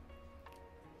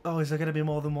 Oh, is there going to be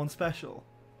more than one special?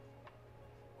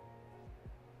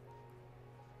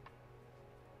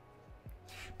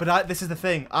 But this is the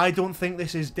thing. I don't think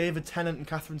this is David Tennant and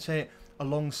Catherine Tate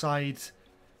alongside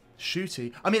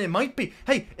Shooty. I mean, it might be.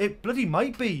 Hey, it bloody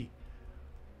might be.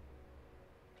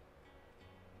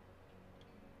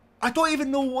 I don't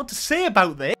even know what to say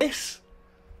about this.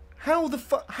 How the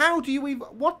fuck? How do you even?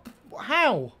 What?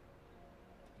 How?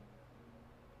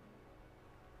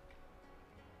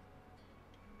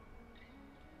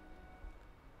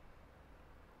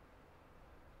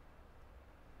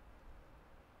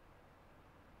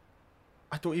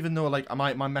 I don't even know, like,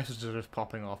 my messages are just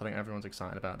popping off. I think everyone's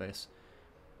excited about this.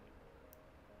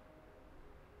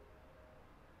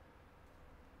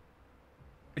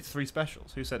 It's 3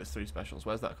 specials. Who said it's 3 specials?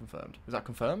 Where's that confirmed? Is that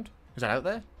confirmed? Is that out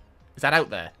there? Is that out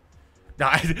there? No,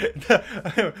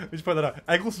 just put that out.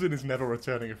 Eggleston is never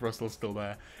returning if Russell's still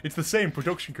there. It's the same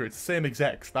production crew. It's the same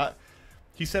execs. That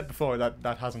he said before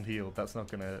that hasn't healed. That's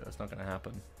not gonna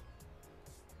happen.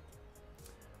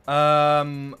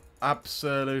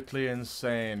 Absolutely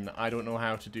insane. I don't know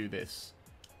how to do this.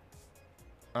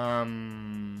 What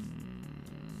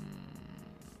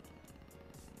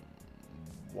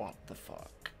the fuck?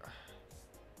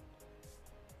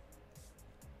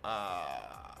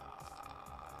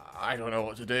 I don't know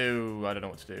what to do. I don't know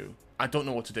what to do. I don't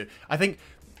know what to do. I think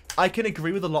I can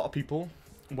agree with a lot of people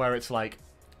where it's like,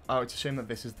 oh, it's a shame that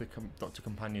this is the Doctor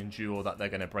Companion duo that they're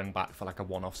going to bring back for like a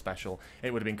one-off special.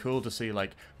 It would have been cool to see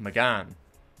like McGann.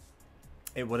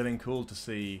 It would have been cool to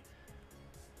see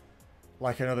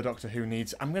like another Doctor who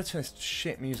needs... I'm going to turn this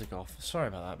shit music off. Sorry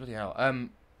about that. Bloody hell.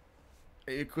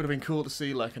 It could have been cool to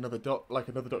see like another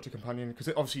Doctor Companion, because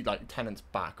obviously like Tennant's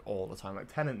back all the time.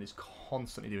 Like Tennant is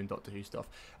constantly doing Doctor Who stuff,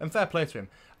 and fair play to him.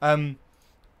 I'm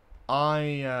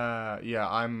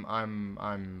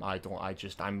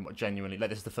genuinely, like,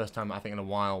 this is the first time I think in a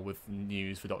while with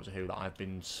news for Doctor Who that I've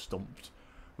been stumped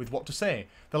with what to say.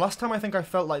 The last time I think I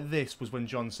felt like this was when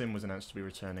John Sim was announced to be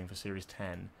returning for Series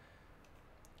 10.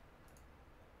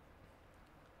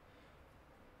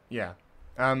 Yeah.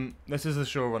 This is the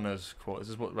showrunner's quote. This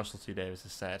is what Russell T Davies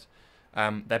has said.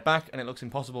 They're back and it looks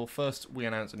impossible. First we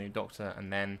announce a new Doctor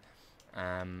and then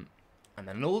an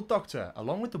old Doctor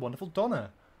along with the wonderful Donna.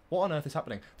 What on earth is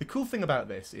happening? The cool thing about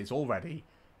this is already,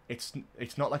 it's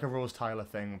not like a Rose Tyler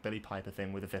thing, Billy Piper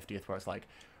thing with the 50th, where it's like,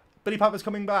 Billy Piper's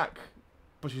coming back,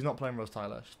 but she's not playing Rose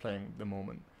Tyler, she's playing the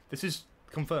moment. This is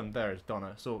confirmed, there is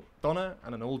Donna. So, Donna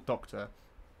and an old doctor.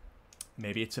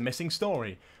 Maybe it's a missing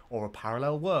story, or a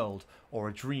parallel world, or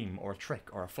a dream, or a trick,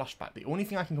 or a flashback. The only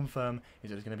thing I can confirm is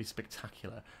that it's going to be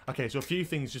spectacular. Okay, so a few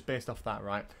things just based off that,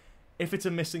 right? If it's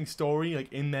a missing story,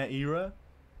 like, in their era,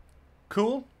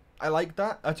 cool. I like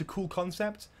that. That's a cool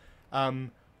concept.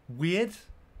 Weird,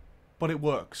 but it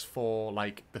works for,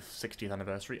 like, the 60th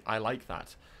anniversary. I like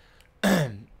that.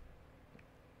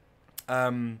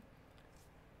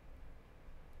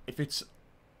 If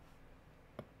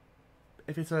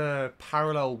it's a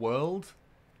parallel world,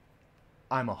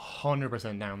 I'm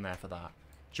 100% down there for that.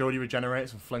 Jodie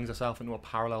regenerates and flings herself into a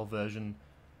parallel version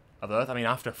of Earth. I mean,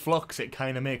 after Flux, it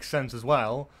kind of makes sense as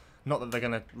well. Not that they're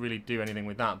going to really do anything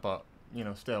with that, but, you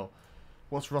know, still.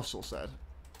 What's Russell said?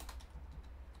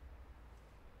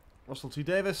 Russell T.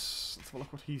 Davis. Let's have a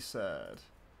look what he said.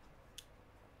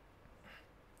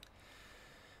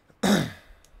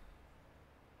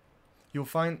 You'll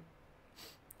find...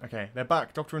 Okay, they're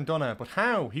back, Doctor and Donna. But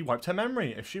how? He wiped her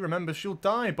memory. If she remembers, she'll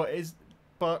die. But is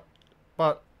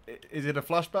it a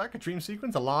flashback, a dream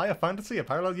sequence, a lie, a fantasy, a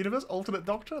parallel universe, alternate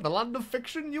Doctor, the land of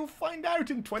fiction? You'll find out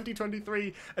in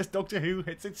 2023 as Doctor Who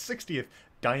hits its 60th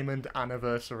Diamond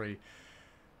anniversary.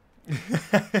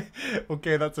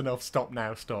 Okay, that's enough. Stop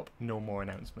now. Stop. No more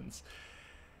announcements.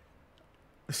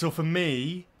 So for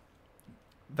me,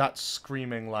 that's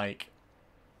screaming like,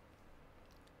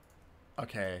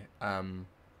 okay,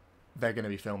 they're going to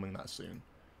be filming that soon.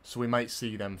 So we might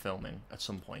see them filming at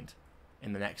some point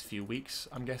in the next few weeks,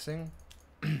 I'm guessing.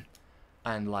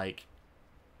 And like,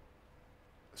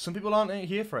 some people aren't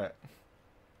here for it,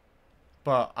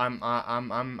 but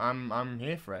I'm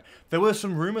here for it. There were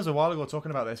some rumors a while ago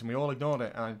talking about this, and we all ignored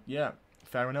it. And yeah,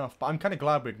 fair enough. But I'm kind of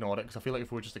glad we ignored it, because I feel like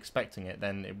if we were just expecting it,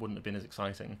 then it wouldn't have been as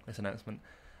exciting, this announcement.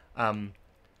 How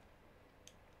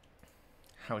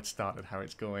it started, how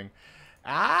it's going.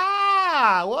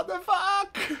 Ah, what the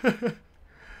fuck?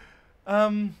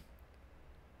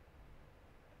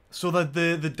 So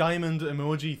the diamond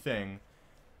emoji thing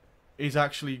is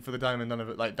actually for the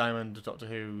diamond, like diamond Doctor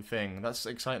Who thing. That's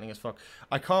exciting as fuck.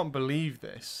 I can't believe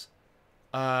this.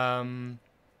 Thary's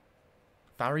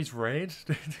raid?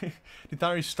 Did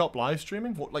Thary stop live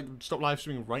streaming? What, like, stop live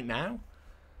streaming right now?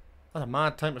 That's a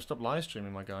mad time to stop live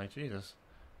streaming, my guy. Jesus.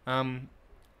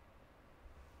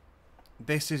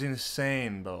 This is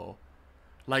insane, though.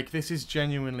 Like, this is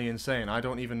genuinely insane. I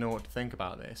don't even know what to think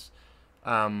about this.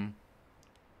 I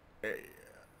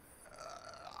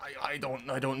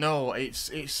don't know.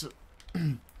 It's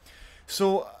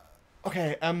so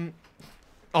okay.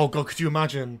 Oh god, could you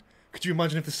imagine? Could you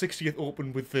imagine if the 60th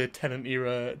opened with the Tennant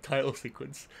era title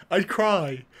sequence? I'd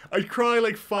cry. I'd cry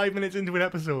like 5 minutes into an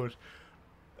episode.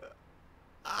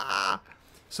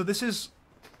 So this is.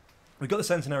 We got the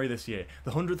centenary this year,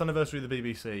 the 100th anniversary of the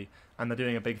BBC, and they're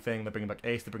doing a big thing. They're bringing back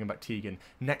Ace, they're bringing back Tegan.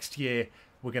 Next year,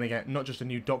 we're going to get not just a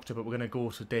new Doctor, but we're going to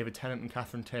go to David Tennant and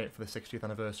Catherine Tate for the 60th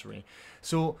anniversary.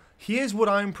 So here's what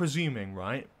I'm presuming,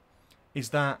 right, is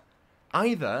that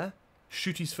either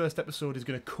Ncuti's first episode is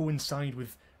going to coincide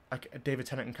with like David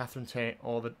Tennant and Catherine Tate,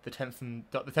 or the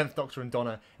 10th Doctor and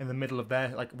Donna in the middle of their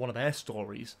one of their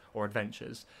stories or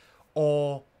adventures,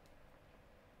 or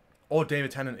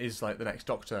David Tennant is like the next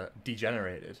Doctor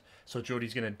degenerated. So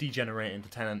Jodie's going to degenerate into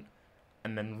Tennant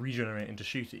and then regenerate into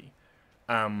Ncuti.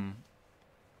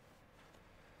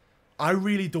 I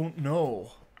really don't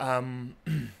know.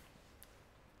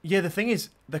 Yeah, the thing is,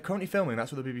 they're currently filming.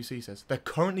 That's what the BBC says. They're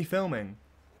currently filming.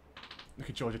 Look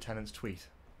at Georgia Tennant's tweet.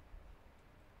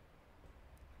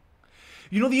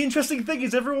 You know, the interesting thing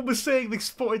is everyone was saying they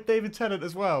spotted David Tennant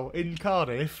as well in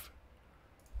Cardiff.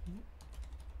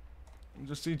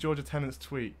 Just see Georgia Tennant's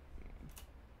tweet.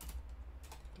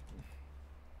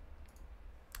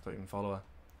 Don't even follow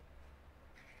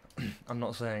her. I'm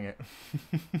not saying it.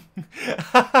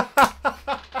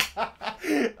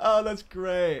 Oh, that's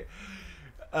great.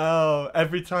 Oh,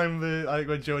 every time when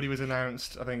Jodie was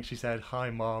announced, I think she said, "Hi,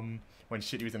 Mom." When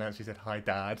Ncuti was announced, she said, "Hi,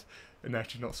 Dad." And now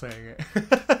she's not saying it.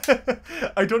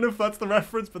 I don't know if that's the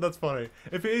reference, but that's funny.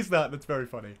 If it is that, that's very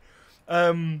funny.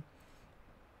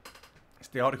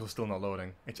 The article's still not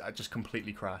loading. It just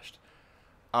completely crashed.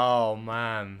 Oh,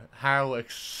 man. How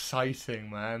exciting,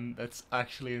 man. That's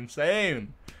actually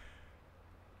insane.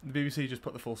 The BBC just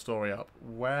put the full story up.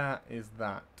 Where is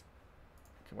that?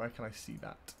 Okay, where can I see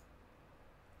that?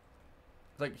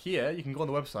 Like here, you can go on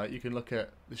the website. You can look at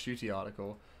the Ncuti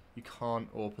article. You can't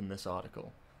open this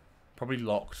article. Probably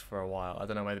locked for a while. I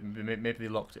don't know, maybe they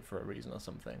locked it for a reason or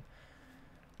something.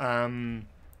 I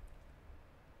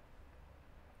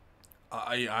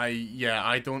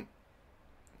don't...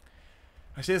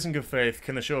 I say this in good faith.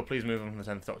 Can the show please move on from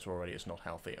the 10th Doctor already? It's not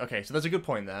healthy. Okay, so there's a good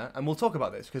point there, and we'll talk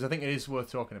about this, because I think it is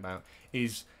worth talking about.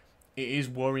 It is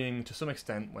worrying to some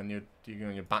extent when you're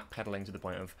backpedaling to the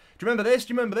point of, do you remember this?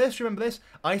 Do you remember this? Do you remember this?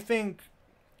 I think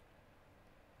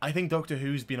Doctor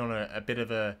Who's been on a bit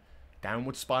of a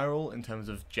downward spiral in terms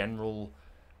of general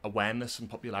awareness and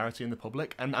popularity in the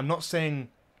public, and I'm not saying...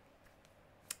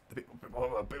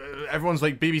 Everyone's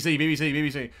like, BBC, BBC,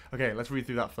 BBC. Okay, let's read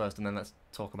through that first, and then let's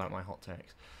talk about my hot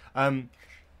takes.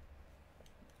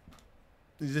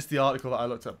 Is this the article that I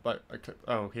looked up?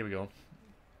 Oh, here we go.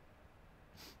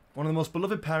 One of the most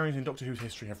beloved pairings in Doctor Who's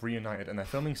history have reunited, and they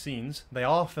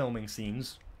are filming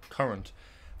scenes, current,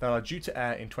 that are due to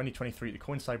air in 2023 to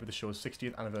coincide with the show's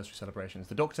 60th anniversary celebrations.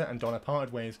 The Doctor and Donna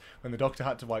parted ways when the Doctor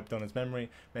had to wipe Donna's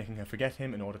memory, making her forget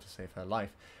him in order to save her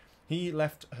life. He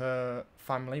left her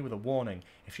family with a warning.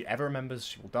 If she ever remembers,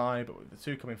 she will die, but with the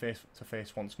two coming face to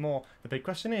face once more, the big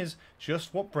question is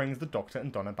just what brings the Doctor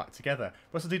and Donna back together.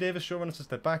 Russell T Davies, showrunner, says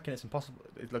they're back and it's impossible.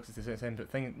 It looks the same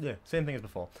thing as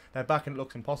before. They're back and it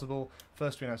looks impossible.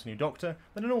 First we announce a new Doctor,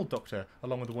 then an old Doctor,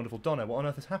 along with the wonderful Donna. What on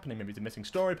earth is happening? Maybe it's a missing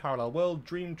story, parallel world,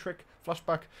 dream, trick,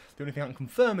 flashback. The only thing I can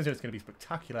confirm is that it's going to be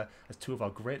spectacular as two of our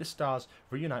greatest stars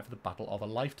reunite for the battle of a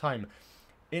lifetime.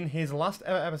 In his last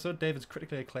ever episode, David's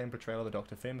critically acclaimed portrayal of the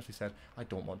Doctor famously said, "I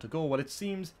don't want to go." Well, it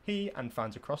seems he and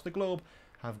fans across the globe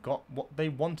have got what they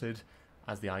wanted,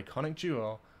 as the iconic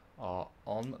duo are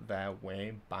on their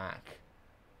way back.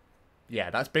 Yeah,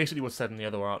 that's basically what's said in the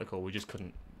other article. We just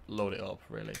couldn't load it up,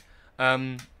 really.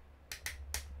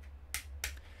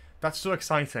 That's so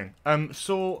exciting.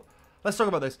 So let's talk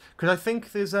about this, because I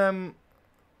think there's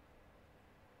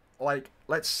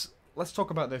let's talk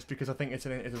about this, because I think it's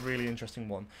a really interesting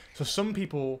one. So some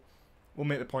people will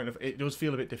make the point of it does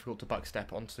feel a bit difficult to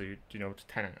backstep onto, to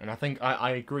Tennant. And I think I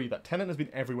agree that Tennant has been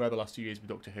everywhere the last 2 years with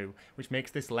Doctor Who, which makes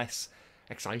this less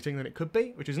exciting than it could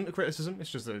be, which isn't a criticism.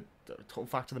 It's just the total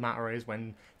fact of the matter is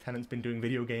when Tennant's been doing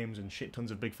video games and shit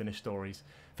tons of Big Finish stories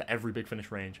for every Big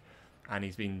Finish range, and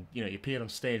he's been, he appeared on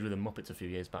stage with the Muppets a few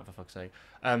years back, for fuck's sake.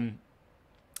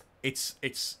 It's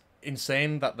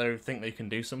insane that they think they can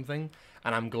do something,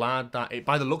 and I'm glad that it,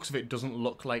 by the looks of it, doesn't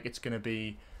look like it's going to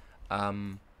be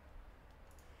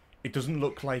it doesn't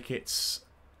look like it's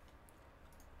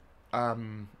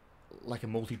like a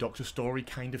multi-Doctor story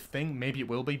kind of thing. Maybe it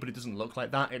will be, but it doesn't look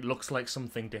like that. It looks like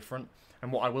something different.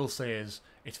 And what I will say is,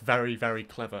 it's very, very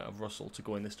clever of Russell to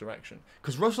go in this direction.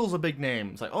 Because Russell's a big name.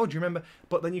 It's like, oh, do you remember?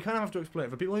 But then you kind of have to explain it.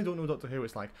 For people who don't know Doctor Who,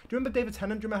 it's like, do you remember David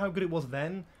Tennant? Do you remember how good it was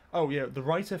then? Oh, yeah, the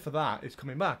writer for that is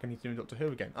coming back and he's doing Doctor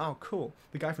Who again. Oh, cool.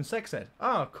 The guy from Sex Ed.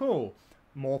 Oh, cool.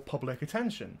 More public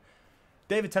attention.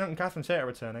 David Tennant and Catherine Tate are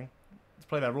returning to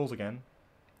play their roles again.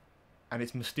 And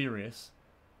it's mysterious.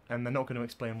 And they're not going to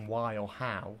explain why or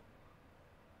how.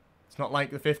 It's not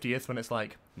like the 50th when it's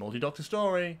like, multi-Doctor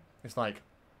story. It's like,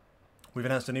 we've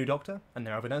announced a new Doctor, and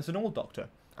now I've announced an old Doctor,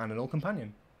 and an old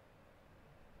companion.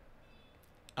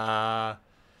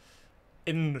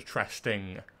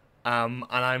 Interesting. And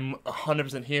I'm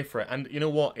 100% here for it. And you know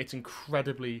what? It's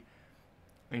incredibly,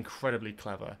 incredibly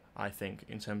clever, I think,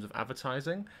 in terms of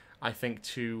advertising. I think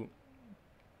to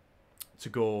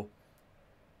go,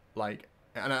 like,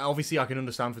 and obviously I can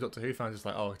understand for Doctor Who fans, it's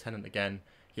like, oh, Tennant again.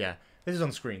 Yeah, this is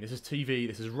on screen. This is TV.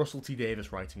 This is Russell T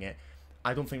Davies writing it.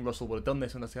 I don't think Russell would have done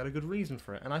this unless he had a good reason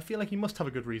for it. And I feel like he must have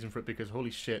a good reason for it, because holy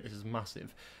shit, this is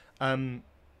massive. The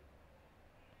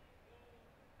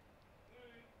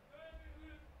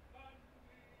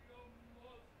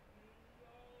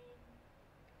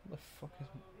fuck is...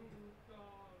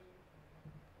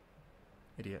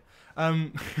 Idiot.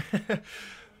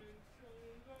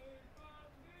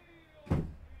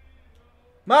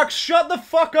 Max, shut the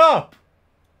fuck up!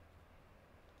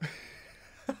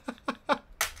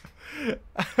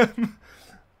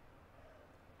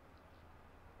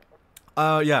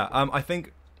 I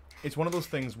think it's one of those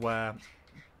things where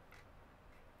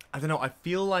I don't know, I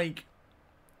feel like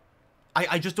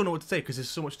I just don't know what to say, because there's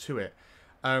so much to it.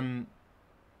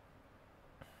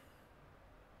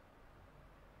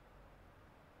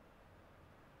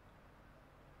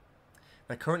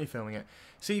 They're currently filming it.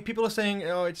 See, people are saying,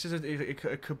 oh, it's just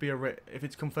it could be if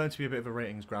it's confirmed to be a bit of a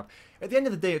ratings grab. At the end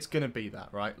of the day, it's going to be that,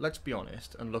 right? Let's be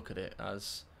honest and look at it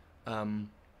as,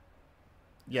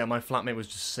 yeah, my flatmate was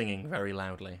just singing very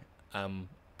loudly,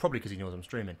 probably because he knows I'm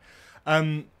streaming.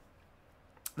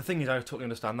 The the thing is, I totally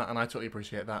understand that, and I totally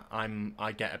appreciate that.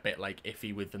 I get a bit like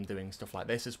iffy with them doing stuff like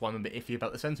this. It's why I'm a bit iffy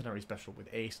about the Centenary special with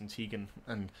Ace and Tegan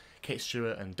and Kate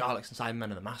Stewart and Daleks and Cybermen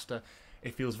and the Master.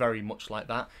 It feels very much like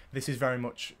that. This is very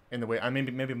much in the way. I mean,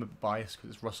 maybe I'm a bit biased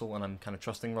because it's Russell and I'm kind of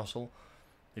trusting Russell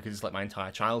because it's like my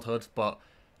entire childhood. But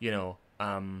you know,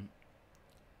 I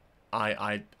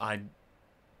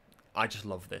just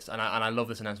love this, and I love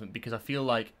this announcement because I feel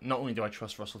like not only do I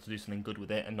trust Russell to do something good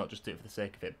with it and not just do it for the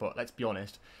sake of it, but let's be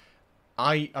honest,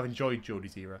 I've enjoyed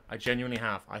Jodie's era. I genuinely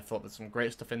have. I thought there's some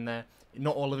great stuff in there.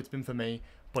 Not all of it's been for me,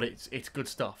 but it's good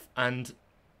stuff. And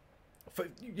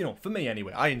for me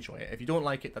anyway, I enjoy it. If you don't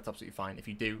like it, that's absolutely fine. If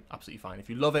you do, absolutely fine. If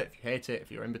you love it, if you hate it,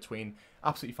 if you're in between,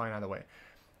 absolutely fine either way.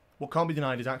 What can't be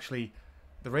denied is actually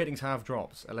the ratings have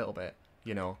dropped a little bit,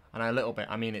 and a little bit.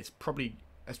 I mean, it's probably,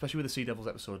 especially with the Sea Devils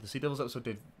episode. The Sea Devils episode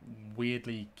did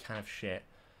weirdly kind of shit,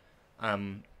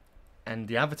 and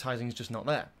the advertising is just not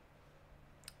there.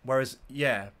 Whereas,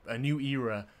 yeah, a new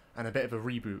era and a bit of a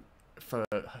reboot for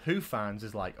Who fans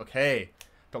is like, okay,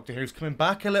 Doctor Who's coming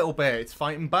back a little bit. It's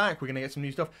fighting back. We're going to get some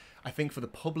new stuff. I think for the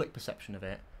public perception of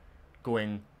it,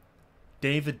 going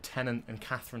David Tennant and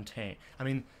Catherine Tate. I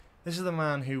mean, this is the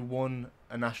man who won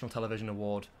a national television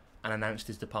award and announced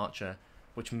his departure,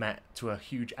 which met to a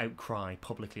huge outcry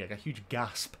publicly, like a huge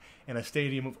gasp in a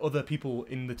stadium of other people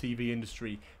in the TV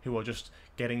industry who are just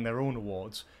getting their own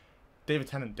awards. David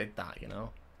Tennant did that,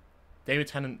 David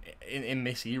Tennant in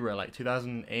this era, like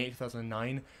 2008,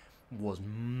 2009, was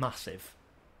massive.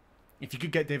 If you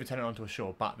could get David Tennant onto a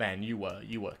show back then, you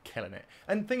were killing it.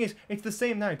 And the thing is, it's the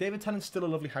same now. David Tennant's still a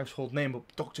lovely household name,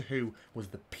 but Doctor Who was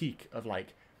the peak of,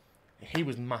 like, he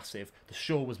was massive. The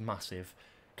show was massive.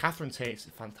 Catherine Tate's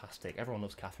fantastic. Everyone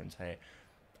loves Catherine Tate.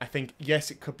 I think, yes,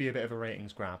 it could be a bit of a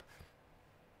ratings grab.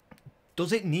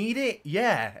 Does it need it?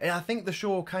 Yeah. I think the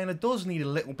show kind of does need a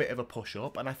little bit of a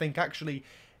push-up, and I think, actually,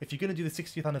 if you're going to do the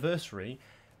 60th anniversary,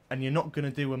 and you're not going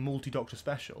to do a multi-Doctor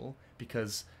special,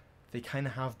 because they kind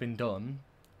of have been done,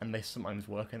 and they sometimes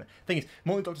work. And the thing is,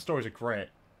 multi-Doctor stories are great,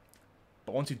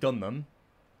 but once you've done them,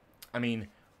 I mean,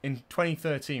 in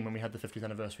 2013, when we had the 50th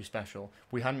anniversary special,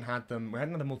 we hadn't had a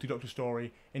multi-Doctor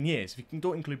story in years. If you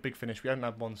don't include Big Finish, we hadn't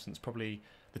had one since probably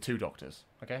the Two Doctors,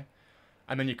 okay?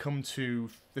 And then you come to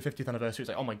the 50th anniversary, it's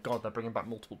like, oh my god, they're bringing back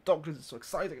multiple Doctors, it's so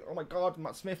exciting, oh my god,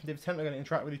 Matt Smith and David Tennant are going to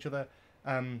interact with each other.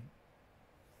 And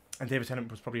David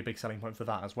Tennant was probably a big selling point for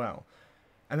that as well.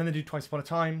 And then they do Twice Upon a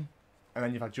Time, and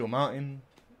then you've had Joe Martin.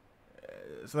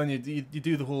 So then you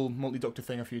do the whole multi-Doctor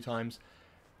thing a few times.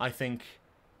 I think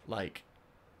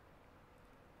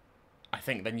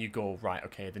then you go, right,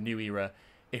 okay, the new era,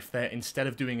 if they're, instead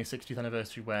of doing a 60th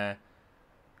anniversary where,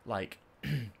 like,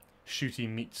 Shooty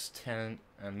meets Tennant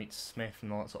and meets Smith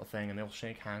and all that sort of thing, and they all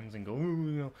shake hands and go,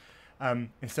 ooh,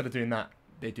 instead of doing that,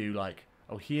 they do, like,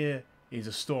 oh, here is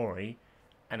a story,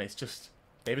 and it's just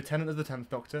David Tennant as the 10th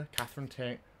Doctor, Catherine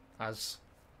Tate as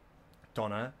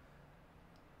Donna,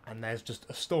 and there's just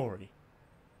a story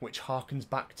which harkens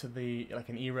back to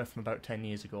an era from about 10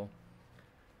 years ago.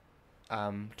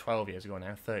 12 years ago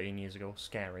now, 13 years ago,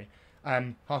 scary.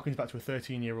 Harkens back to a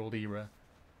 13-year-old era,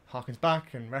 harkens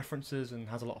back and references and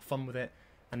has a lot of fun with it,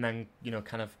 and then,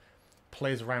 kind of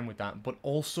plays around with that, but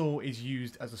also is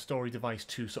used as a story device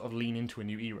to sort of lean into a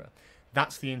new era.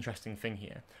 That's the interesting thing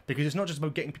here, because it's not just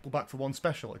about getting people back for one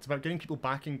special, it's about getting people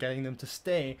back and getting them to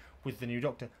stay with the new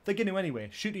Doctor. They're going to anyway.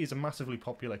 Shooty is a massively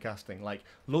popular casting, like,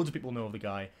 loads of people know the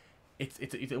guy. It's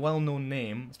a well-known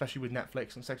name, especially with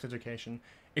Netflix and Sex Education.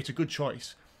 It's a good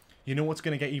choice. You know what's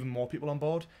going to get even more people on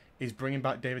board? Is bringing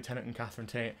back David Tennant and Catherine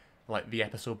Tate, like, the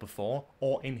episode before,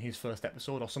 or in his first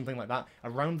episode, or something like that.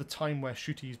 Around the time where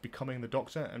Shooty is becoming the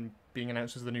Doctor and being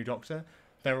announced as the new Doctor,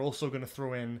 they're also going to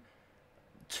throw in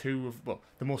one of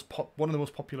the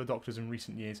most popular Doctors in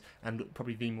recent years, and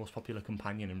probably the most popular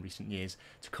companion in recent years,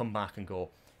 to come back and go,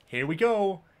 here we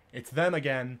go, it's them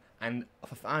again. And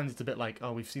for fans, it's a bit like,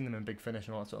 oh, we've seen them in Big Finish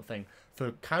and all that sort of thing.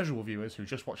 For casual viewers who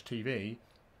just watch TV,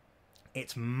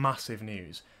 it's massive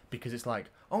news, because it's like,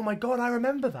 oh my god, I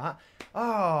remember that.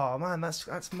 Oh man, that's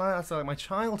like my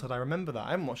childhood. I remember that.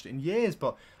 I haven't watched it in years,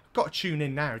 but I've got to tune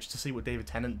in now just to see what David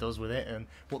Tennant does with it and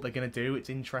what they're going to do. It's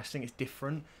interesting. It's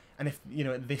different. And if,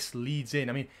 this leads in,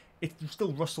 I mean, it's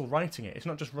still Russell writing it. It's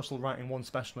not just Russell writing one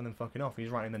special and then fucking off. He's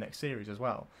writing the next series as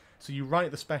well. So you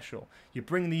write the special, you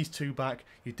bring these two back,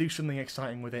 you do something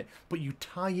exciting with it, but you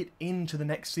tie it into the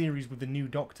next series with the new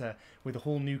Doctor, with a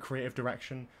whole new creative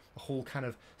direction, a whole kind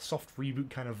of soft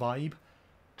reboot kind of vibe.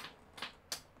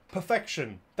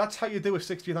 Perfection. That's how you do a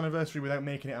 60th anniversary without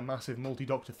making it a massive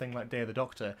multi-Doctor thing like Day of the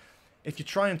Doctor. If you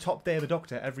try and top Day of the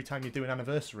Doctor every time you do an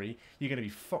anniversary, you're going to be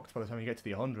fucked by the time you get to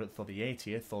the 100th or the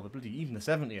 80th or the bloody even the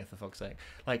 70th, for fuck's sake.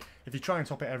 Like, if you try and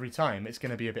top it every time, it's going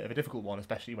to be a bit of a difficult one,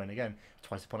 especially when, again,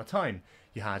 Twice Upon a Time,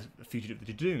 you had Fugitive of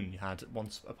the Dune, you had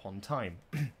Once Upon Time.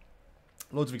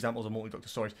 Loads of examples of multi-Doctor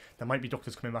stories. There might be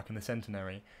Doctors coming back in the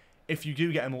centenary. If you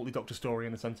do get a multi-Doctor story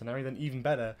in the centenary, then even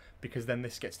better, because then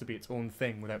this gets to be its own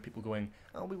thing without people going,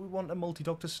 oh, we want a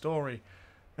multi-Doctor story.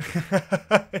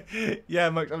 Yeah,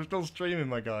 Max, I'm still streaming,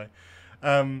 my guy.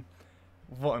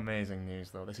 What amazing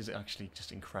news, though. This is actually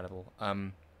just incredible.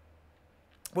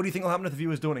 What do you think will happen if the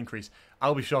viewers don't increase?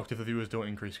 I'll be shocked if the viewers don't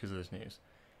increase because of this news.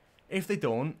 If they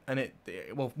don't, and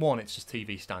well, one, it's just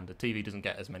TV standard. TV doesn't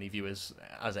get as many viewers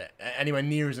as anywhere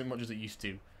near as much as it used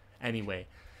to, anyway.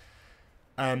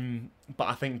 But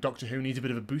I think Doctor Who needs a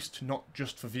bit of a boost, not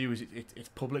just for viewers. It's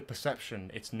public perception.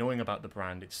 It's knowing about the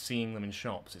brand. It's seeing them in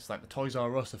shops. It's like the Toys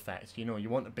R Us effect. You know, you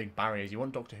want the big barriers. You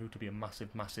want Doctor Who to be a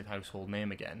massive, massive household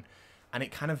name again, and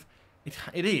it kind of,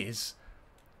 it is,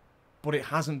 but it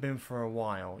hasn't been for a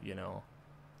while. You know,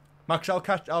 Max, I'll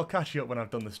catch you up when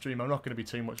I've done the stream. I'm not going to be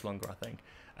too much longer, I think.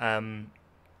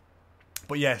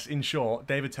 But yes, in short,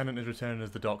 David Tennant is returning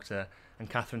as the Doctor, and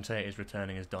Catherine Tate is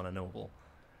returning as Donna Noble.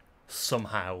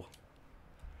 Somehow.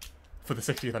 For the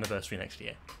 60th anniversary next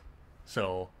year.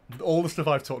 So, all the stuff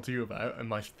I've talked to you about, and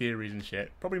my theories and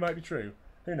shit, probably might be true.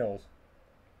 Who knows?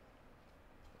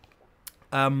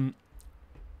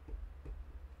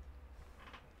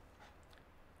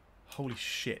 Holy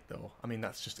shit, though. I mean,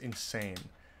 that's just insane.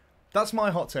 That's my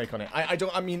hot take on it.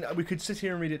 I mean, we could sit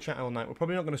here and read it chat all night. We're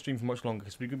probably not going to stream for much longer,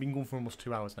 because we've been going for almost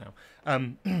 2 hours now.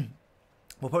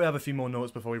 We'll probably have a few more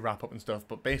notes before we wrap up and stuff,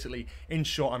 but basically, in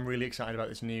short, I'm really excited about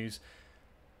this news.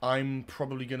 I'm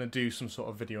probably going to do some sort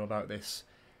of video about this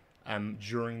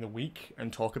during the week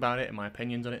and talk about it and my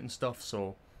opinions on it and stuff,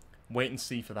 so wait and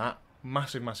see for that.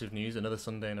 Massive, massive news, another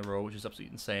Sunday in a row, which is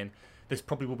absolutely insane. This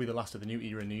probably will be the last of the New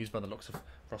Era news by the looks of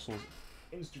Russell's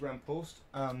Instagram post,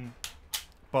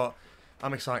 but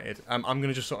I'm excited. I'm going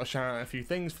to just sort of shout out a few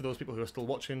things for those people who are still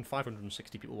watching.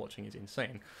 560 people watching is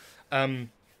insane.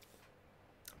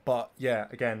 But yeah,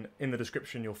 again, in the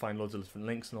description you'll find loads of different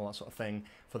links and all that sort of thing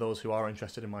for those who are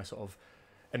interested in my sort of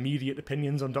immediate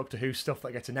opinions on Doctor Who stuff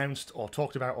that gets announced or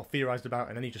talked about or theorised about,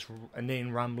 and any just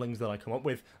inane ramblings that I come up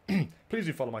with. Please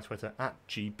do follow my Twitter at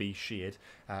GBSheard.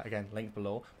 Again, link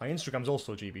below. My Instagram's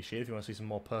also GBSheard if you want to see some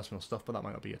more personal stuff, but that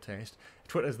might not be your taste.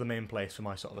 Twitter's the main place for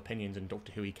my sort of opinions and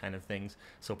Doctor Who-y kind of things,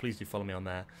 so please do follow me on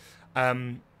there.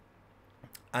 And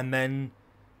then,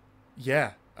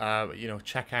 yeah, you know,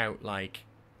 check out like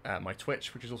my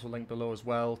Twitch, which is also linked below as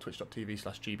well,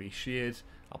 twitch.tv/GBSheard.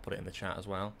 I'll put it in the chat as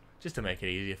well, just to make it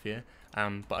easier for you.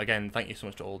 But again, thank you so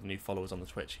much to all the new followers on the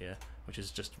Twitch here, which is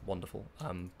just wonderful,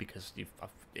 because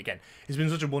again, it's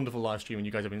been such a wonderful live stream and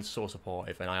you guys have been so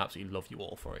supportive, and I absolutely love you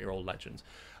all for it. You're all legends.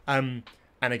 And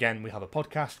again, we have a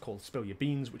podcast called Spill Your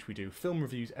Beans, which we do film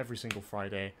reviews every single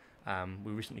Friday.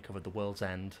 We recently covered The World's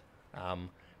End,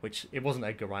 which it wasn't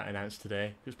Edgar Wright announced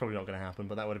today. It's probably not going to happen,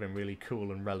 but that would have been really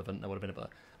cool and relevant. That would have been able to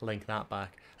link that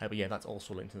back. But yeah, that's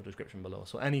also linked in the description below.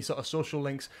 So any sort of social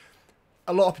links.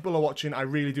 A lot of people are watching. I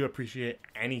really do appreciate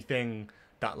anything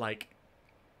that, like,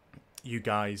 you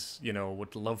guys, you know,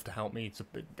 would love to help me, to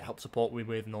help support me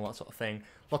with and all that sort of thing.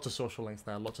 Lots of social links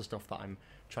there. Lots of stuff that I'm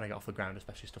trying to get off the ground,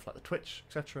 especially stuff like the Twitch,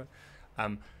 etc.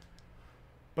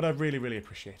 But I really, really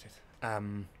appreciate it.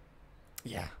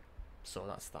 Yeah. So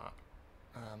that's that.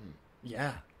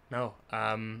 Yeah, no,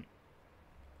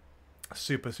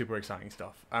 super, super exciting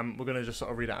stuff. We're going to just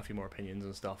sort of read out a few more opinions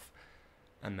and stuff,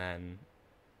 and then,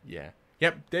 yeah.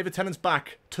 Yep, David Tennant's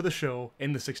back to the show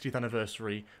in the 60th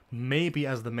anniversary, maybe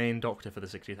as the main Doctor for the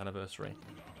 60th anniversary.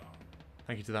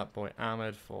 Thank you to that boy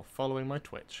Ahmed for following my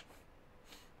Twitch.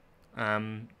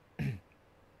 Yeah,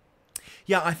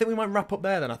 I think we might wrap up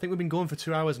there then. I think we've been going for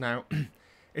 2 hours now.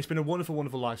 It's been a wonderful,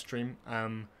 wonderful live stream.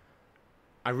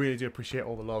 I really do appreciate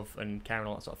all the love and care and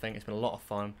all that sort of thing. It's been a lot of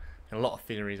fun, and a lot of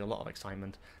theories, a lot of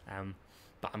excitement.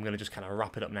 But I'm going to just kind of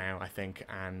wrap it up now, I think.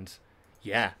 And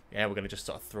yeah, we're going to just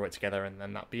sort of throw it together and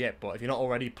then that'll be it. But if you're not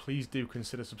already, please do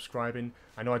consider subscribing.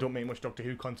 I know I don't make much Doctor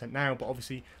Who content now, but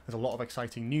obviously there's a lot of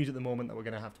exciting news at the moment that we're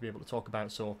going to have to be able to talk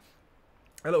about. So,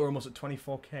 look, we're almost at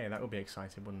 24k. That would be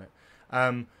exciting, wouldn't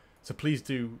it? So please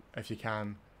do, if you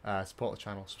can, support the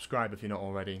channel, subscribe if you're not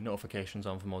already, notifications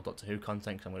on for more Doctor Who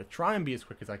content, because I'm going to try and be as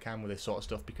quick as I can with this sort of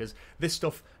stuff, because this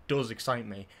stuff does excite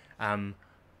me, and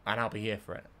I'll be here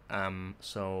for it.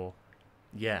 So,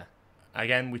 yeah.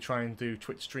 Again, we try and do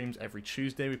Twitch streams every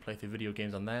Tuesday. We play through video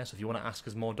games on there, so if you want to ask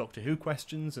us more Doctor Who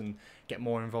questions and get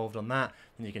more involved on that,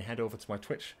 then you can head over to my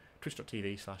Twitch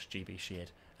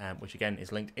twitch.tv/gbsheard, which again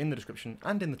is linked in the description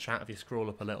and in the chat if you scroll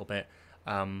up a little bit.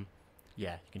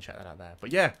 Yeah, you can check that out there.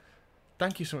 But yeah,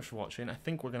 thank you so much for watching. I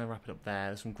think we're going to wrap it up there.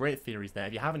 There's some great theories there.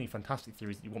 If you have any fantastic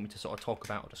theories that you want me to sort of talk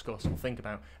about or discuss or think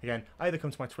about, again, either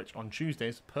come to my Twitch on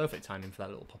Tuesdays, perfect timing for that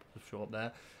little pop-up show up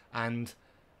there, and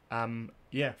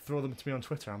yeah, throw them to me on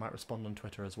Twitter. I might respond on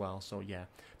Twitter as well. So yeah,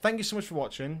 thank you so much for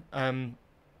watching.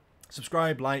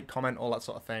 Subscribe, like, comment, all that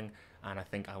sort of thing, and I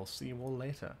think I will see you all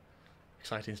later.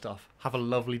 Exciting stuff. Have a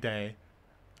lovely day,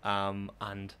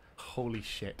 and holy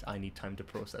shit, I need time to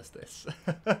process this.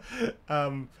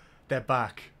 They're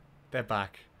back. They're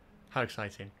back. How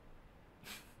exciting.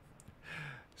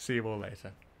 See you all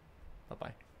later.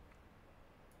 Bye-bye.